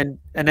then,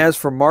 and as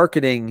for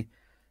marketing,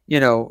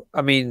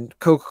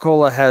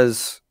 Coca-Cola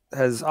has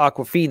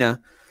Aquafina.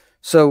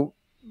 So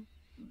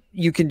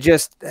you can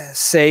just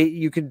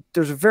say,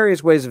 there's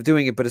various ways of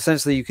doing it, but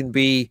essentially you can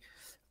be,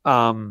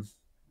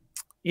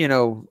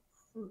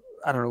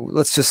 I don't know,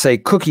 let's just say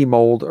cookie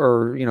mold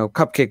or,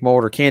 cupcake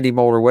mold or candy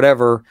mold or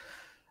whatever,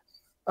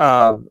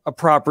 a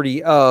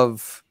property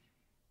of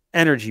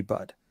Energy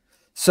Bud.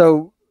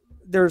 So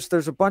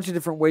there's a bunch of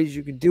different ways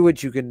you can do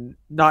it. You can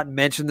not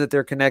mention that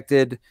they're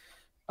connected.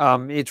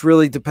 It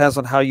really depends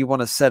on how you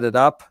want to set it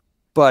up.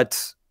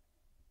 But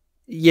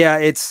yeah,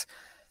 it's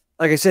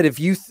like I said,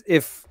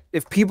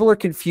 if people are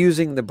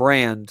confusing the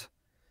brand,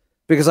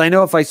 because I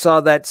know if I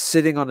saw that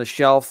sitting on a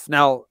shelf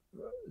now,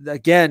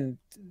 again,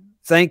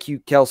 thank you,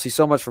 Kelsey,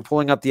 so much for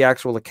pulling up the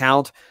actual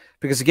account,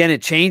 because again,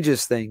 it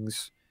changes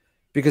things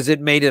because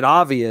it made it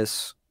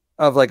obvious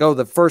of like, oh,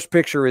 the first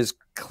picture is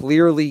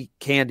clearly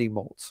candy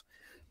molds.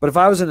 But if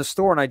I was in a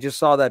store and I just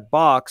saw that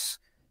box,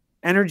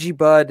 Energy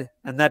Bud,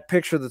 and that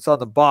picture that's on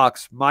the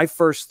box, my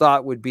first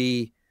thought would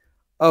be,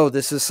 oh,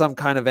 this is some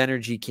kind of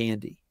energy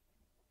candy.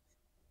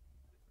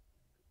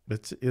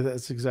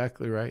 That's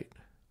exactly right.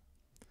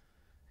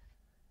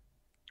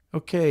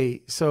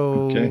 Okay,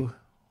 so Okay.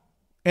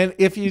 and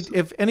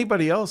if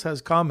anybody else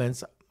has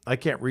comments, I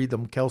can't read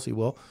them. Kelsey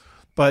will,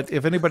 but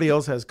if anybody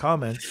else has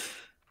comments,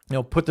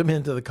 put them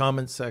into the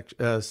comments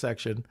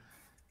section.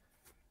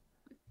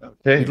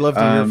 Okay. We'd love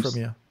to hear from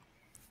you.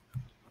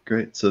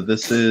 Great. So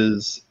this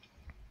is,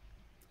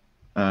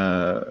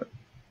 let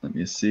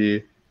me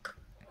see.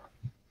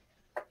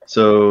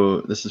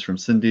 So this is from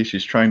Cindy.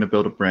 She's trying to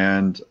build a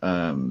brand.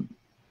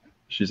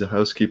 She's a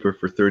housekeeper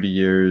for 30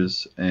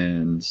 years,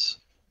 and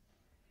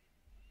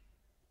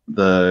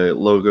the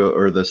logo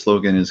or the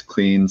slogan is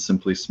clean,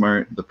 simply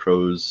smart. The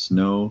pros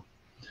know.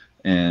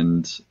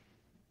 And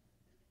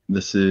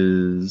this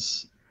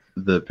is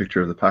the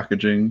picture of the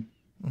packaging.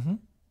 Mm-hmm.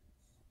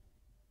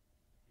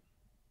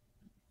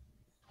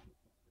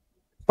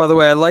 By the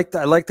way, I like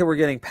that we're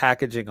getting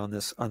packaging on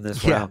this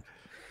round.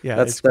 Yeah,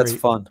 that's great.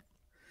 fun.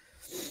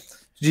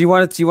 Do you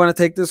want to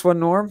take this one,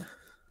 Norm?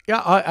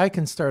 Yeah, I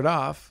can start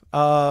off.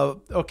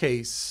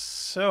 Okay,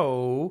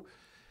 so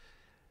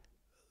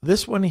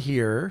this one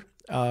here,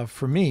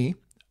 for me,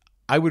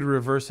 I would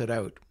reverse it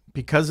out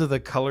because of the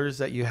colors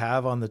that you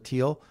have on the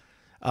teal.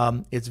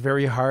 It's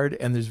very hard,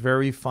 and there's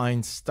very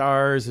fine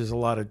stars. There's a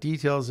lot of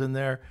details in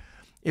there.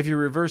 If you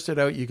reverse it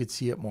out, you could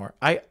see it more.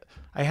 I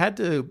had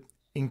to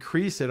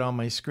increase it on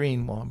my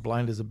screen. Well, I'm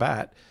blind as a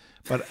bat,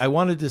 but I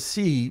wanted to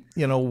see,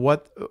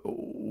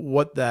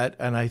 what that,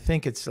 and I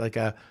think it's like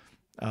a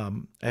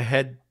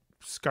head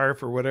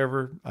scarf or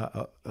whatever.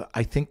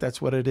 I think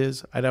that's what it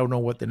is. I don't know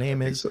what the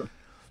name is, So.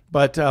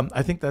 but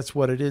I think that's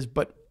what it is.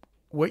 But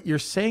what you're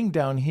saying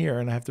down here,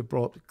 and I have to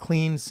pull up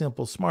clean,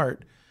 simple,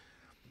 smart,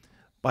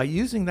 by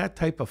using that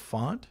type of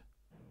font.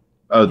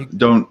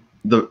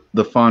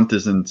 The font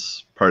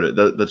isn't part of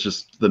that. That's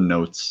just the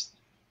notes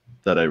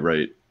that I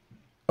write.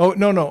 Oh,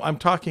 no, I'm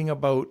talking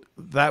about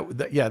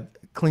that yeah,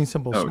 clean,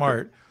 simple,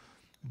 smart. Okay.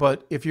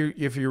 But if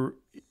you're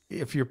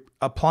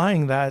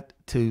applying that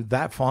to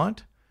that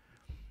font,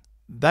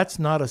 that's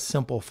not a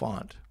simple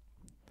font.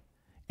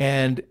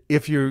 And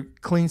if you're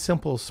clean,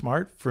 simple,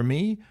 smart, for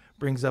me,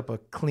 brings up a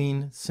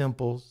clean,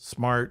 simple,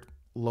 smart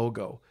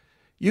logo.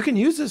 You can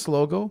use this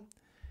logo.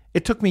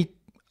 It took me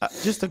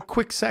just a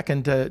quick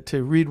second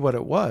to read what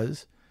it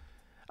was.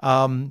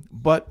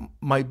 But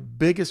my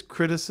biggest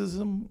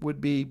criticism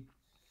would be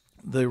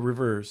the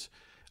reverse.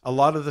 A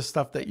lot of the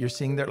stuff that you're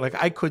seeing there, like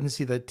I couldn't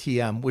see the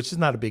TM, which is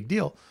not a big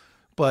deal.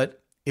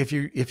 But if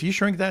you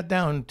shrink that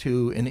down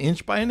to an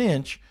inch by an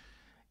inch,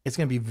 it's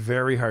going to be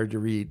very hard to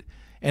read.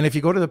 And if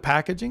you go to the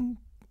packaging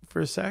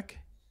for a sec,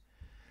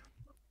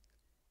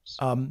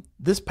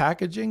 this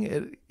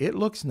packaging, it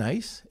looks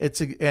nice.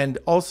 And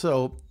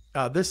also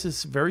this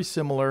is very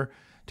similar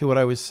to what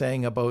I was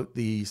saying about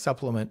the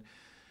supplement.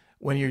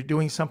 When you're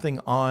doing something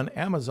on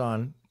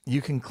Amazon,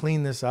 you can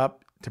clean this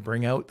up to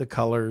bring out the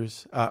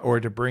colors or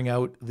to bring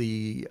out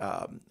the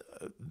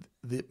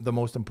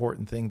most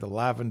important thing, the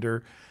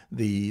lavender,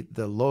 the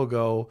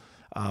logo,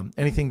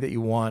 anything that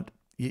you want.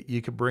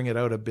 You could bring it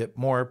out a bit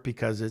more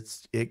because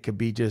it could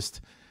be just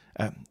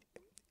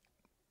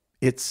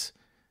it's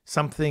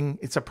something.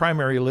 It's a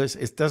primary list.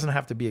 It doesn't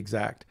have to be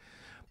exact,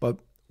 but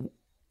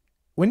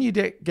when you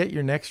get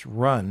your next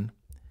run,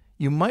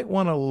 you might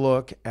want to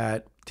look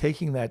at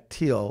taking that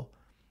teal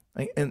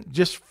and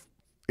just,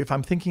 if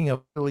I'm thinking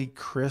of really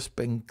crisp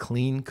and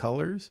clean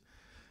colors,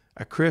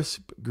 a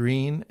crisp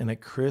green and a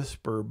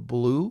crisper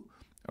blue,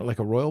 or like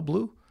a royal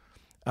blue.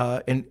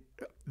 And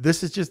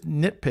this is just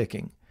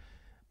nitpicking,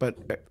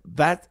 but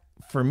that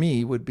for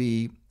me would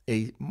be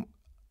a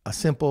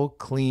simple,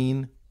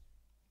 clean,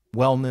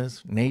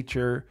 wellness,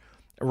 nature.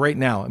 Right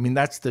now, I mean,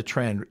 that's the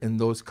trend in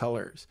those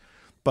colors.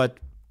 But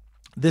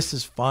this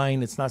is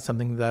fine. It's not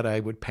something that I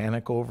would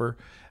panic over.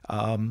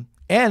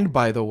 And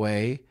by the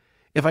way,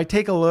 if I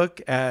take a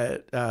look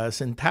at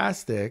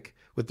Syntastic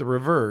with the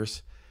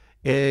reverse,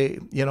 I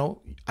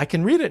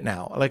can read it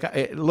now. Like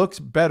it looks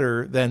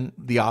better than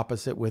the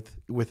opposite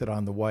with it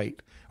on the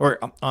white or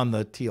on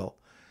the teal.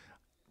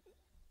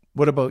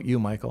 What about you,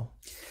 Michael?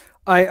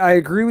 I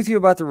agree with you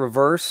about the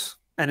reverse.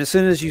 And as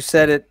soon as you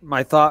said it,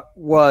 my thought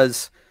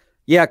was,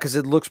 yeah, because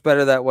it looks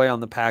better that way on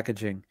the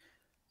packaging.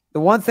 The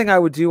one thing I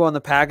would do on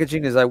the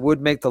packaging is I would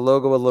make the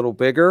logo a little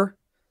bigger.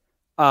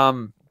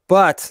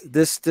 But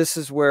this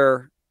is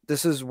where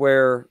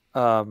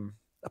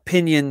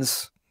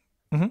opinions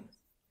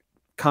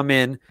come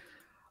in.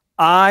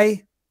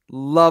 I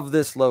love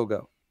this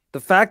logo. The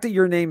fact that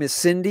your name is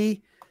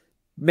Cindy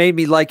made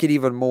me like it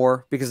even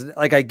more because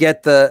like I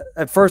get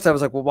at first I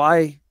was like, well,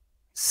 why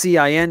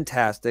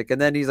CIN-tastic? And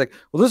then he's like,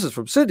 well, this is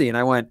from Cindy. And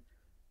I went,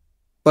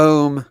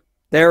 boom,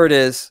 there it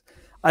is.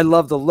 I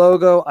love the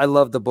logo. I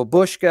love the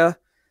babushka.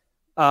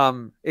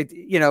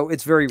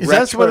 It's very retro.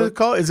 That's what it's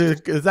called? Is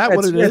that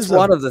what it is? It's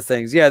one of the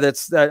things. Yeah,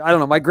 I don't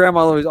know. My grandma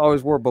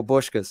always wore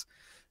babushkas.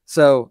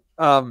 So,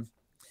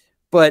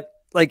 but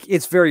like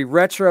it's very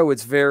retro.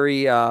 It's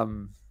very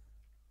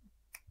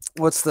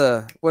what's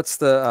the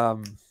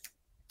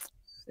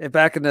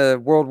back in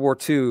the World War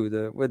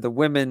II, with the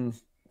women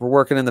were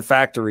working in the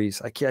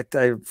factories. I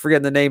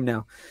forget the name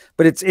now,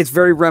 but it's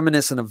very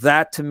reminiscent of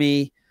that to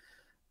me,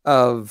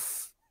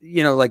 of,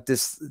 you know, like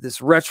this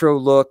retro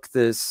look.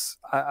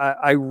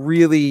 I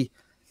really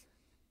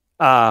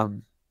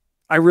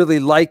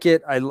like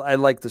it. I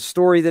like the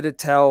story that it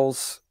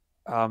tells.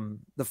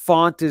 The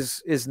font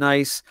is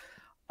nice.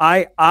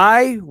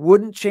 I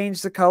wouldn't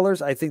change the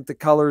colors. I think the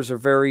colors are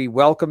very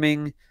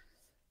welcoming.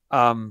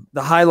 The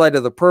highlight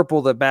of the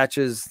purple that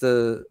matches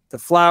the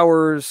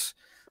flowers,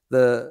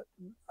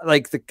 I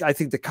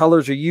think the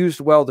colors are used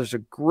well. There's a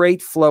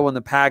great flow in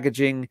the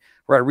packaging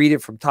where I read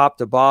it from top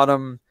to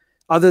bottom,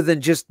 other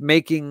than just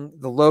making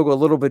the logo a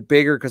little bit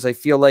bigger, because I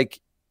feel like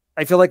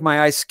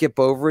my eyes skip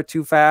over it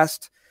too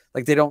fast.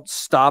 Like they don't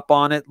stop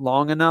on it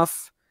long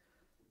enough.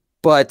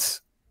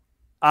 But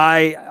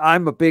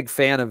I'm a big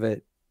fan of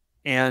it.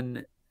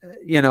 And,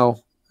 you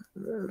know,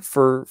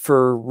 for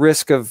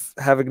risk of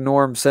having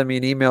Norm send me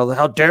an email,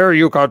 how dare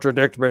you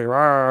contradict me?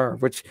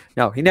 Which,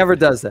 no, he never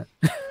does that.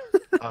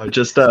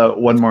 Just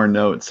one more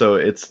note. So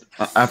it's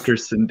after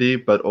Cindy,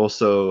 but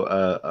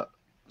also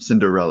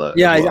Cinderella.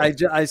 Yeah,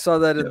 as well. I saw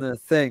that in the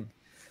thing.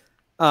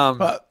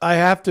 But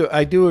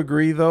I do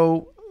agree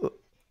though.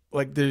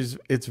 Like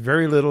it's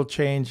very little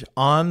change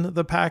on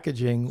the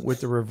packaging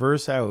with the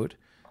reverse out.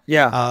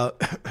 Yeah.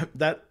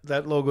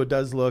 That logo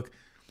does look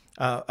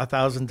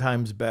 1,000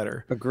 times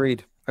better.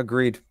 Agreed.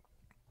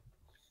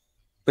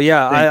 But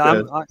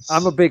yeah,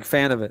 I'm a big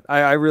fan of it.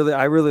 I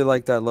really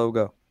like that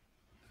logo.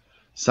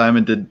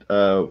 Simon did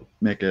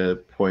make a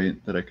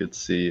point that I could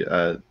see.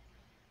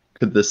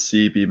 Could the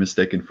C be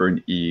mistaken for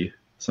an E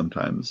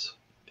sometimes?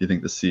 Do you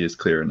think the C is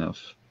clear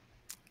enough?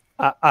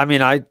 I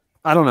mean, I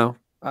don't know.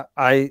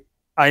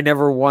 I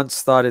never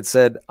once thought it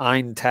said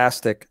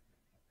 "Eintastic."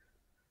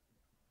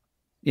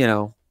 You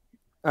know,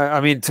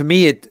 I mean, to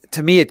me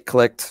it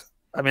clicked.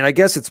 I mean, I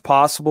guess it's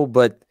possible,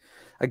 but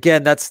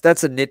again, that's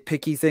a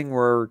nitpicky thing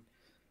where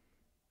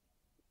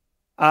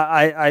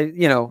I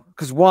you know,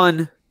 because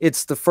one,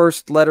 it's the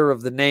first letter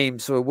of the name,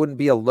 so it wouldn't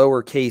be a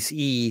lowercase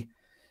e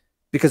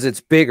because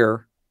it's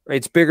bigger. Right?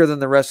 It's bigger than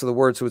the rest of the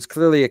word, so it's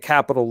clearly a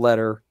capital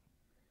letter.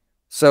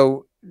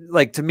 So,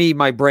 like, to me,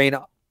 my brain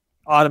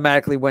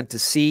automatically went to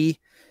C.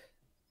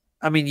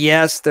 I mean,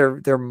 yes,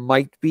 there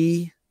might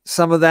be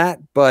some of that,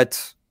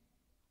 but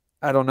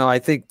I don't know. I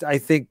think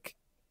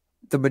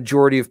the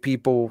majority of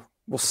people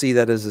will see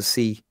that as a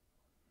C.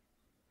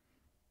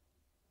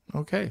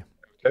 Okay.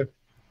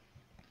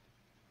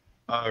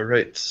 All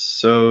right.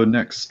 So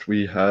next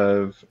we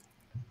have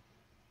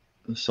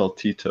the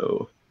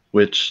Saltito,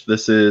 which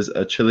this is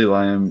a chili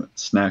lime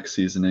snack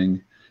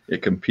seasoning.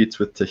 It competes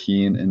with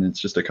tahini, and it's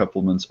just a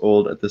couple months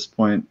old at this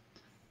point.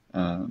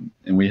 And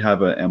we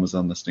have an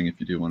Amazon listing if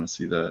you do want to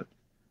see that.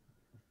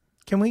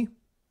 Can we?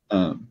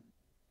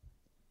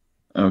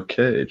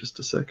 Okay, just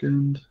a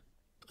second.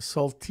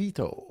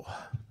 Saltito.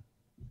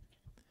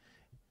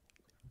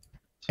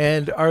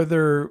 And are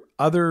there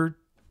other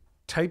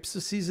types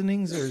of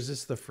seasonings, or is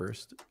this the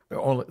first,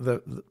 only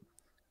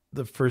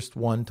the first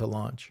one to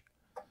launch?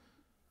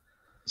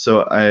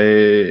 So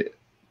okay,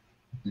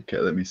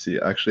 let me see.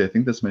 Actually, I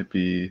think this might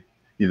be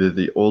either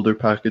the older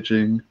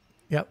packaging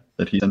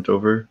that he sent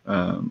over.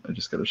 I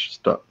just got to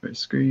stop my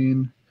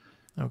screen.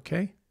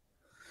 Okay.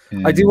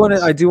 And I do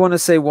want to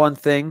say one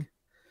thing.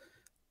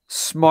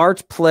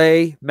 Smart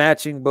play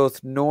matching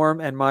both Norm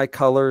and my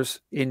colors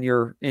in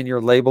your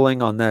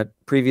labeling on that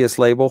previous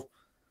label.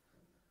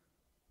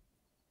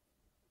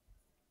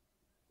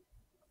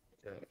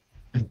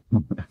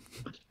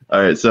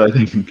 All right, so I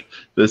think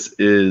this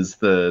is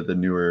the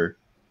newer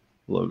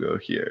logo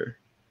here.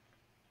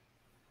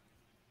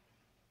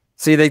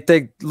 See, they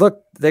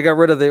got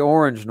rid of the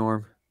orange,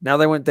 Norm. Now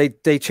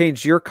they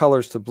changed your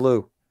colors to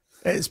blue.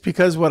 It's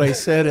because what I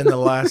said in the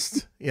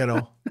last, you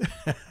know.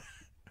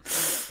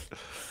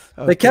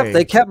 Okay.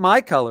 They kept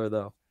my color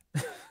though.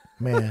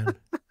 Man.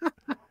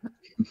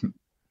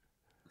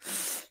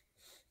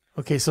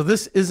 Okay, so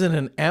this isn't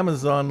an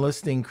Amazon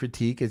listing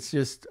critique. It's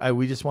just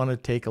we just want to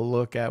take a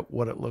look at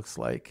what it looks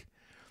like.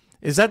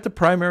 Is that the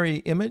primary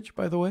image,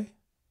 by the way?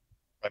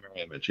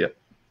 Primary image, yeah.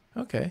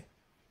 Okay.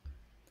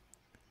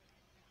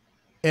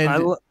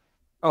 And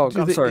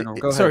I'm sorry, no,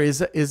 go ahead.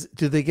 Sorry,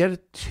 do they get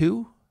it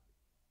too?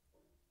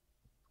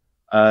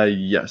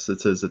 Yes,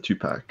 it says a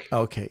 2-pack.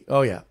 Okay.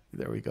 Oh yeah,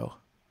 there we go.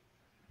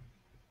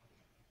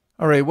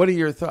 All right, what are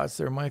your thoughts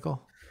there,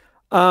 Michael?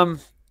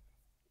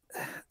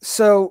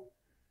 So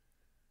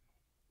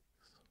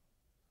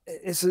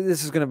this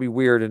is going to be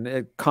weird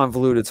and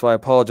convoluted, so I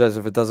apologize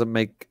if it doesn't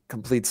make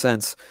complete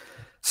sense.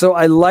 So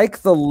I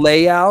like the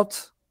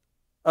layout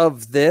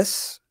of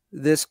this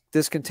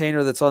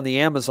container that's on the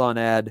Amazon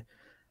ad.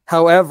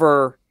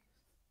 However,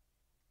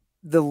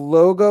 the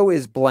logo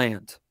is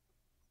bland.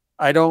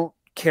 I don't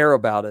care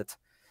about it.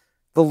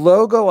 The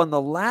logo on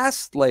the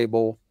last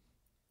label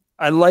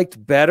I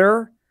liked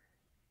better,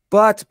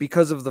 but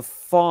because of the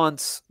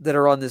fonts that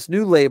are on this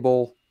new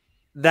label,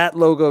 that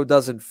logo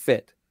doesn't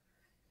fit.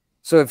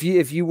 So if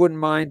you wouldn't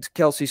mind,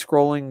 Kelsey,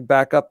 scrolling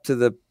back up to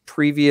the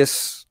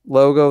previous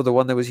logo, the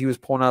one that he was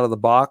pulling out of the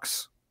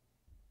box.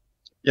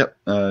 Yep.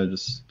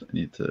 Just I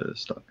need to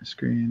stop my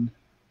screen.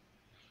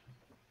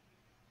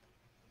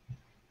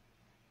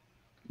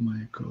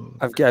 Michael.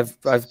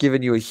 I've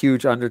given you a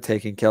huge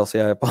undertaking,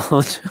 Kelsey. I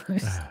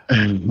apologize.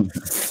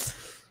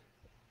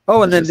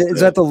 Oh, and then Just, is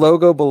that the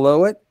logo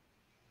below it?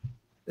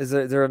 Is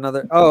there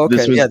another? Oh, okay.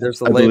 This was, Yeah, there's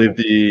the I label. believe,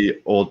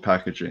 the old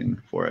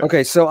packaging for it.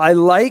 Okay, so I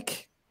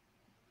like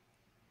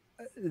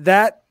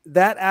that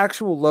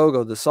actual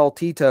logo, the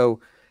Saltito,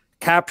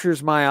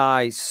 captures my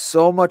eye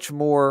so much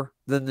more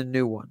than the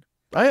new one.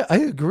 I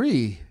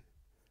agree.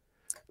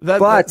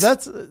 But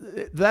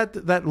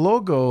That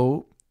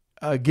logo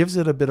gives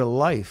it a bit of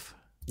life.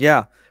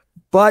 yeah,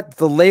 but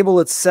the label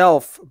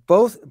itself,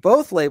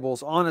 both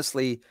labels,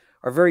 honestly,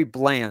 are very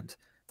bland.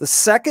 The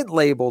second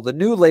label, the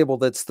new label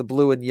that's the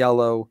blue and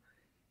yellow,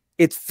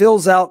 it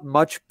fills out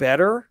much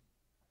better,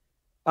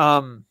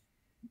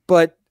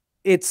 but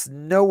it's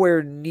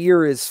nowhere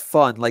near as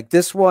fun. Like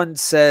this one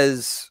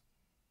says,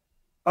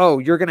 "Oh,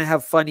 you're going to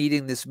have fun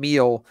eating this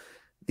meal."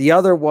 The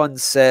other one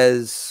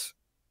says,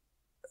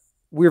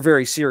 "We're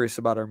very serious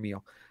about our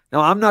meal."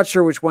 Now, I'm not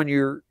sure which one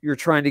you're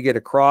trying to get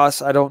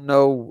across. I don't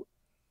know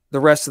the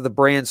rest of the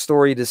brand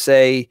story to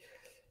say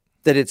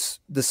that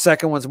it's the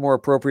second one's more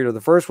appropriate or the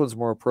first one's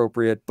more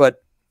appropriate,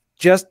 but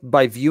just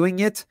by viewing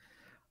it,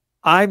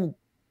 I'm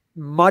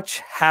much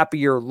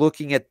happier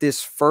looking at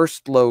this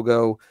first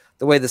logo,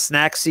 the way the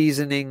snack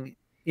seasoning,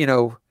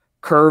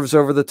 curves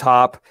over the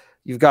top.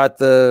 You've got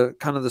the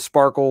kind of the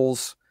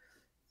sparkles,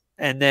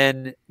 and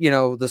then,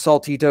 the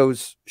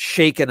Saltito's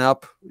shaken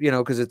up,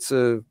 because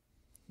you're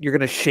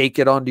going to shake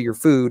it onto your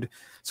food.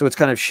 So it's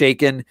kind of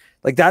shaken.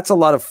 Like that's a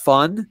lot of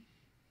fun.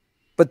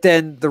 But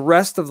then the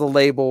rest of the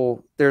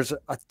label, there's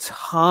a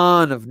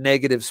ton of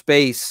negative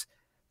space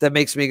that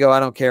makes me go, I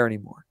don't care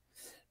anymore.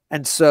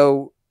 And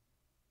so,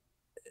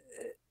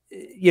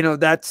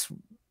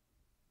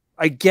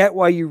 I get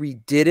why you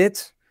redid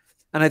it.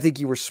 And I think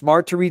you were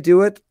smart to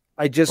redo it.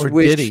 I just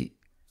wish. Did he?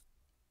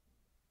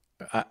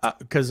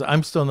 Because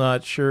I'm still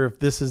not sure if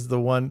this is the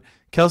one.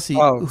 Kelsey.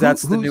 Oh,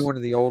 that's the new one or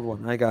the old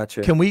one. I got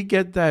you. Can we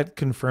get that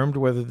confirmed,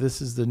 whether this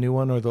is the new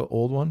one or the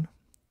old one?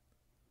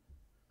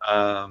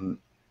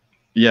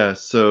 Yeah,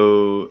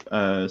 so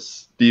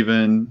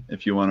Stephen,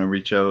 if you want to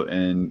reach out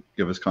and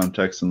give us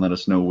context and let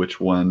us know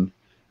which one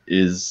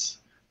is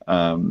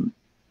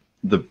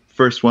the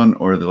first one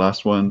or the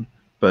last one,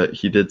 but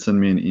he did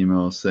send me an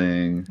email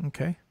saying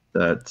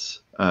that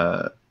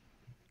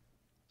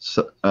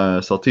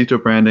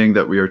Saltito branding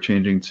that we are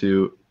changing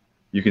to,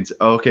 you can say,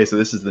 oh, okay, so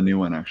this is the new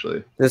one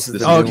actually. This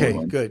is the new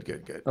one. Good.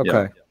 Okay.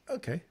 Yeah.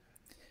 Okay.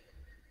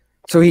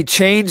 So he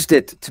changed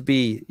it to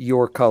be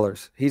your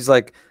colors. He's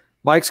like,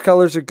 Mike's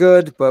colors are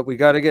good, but we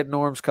got to get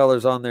Norm's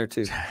colors on there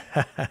too.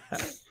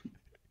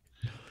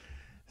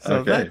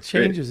 So that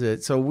changes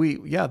it. So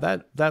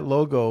that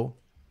logo,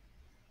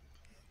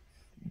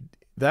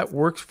 that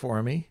works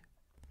for me.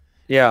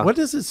 Yeah. What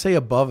does it say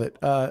above it?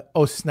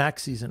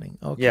 Snack seasoning.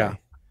 Okay. Yeah.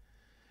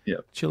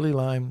 Yep. Chili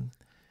lime.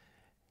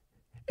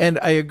 And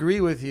I agree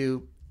with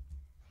you.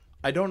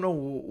 I don't know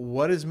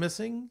what is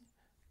missing,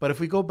 but if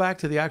we go back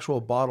to the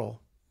actual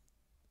bottle.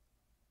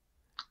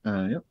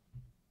 Yep.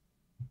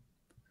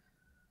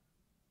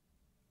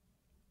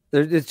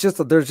 There's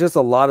just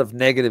a lot of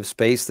negative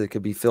space that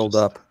could be filled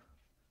up.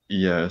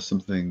 Yeah,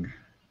 something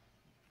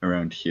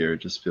around here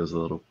just feels a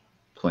little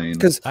plain.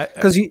 Because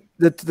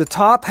the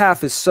top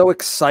half is so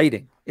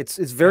exciting. It's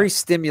very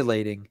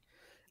stimulating.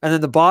 And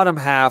then the bottom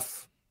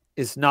half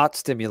is not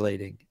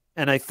stimulating.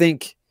 And I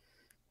think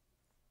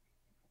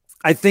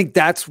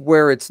that's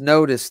where it's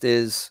noticed,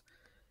 is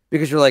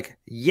because you're like,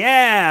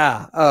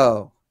 yeah,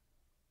 oh.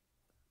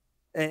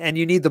 And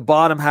you need the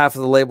bottom half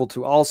of the label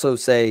to also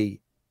say,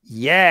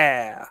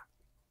 yeah.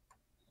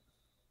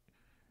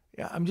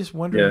 Yeah, I'm just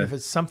wondering if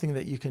it's something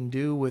that you can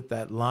do with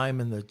that lime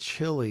and the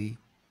chili,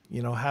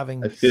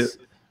 having. I feel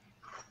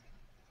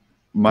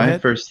my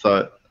first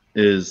thought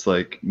is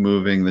like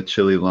moving the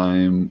chili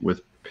lime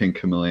with pink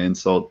Himalayan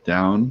salt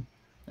down,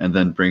 and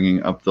then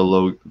bringing up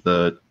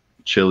the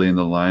chili and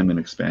the lime and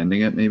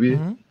expanding it maybe,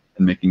 and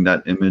making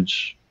that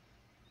image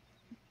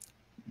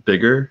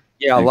bigger.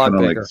 Yeah, a lot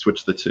bigger. Like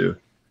switch the two,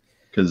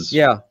 because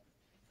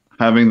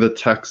having the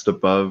text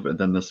above and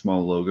then the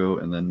small logo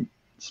and then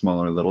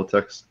smaller little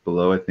text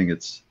below, I think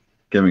it's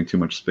giving too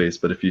much space.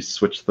 But if you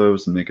switch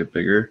those and make it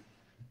bigger,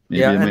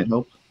 maybe it might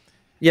help.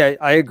 Yeah,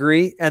 I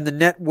agree. And the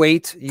net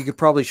weight, you could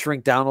probably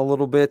shrink down a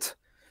little bit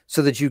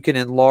so that you can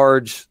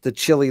enlarge the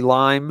chili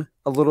lime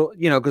a little,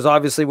 because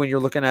obviously when you're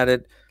looking at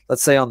it,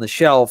 let's say on the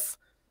shelf,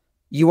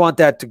 you want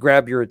that to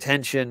grab your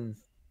attention,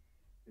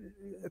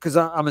 because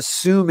I'm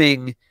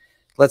assuming,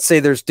 let's say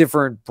there's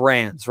different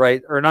brands,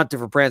 right? Or not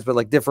different brands, but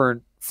like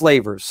different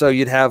flavors. So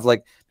you'd have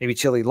like maybe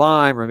chili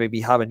lime or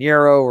maybe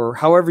habanero or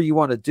however you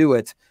want to do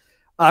it.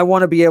 I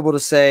want to be able to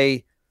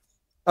say,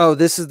 oh,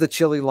 this is the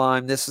chili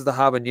lime, this is the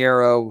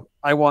habanero,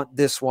 I want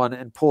this one,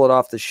 and pull it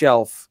off the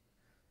shelf.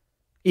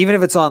 Even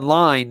if it's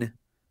online,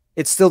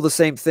 it's still the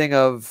same thing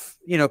of,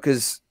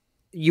 because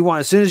you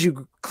want, as soon as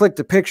you click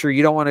the picture,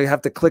 you don't want to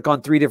have to click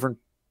on 3 different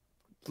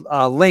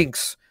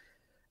links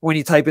when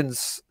you type in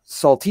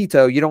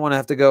saltito, you don't want to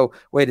have to go,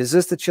 wait, is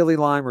this the chili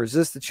lime, or is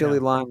this the chili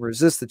lime, or is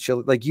this the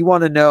chili? Like, you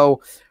want to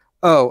know,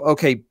 oh,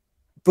 okay,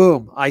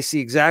 boom, I see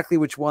exactly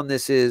which one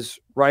this is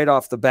right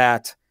off the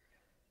bat.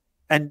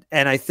 And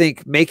I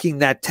think making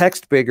that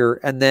text bigger,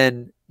 and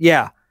then,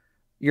 yeah,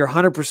 you're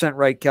 100%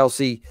 right,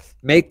 Kelsey.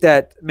 Make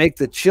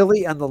the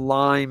chili and the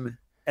lime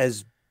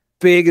as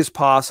big as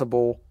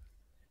possible,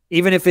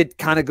 even if it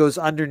kind of goes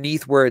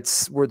underneath where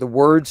the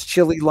words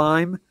chili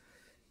lime,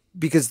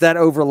 because that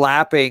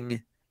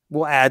overlapping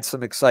will add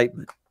some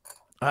excitement.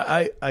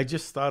 I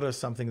just thought of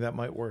something that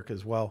might work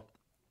as well.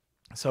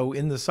 So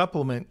in the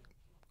supplement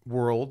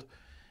world,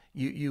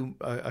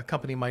 a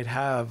company might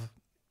have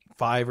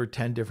 5 or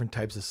 10 different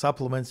types of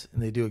supplements,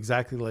 and they do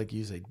exactly like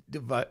you say.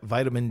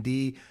 Vitamin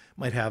D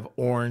might have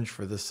orange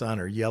for the sun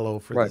or yellow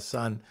for the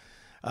sun.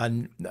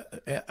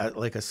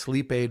 Like a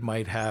sleep aid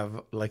might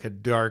have like a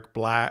dark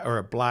black or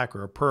a black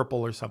or a purple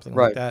or something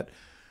like that.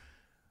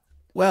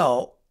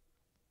 Well,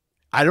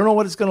 I don't know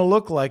what it's going to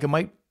look like. It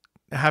might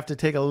have to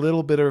take a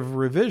little bit of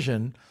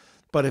revision,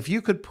 but if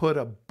you could put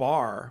a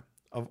bar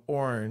of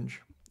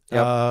orange,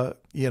 across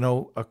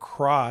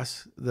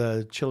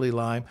the chili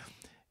lime,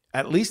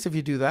 at least if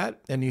you do that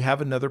and you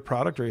have another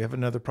product,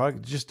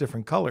 just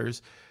different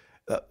colors,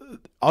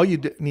 all you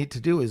need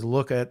to do is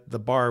look at the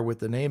bar with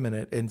the name in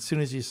it. And as soon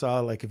as you saw,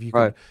 like, if you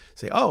could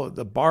say, oh,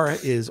 the bar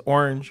is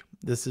orange,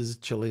 this is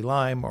chili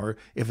lime, or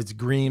if it's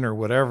green or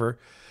whatever.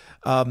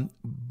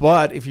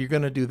 But if you're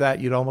going to do that,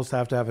 you'd almost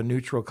have to have a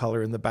neutral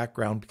color in the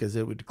background because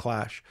it would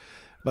clash.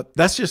 But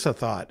that's just a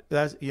thought.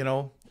 That's,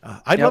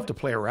 I'd love to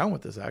play around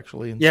with this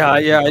actually. And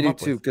I do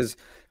too. Because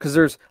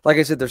there's, like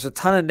I said, there's a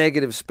ton of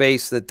negative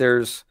space that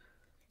there's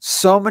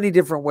so many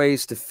different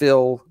ways to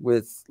fill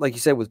with, like you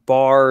said, with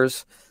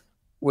bars,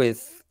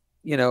 with,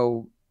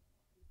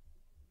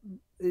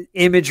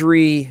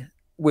 imagery,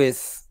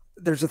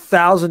 there's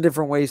 1,000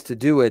 different ways to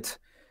do it,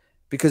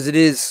 because it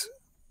is,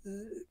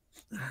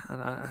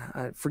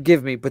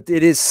 forgive me, but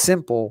it is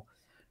simple.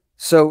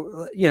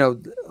 So,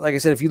 like I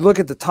said, if you look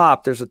at the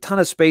top, there's a ton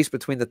of space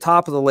between the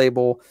top of the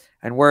label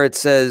and where it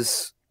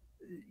says,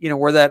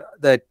 where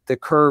the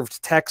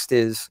curved text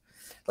is.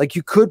 Like,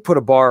 you could put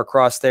a bar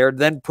across there,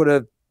 then put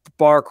a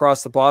bar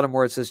across the bottom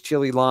where it says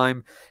chili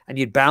lime, and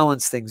you'd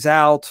balance things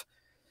out.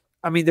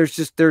 I mean,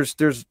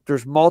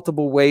 there's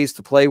multiple ways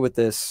to play with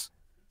this.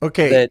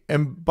 Okay.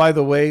 And by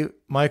the way,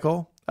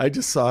 Michael, I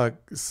just saw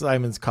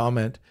Simon's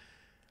comment.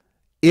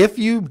 If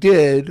you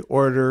did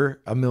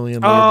order 1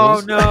 million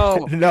labels.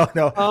 Oh, no.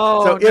 no.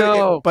 Oh,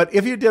 no. But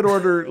if you did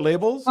order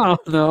labels,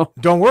 no.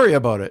 Don't worry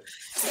about it.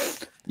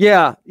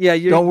 Yeah.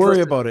 Don't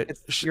worry about it.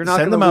 You're not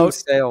Send them out out,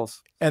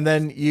 sales. and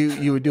then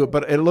you would do it.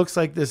 But it looks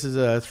like this is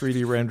a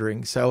 3D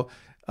rendering. So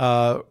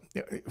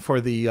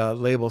for the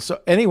label.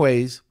 So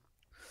anyways,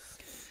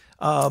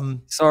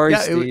 sorry,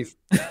 Steve.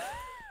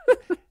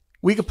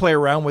 We could play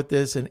around with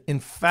this. And in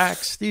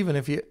fact, Stephen,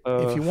 if you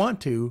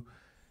want to,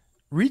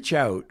 reach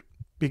out,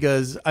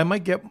 because I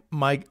might get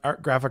my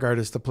graphic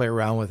artist to play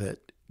around with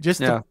it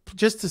just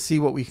to see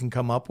what we can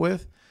come up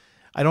with.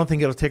 I don't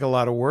think it'll take a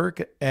lot of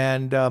work.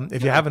 And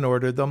if you haven't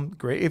ordered them,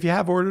 great. If you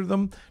have ordered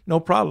them, no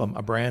problem.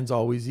 A brand's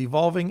always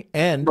evolving,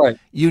 and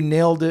you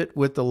nailed it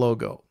with the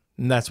logo,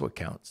 and that's what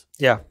counts.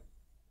 Yeah.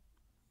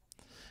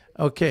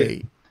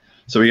 Okay.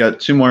 So we got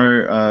 2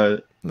 more.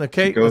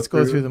 Okay, let's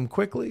go through them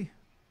quickly.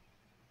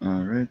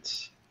 All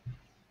right.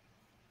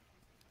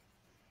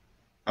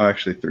 Oh,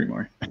 actually 3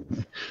 more.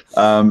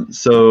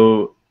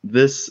 So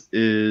this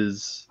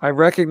is... I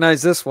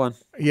recognize this one.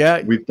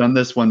 Yeah. We've done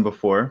this one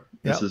before.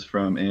 This is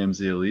from AMZ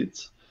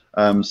Elites.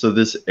 So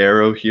this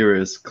arrow here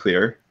is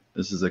clear.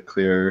 This is a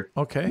clear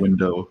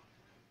window.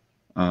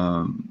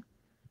 Let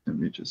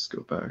me just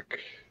go back.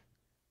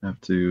 I have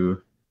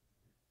to...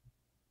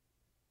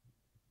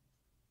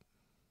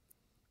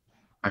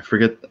 I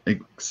forget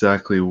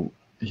exactly...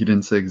 He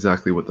didn't say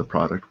exactly what the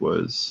product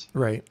was.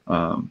 Right.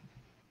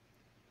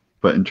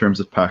 But in terms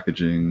of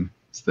packaging,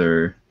 is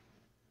there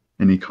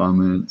any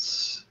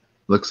comments?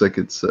 Looks like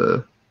it's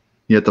you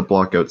had to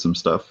block out some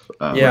stuff.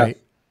 Right.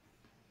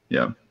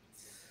 Yeah.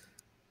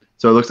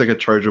 So it looks like a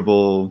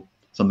chargeable,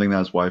 something that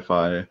has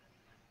Wi-Fi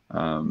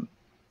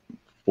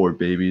for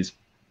babies.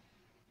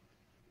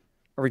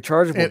 A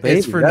rechargeable baby.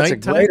 It's for That's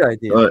nighttime? a great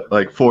idea.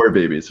 Like for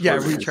babies. Yeah,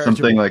 for rechargeable.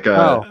 Something like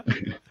a...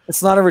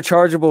 It's not a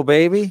rechargeable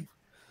baby?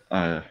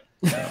 No.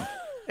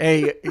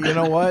 Hey, you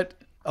know what?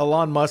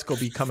 Elon Musk will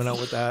be coming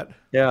out with that.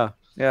 Yeah.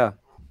 Yeah,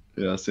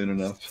 soon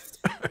enough.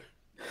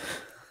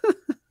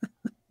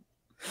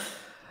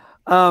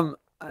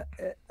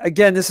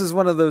 Again, this is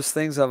one of those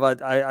things of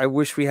I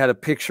wish we had a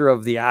picture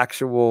of the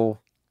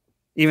actual,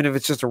 even if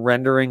it's just a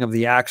rendering of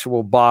the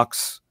actual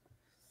box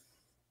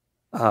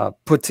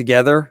put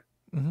together.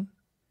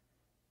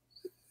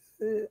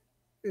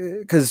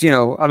 Because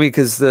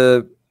because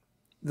the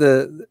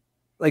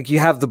like, you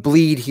have the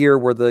bleed here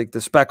where the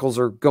speckles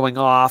are going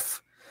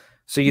off,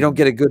 so you don't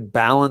get a good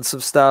balance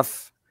of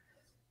stuff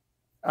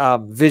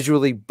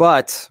visually.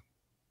 But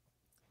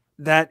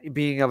that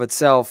being of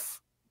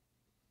itself,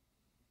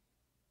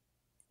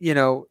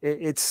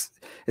 it's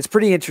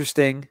pretty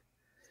interesting.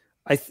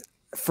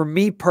 For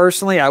me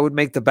personally, I would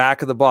make the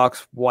back of the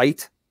box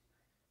white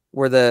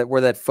where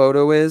that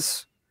photo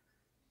is.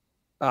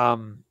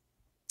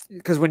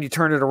 Because when you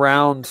turn it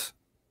around,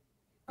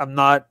 I'm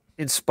not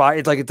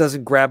inspired. Like, it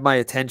doesn't grab my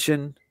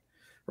attention,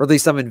 or at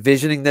least I'm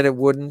envisioning that it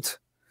wouldn't.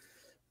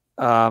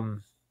 Yeah,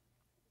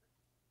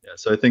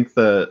 so I think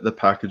the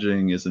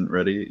packaging isn't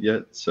ready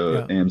yet. So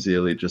Yeah. AMZ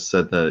Elite just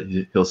said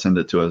that he'll send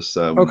it to us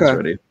when it's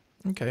ready.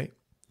 Okay.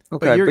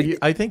 Okay,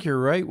 But I think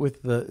you're right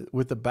with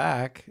the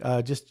back,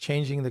 just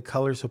changing the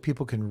color so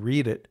people can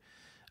read it.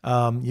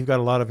 You've got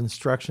a lot of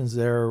instructions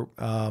there.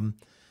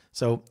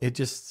 So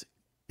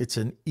it's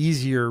an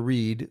easier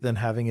read than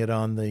having it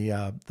on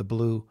the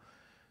blue.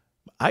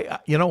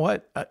 You know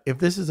what? If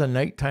this is a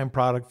nighttime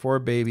product for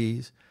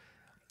babies,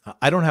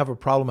 I don't have a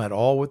problem at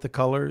all with the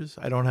colors.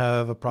 I don't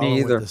have a problem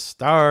with the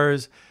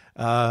stars.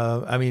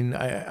 I mean,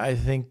 I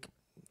think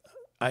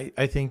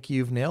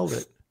you've nailed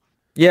it.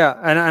 Yeah,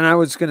 and I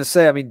was going to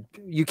say, I mean,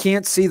 you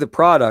can't see the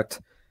product,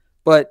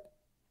 but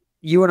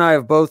you and I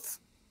have both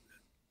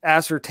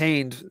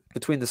ascertained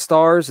between the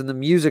stars and the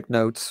music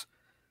notes,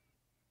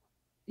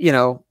 you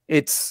know,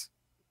 it's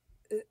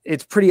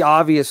pretty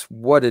obvious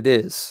what it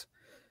is.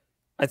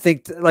 I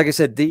think, like I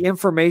said, the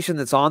information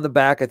that's on the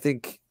back,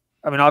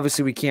 I mean,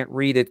 obviously we can't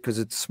read it because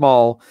it's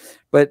small,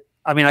 but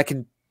I mean, I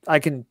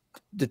can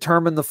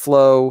determine the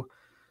flow.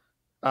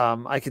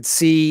 I could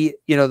see,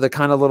 you know, the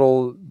kind of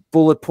little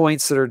bullet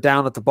points that are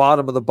down at the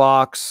bottom of the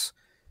box.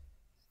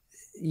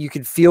 You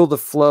can feel the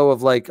flow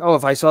of, like, oh,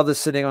 if I saw this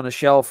sitting on a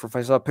shelf, or if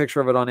I saw a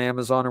picture of it on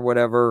Amazon or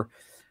whatever,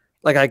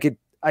 like I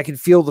can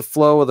feel the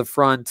flow of the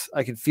front.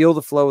 I can feel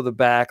the flow of the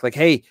back. Like,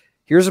 hey,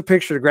 here's a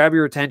picture to grab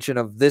your attention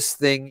of this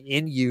thing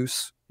in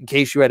use in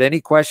case you had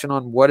any question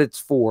on what it's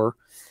for.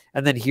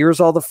 And then here's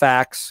all the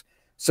facts.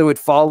 So it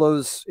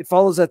follows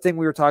that thing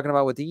we were talking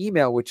about with the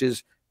email, which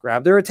is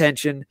grab their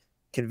attention,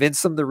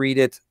 convince them to read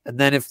it, and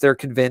then if they're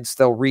convinced,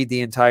 they'll read the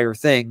entire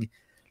thing.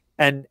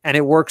 And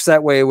it works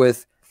that way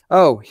with,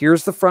 oh,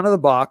 here's the front of the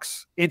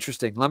box.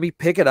 Interesting. Let me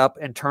pick it up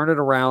and turn it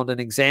around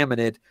and examine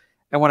it.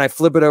 And when I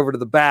flip it over to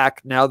the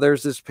back, now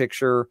there's this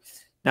picture.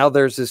 Now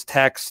there's this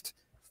text.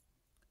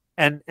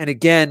 And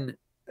again,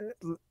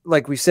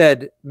 like we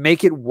said,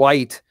 make it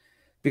white,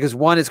 because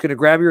one, it's going to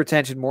grab your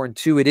attention more, and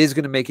two, it is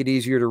going to make it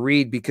easier to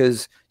read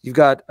because you've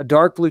got a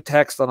dark blue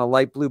text on a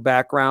light blue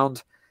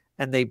background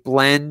and they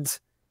blend.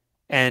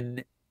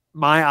 And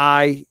my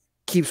eye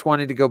keeps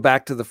wanting to go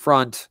back to the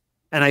front.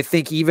 And I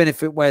think even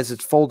if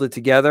it's folded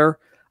together,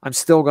 I'm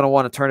still going to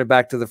want to turn it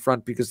back to the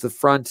front because the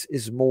front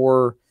is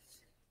more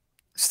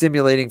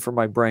stimulating for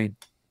my brain.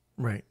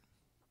 Right.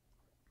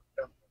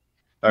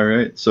 All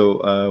right.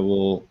 So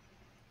we'll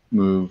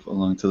move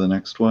along to the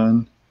next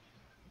one.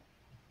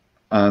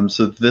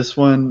 So this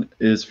one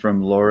is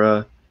from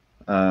Laura.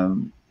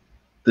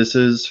 This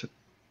is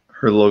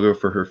her logo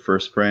for her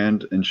first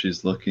brand, and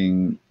she's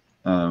looking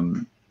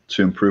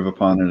to improve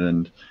upon it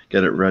and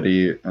get it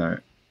ready,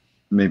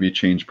 maybe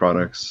change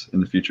products in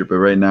the future. But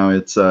right now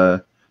it's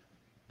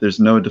there's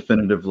no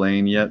definitive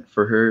lane yet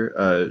for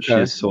her. She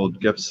has sold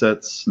gift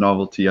sets,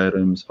 novelty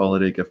items,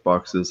 holiday gift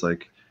boxes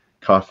like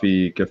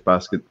coffee gift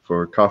basket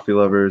for coffee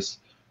lovers,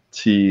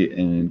 tea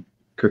and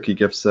cookie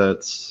gift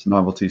sets,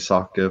 novelty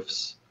sock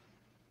gifts.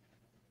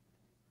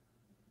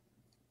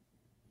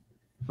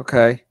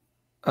 Okay.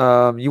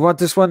 You want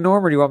this one,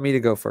 Norm, or do you want me to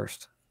go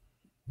first?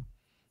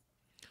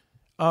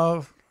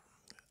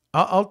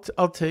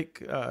 I'll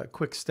take a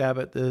quick stab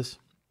at this.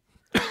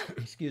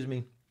 Excuse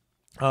me.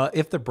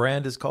 If the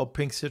brand is called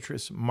Pink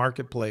Citrus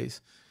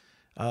Marketplace,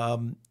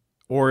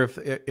 or if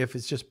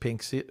it's just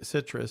Pink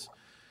Citrus,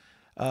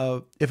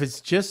 if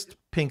it's just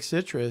Pink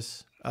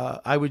Citrus,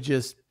 I would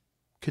just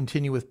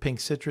continue with Pink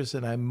Citrus,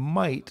 and I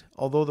might,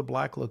 although the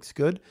black looks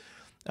good,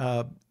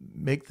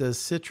 make the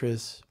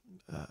citrus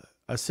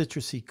a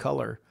citrusy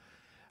color.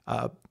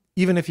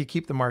 Even if you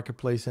keep the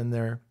Marketplace in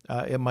there,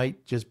 it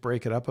might just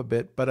break it up a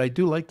bit. But I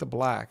do like the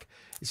black.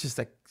 It's just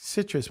that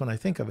citrus, when I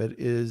think of it,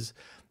 is,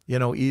 you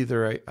know,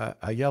 either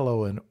a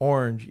yellow, an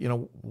orange, you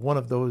know, one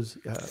of those,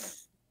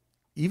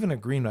 even a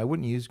green. I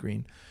wouldn't use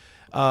green.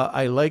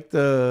 I like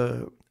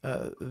the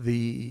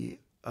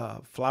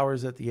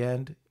flowers at the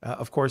end.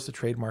 Of course, the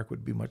trademark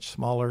would be much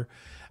smaller.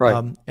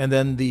 Right. And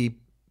then the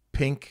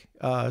pink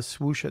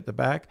swoosh at the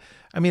back.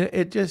 I mean,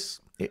 it's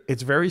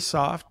very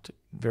soft,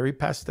 very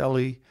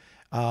pastel-y.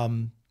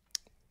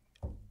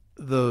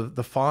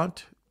 The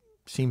font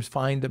seems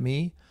fine to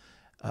me.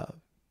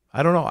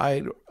 I don't know.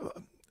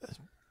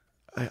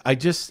 I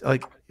just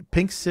like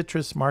Pink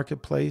Citrus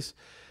Marketplace.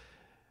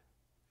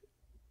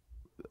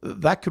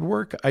 That could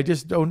work. I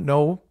just don't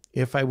know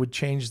if I would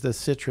change the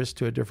citrus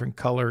to a different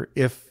color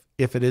if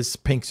it is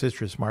Pink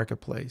Citrus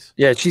Marketplace.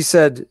 Yeah, she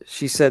said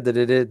that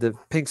it is the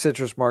Pink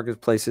Citrus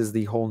Marketplace is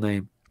the whole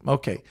name.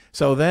 Okay,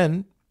 so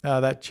then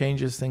that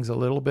changes things a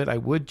little bit. I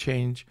would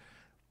change.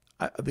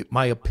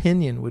 My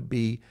opinion would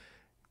be,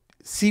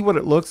 see what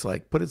it looks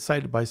like, put it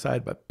side by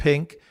side, but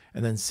pink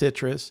and then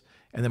citrus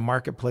and then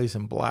Marketplace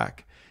in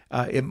black.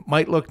 It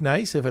might look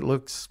nice if it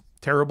looks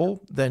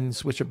terrible, then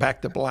switch it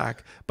back to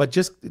black. But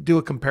just do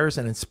a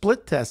comparison and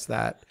split test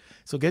that.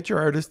 So get your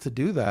artist to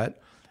do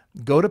that.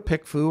 Go to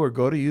PickFu or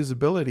go to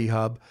Usability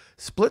Hub,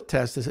 split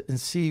test it and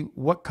see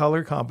what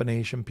color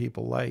combination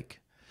people like.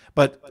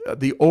 But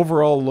the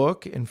overall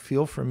look and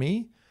feel for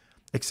me,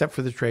 except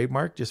for the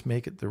trademark, just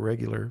make it the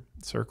regular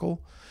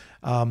circle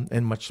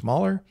and much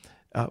smaller,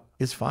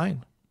 is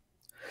fine.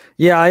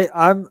 Yeah,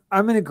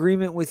 I'm in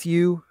agreement with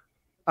you.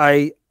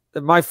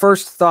 My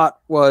first thought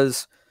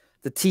was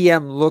the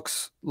TM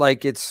looks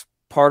like it's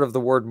part of the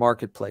word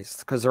marketplace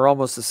because they're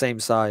almost the same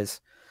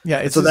size. Yeah,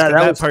 it's so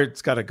that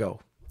part's got to go.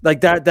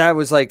 Like that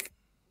was like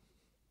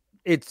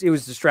it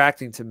was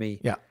distracting to me.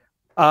 Yeah.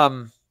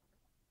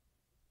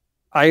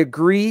 I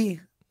agree.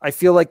 I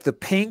feel like the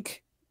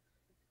pink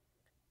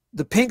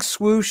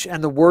swoosh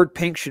and the word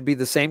pink should be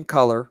the same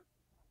color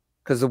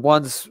because the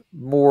one's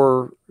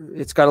more,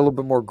 it's got a little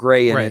bit more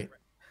gray in it.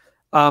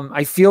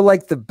 I feel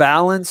like the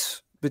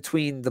balance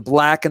between the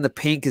black and the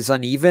pink is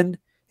uneven.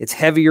 It's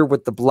heavier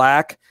with the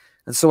black.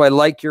 And so I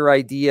like your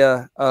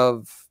idea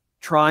of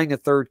trying a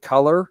third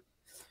color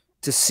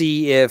to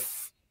see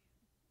if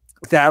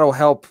that'll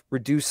help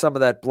reduce some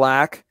of that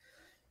black.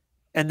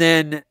 And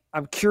then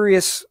I'm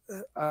curious,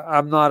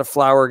 I'm not a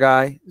flower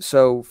guy,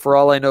 so for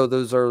all I know,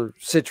 those are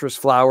citrus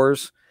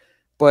flowers,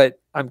 but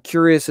I'm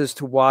curious as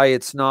to why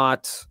it's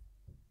not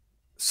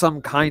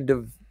some kind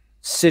of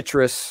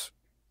citrus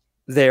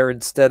there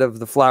instead of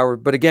the flower.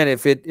 But again,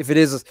 if it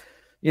is,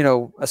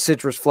 a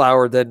citrus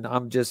flower, then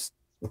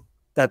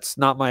that's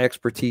not my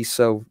expertise,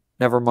 so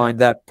never mind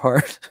that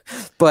part.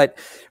 but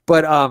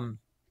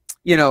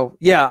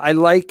yeah, I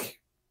like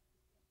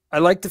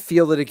the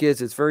feel that it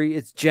gives.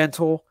 It's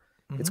gentle.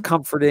 It's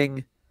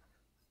comforting.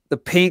 The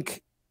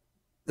pink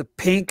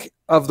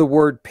of the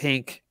word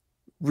pink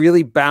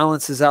really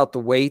balances out the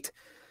weight.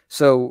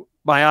 So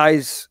my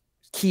eyes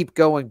keep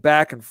going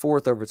back and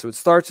forth over it. So it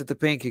starts at the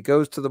pink, it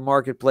goes to the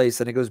marketplace,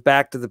 then it goes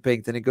back to the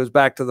pink, then it goes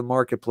back to the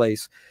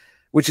marketplace,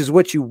 which is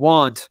what you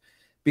want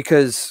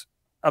because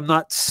I'm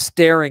not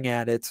staring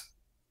at it,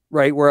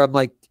 right? Where I'm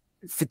like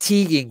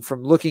fatiguing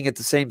from looking at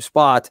the same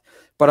spot,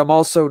 but I'm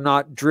also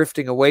not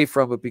drifting away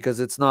from it because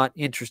it's not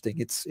interesting.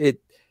 It's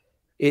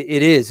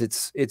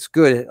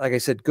good. Like I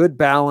said, good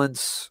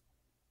balance.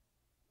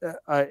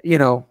 Like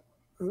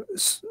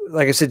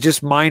I said,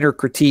 just minor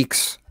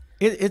critiques.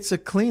 It's a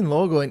clean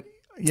logo, and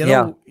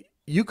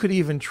you could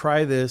even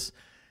try this,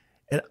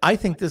 and I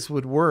think this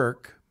would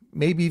work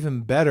maybe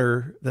even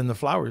better than the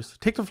flowers.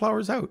 Take the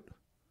flowers out.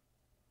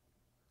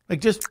 Like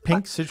just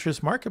pink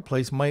citrus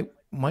marketplace might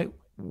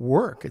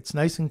work. It's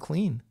nice and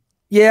clean.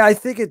 Yeah, I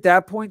think at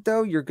that point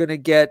though, you're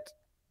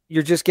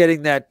just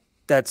getting that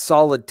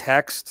solid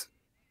text.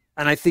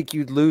 And I think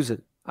you'd lose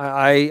it.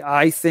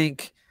 I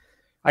think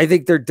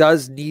there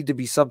does need to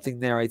be something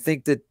there. I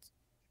think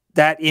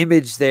that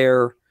image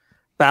there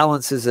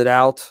balances it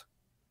out.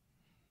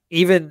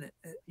 Even,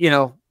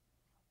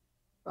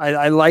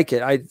 I like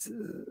it.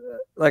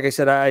 Like I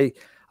said,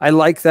 I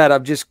like that.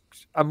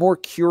 I'm more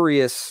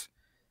curious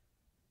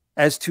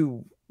as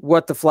to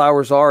what the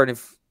flowers are. And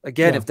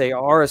if they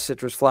are a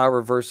citrus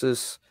flower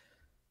versus,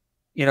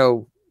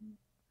 you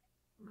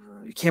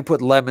can't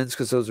put lemons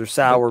because those are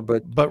sour,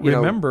 but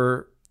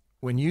remember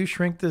when you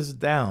shrink this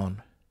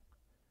down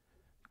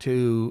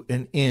to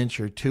an inch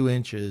or 2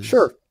 inches,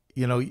 sure,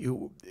 you'd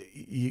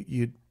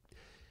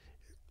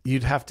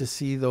have to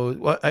see those.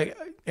 Well,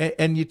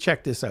 and you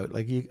check this out,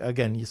 like you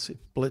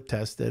split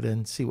test it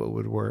and see what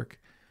would work.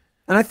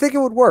 And I think it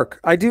would work.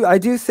 I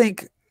do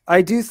think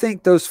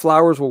those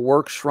flowers will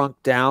work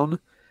shrunk down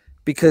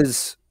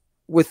because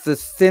with the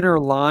thinner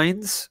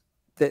lines,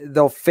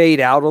 they'll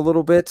fade out a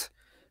little bit.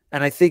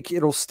 And I think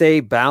it'll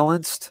stay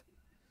balanced.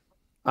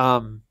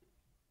 I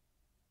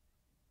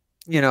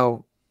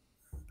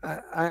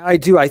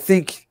do. I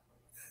think,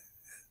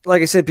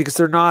 like I said, because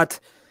they're not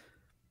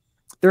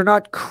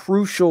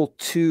crucial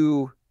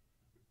to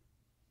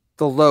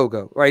the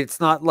logo, right? It's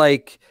not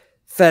like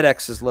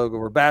FedEx's logo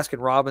or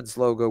Baskin-Robbins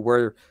logo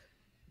where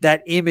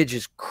that image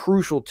is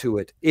crucial to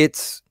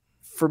it.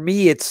 For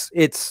me,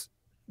 this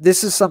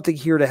is something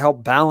here to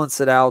help balance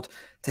it out,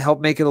 to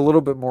help make it a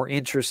little bit more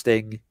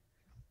interesting.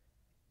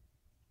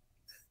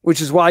 Which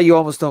is why you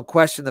almost don't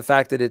question the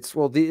fact that it's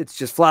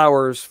just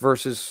flowers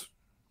versus,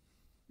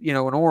 an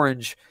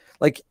orange.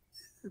 Like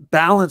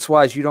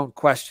balance-wise, you don't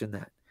question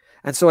that.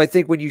 And so I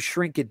think when you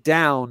shrink it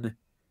down,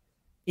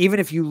 even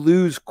if you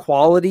lose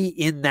quality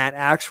in that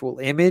actual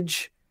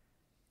image,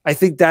 I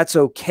think that's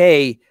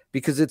okay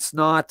because that's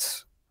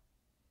not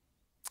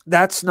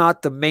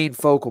the main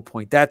focal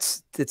point.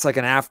 It's like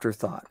an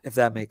afterthought, if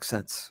that makes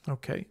sense.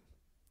 Okay.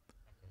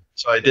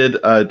 So I did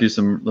do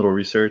some little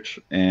research,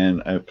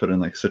 and I put in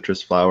like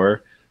citrus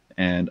flower,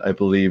 and I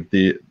believe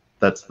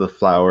that's the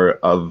flower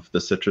of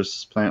the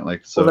citrus plant.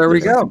 Like, so there we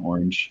if there's go. like an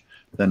orange,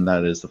 then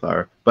that is the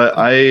flower. But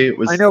I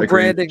know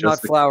branding,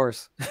 not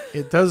flowers.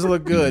 It does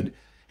look good.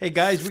 Hey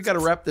guys, we got to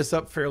wrap this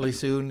up fairly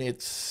soon.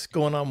 It's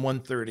going on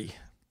 1:30.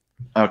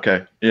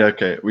 Okay. Yeah.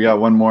 Okay. We got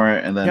one more,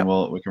 and then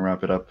we can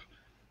wrap it up.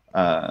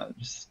 I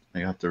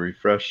have to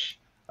refresh.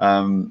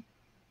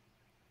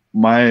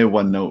 my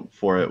one note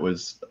for it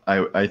was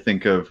I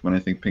think of, when I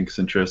think pink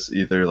citrus,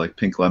 either like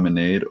pink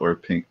lemonade or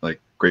pink like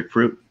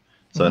grapefruit.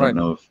 So I Right. don't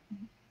know if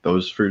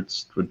those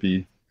fruits would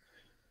be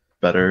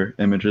better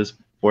images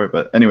for it.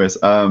 But anyways,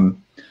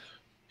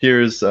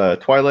 here's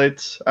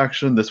Twilight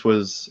action. This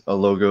was a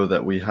logo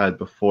that we had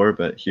before,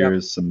 but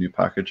here's some new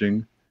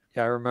packaging.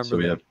 Yeah, I remember So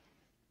we that. have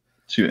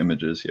 2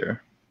 images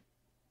here,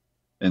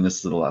 and this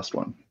is the last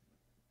one.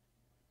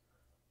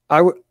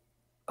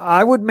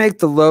 I would make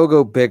the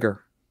logo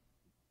bigger,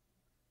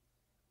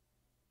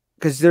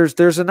 because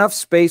there's enough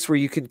space where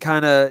you can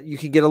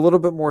get a little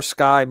bit more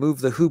sky, move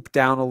the hoop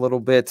down a little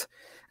bit,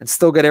 and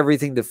still get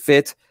everything to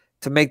fit,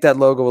 to make that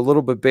logo a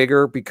little bit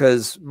bigger,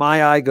 because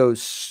my eye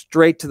goes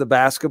straight to the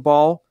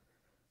basketball,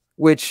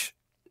 which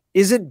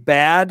isn't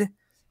bad,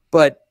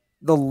 but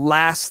the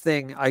last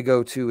thing I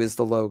go to is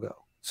the logo.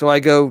 So I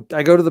go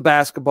to the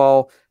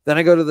basketball, then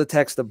I go to the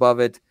text above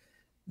it,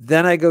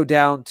 then I go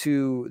down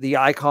to the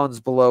icons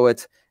below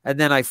it, and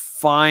then I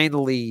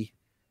finally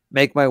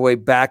make my way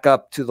back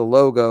up to the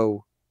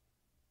logo.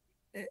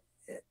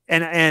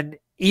 And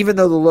even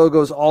though the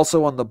logo is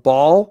also on the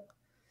ball,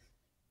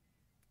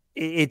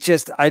 it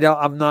just,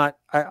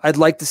 I'd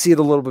like to see it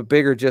a little bit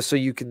bigger, just so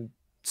you can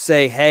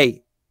say,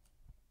 hey,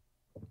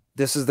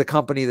 this is the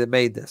company that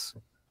made this.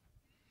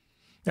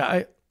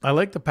 Yeah, I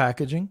like the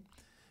packaging.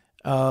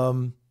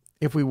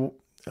 If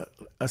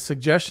a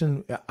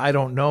suggestion, I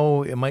don't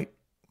know,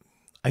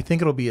 I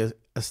think it'll be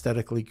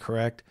aesthetically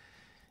correct,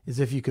 is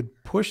if you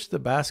could push the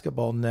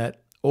basketball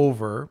net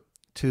over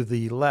to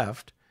the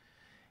left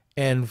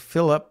and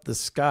fill up the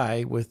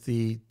sky with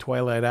the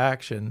Twilight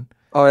action.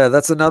 Oh yeah,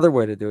 that's another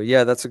way to do it.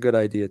 Yeah, that's a good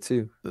idea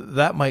too.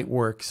 That might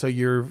work. So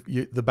you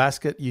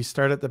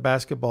start at the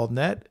basketball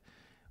net,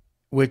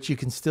 which you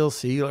can still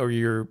see, or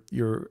your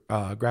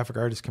graphic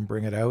artist can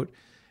bring it out,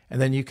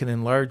 and then you can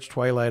enlarge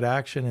Twilight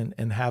action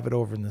and have it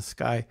over in the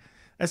sky.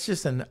 That's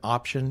just an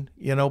option,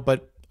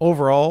 but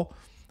overall,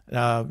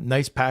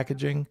 nice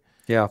packaging.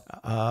 Yeah.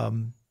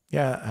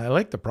 Yeah, I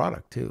like the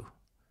product too.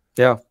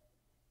 Yeah.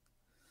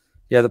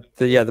 Yeah,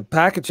 the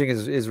packaging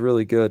is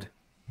really good.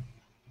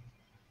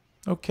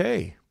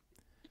 Okay.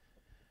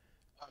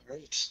 All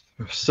right.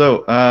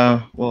 So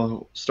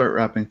we'll start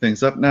wrapping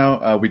things up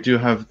now. We do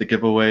have the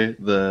giveaway,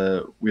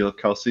 the Wheel of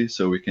Kelsey,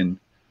 so we can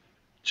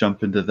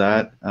jump into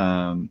that,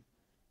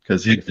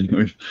 because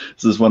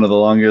this is one of the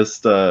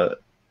longest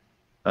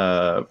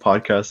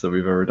podcasts that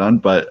we've ever done,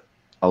 but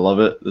I love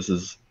it. This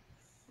is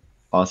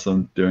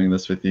awesome doing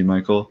this with you,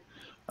 Michael.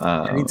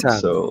 Anytime.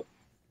 So,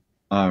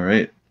 all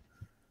right.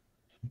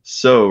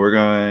 So we're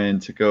going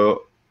to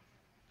go,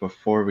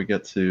 before we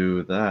get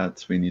to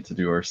that, we need to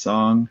do our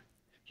song.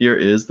 Here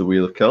is the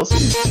Wheel of Kelsey.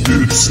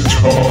 It's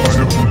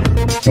time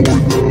for the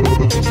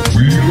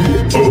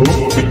Wheel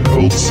of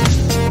Kelsey.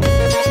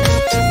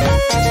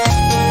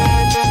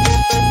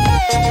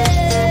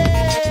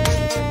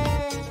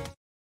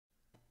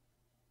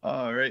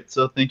 All right,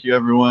 so thank you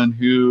everyone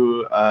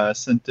who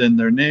sent in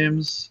their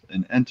names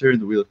and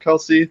entered the Wheel of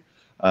Kelsey.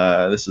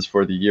 This is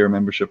for the year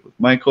membership with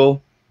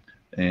Michael.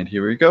 And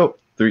here we go.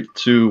 3,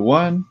 2,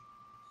 1.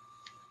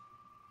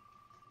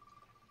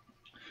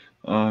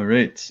 All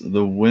right,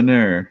 the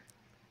winner.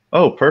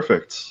 Oh,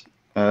 perfect.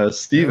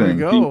 Steven.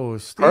 There we go.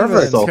 Steven,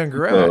 Perfect.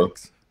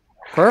 congrats.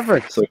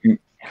 Perfect. So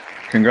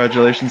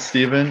congratulations,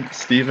 Steven.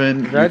 Steven,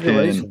 you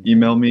Congratulations. can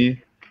email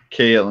me,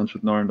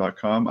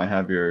 k@lunchwithnorm.com. I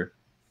have your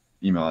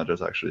email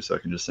address actually, so I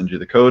can just send you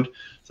the code.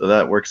 So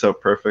that works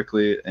out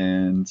perfectly.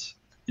 And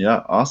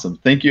yeah, awesome.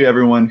 Thank you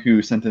everyone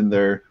who sent in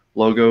their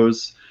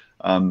logos.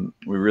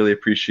 We really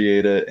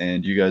appreciate it,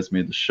 and you guys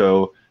made the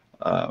show.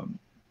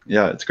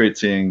 Yeah, it's great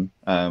seeing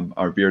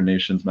our Beard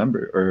Nation's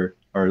member, or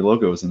our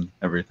logos and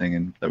everything,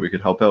 and that we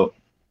could help out.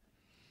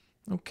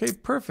 Okay,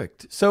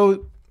 perfect.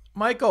 So,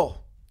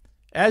 Michael,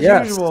 as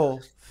Yes.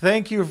 usual,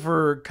 thank you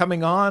for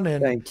coming on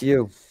and Thank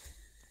you.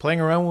 playing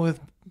around with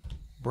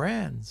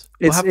brands.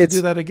 We'll It's- have to it's-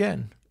 do that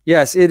again.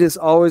 Yes, it is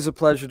always a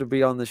pleasure to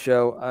be on the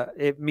show.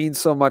 It means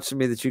so much to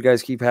me that you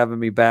guys keep having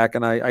me back,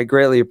 and I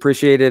greatly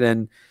appreciate it.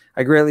 And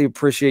I greatly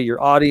appreciate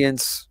your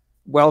audience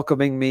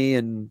welcoming me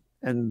and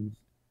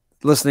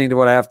listening to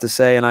what I have to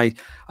say. And I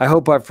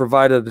hope I've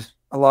provided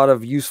a lot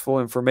of useful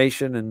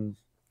information. And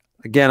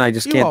again, I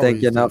just You can't thank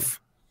always you do.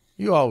 enough.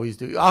 You always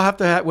do. I'll have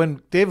to have,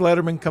 when Dave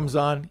Letterman comes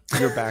on,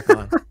 you're back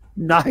on.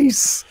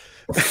 Nice.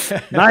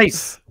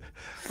 Nice.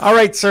 All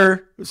right,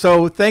 sir.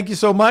 So thank you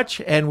so much,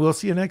 and we'll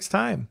see you next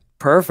time.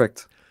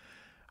 Perfect.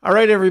 All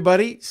right,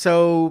 everybody.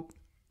 So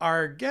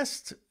our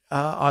guest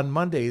on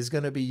Monday is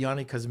going to be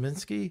Yanni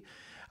Kuzminski,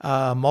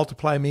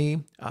 Multiply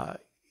Me.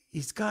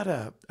 He's got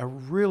a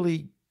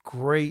really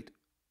great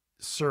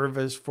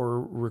service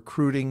for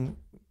recruiting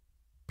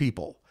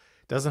people.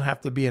 Doesn't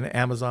have to be an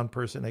Amazon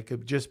person. It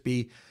could just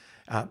be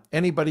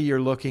anybody you're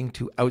looking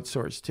to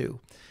outsource to.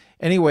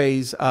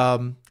 Anyways,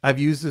 I've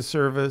used the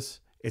service.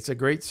 It's a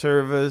great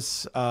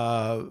service.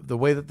 The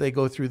way that they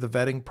go through the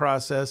vetting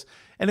process.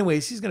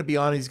 Anyways, he's going to be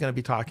on. He's going to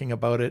be talking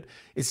about it.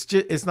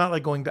 It's not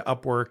like going to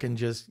Upwork and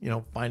just,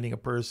 finding a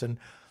person.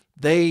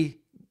 They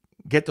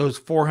get those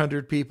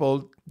 400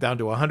 people down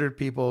to 100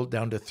 people,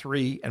 down to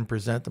 3, and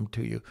present them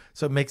to you.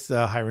 So it makes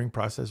the hiring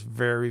process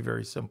very,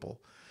 very simple.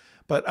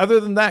 But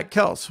other than that,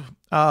 Kels,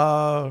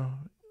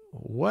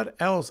 what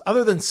else?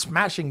 Other than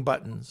smashing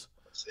buttons.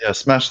 Yeah,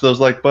 smash those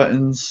like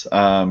buttons.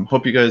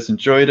 Hope you guys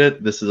enjoyed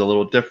it. This is a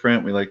little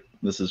different.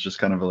 This is just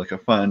kind of like a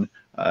fun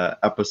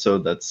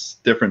episode that's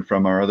different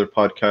from our other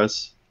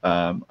podcasts.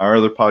 Our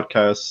other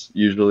podcasts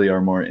usually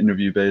are more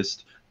interview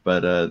based,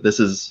 but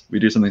we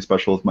do something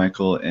special with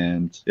Michael,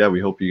 and yeah,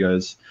 we hope you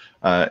guys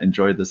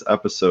enjoyed this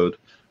episode.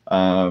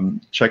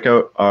 Check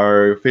out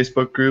our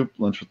Facebook group,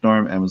 Lunch with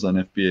Norm, Amazon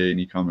FBA, and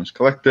E-commerce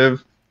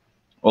Collective.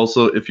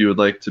 Also, if you would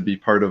like to be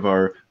part of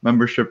our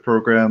membership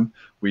program,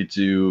 we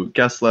do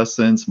guest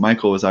lessons.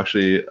 Michael was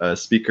actually a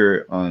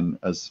speaker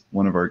as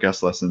one of our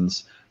guest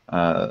lessons.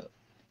 I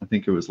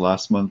think it was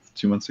last month,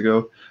 2 months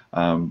ago.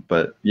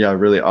 But yeah,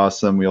 really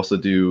awesome. We also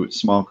do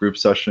small group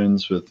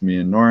sessions with me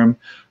and Norm,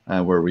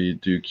 where we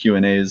do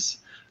Q&As.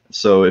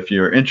 So if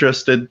you're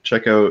interested,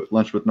 check out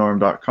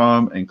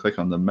lunchwithnorm.com and click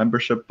on the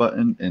membership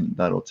button, and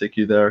that'll take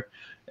you there.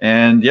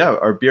 And yeah,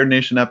 our Beard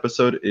Nation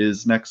episode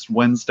is next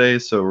Wednesday.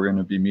 So we're going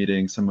to be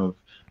meeting some of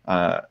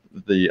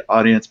the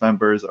audience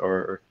members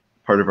or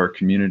part of our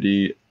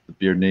community, the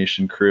Beard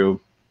Nation crew.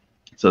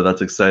 So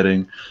that's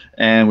exciting.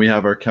 And we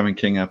have our Kevin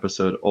King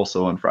episode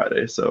also on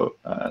Friday. So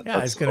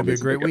it's going to be a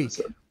great week.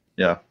 Episode.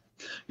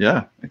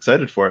 Yeah,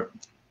 excited for it.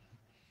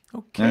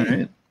 Okay. All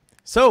right.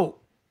 So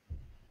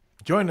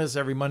join us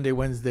every Monday,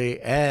 Wednesday,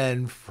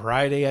 and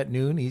Friday at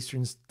noon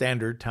Eastern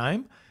Standard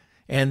Time.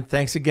 And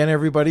thanks again,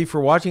 everybody,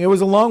 for watching. It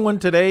was a long one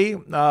today,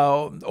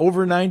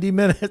 over 90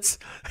 minutes.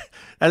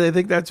 And I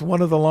think that's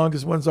one of the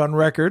longest ones on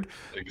record.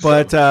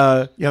 But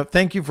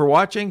thank you for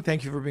watching.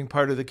 Thank you for being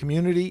part of the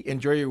community.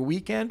 Enjoy your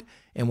weekend,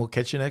 and we'll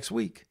catch you next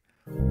week.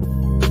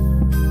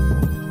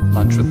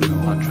 Lunch with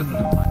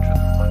Norm.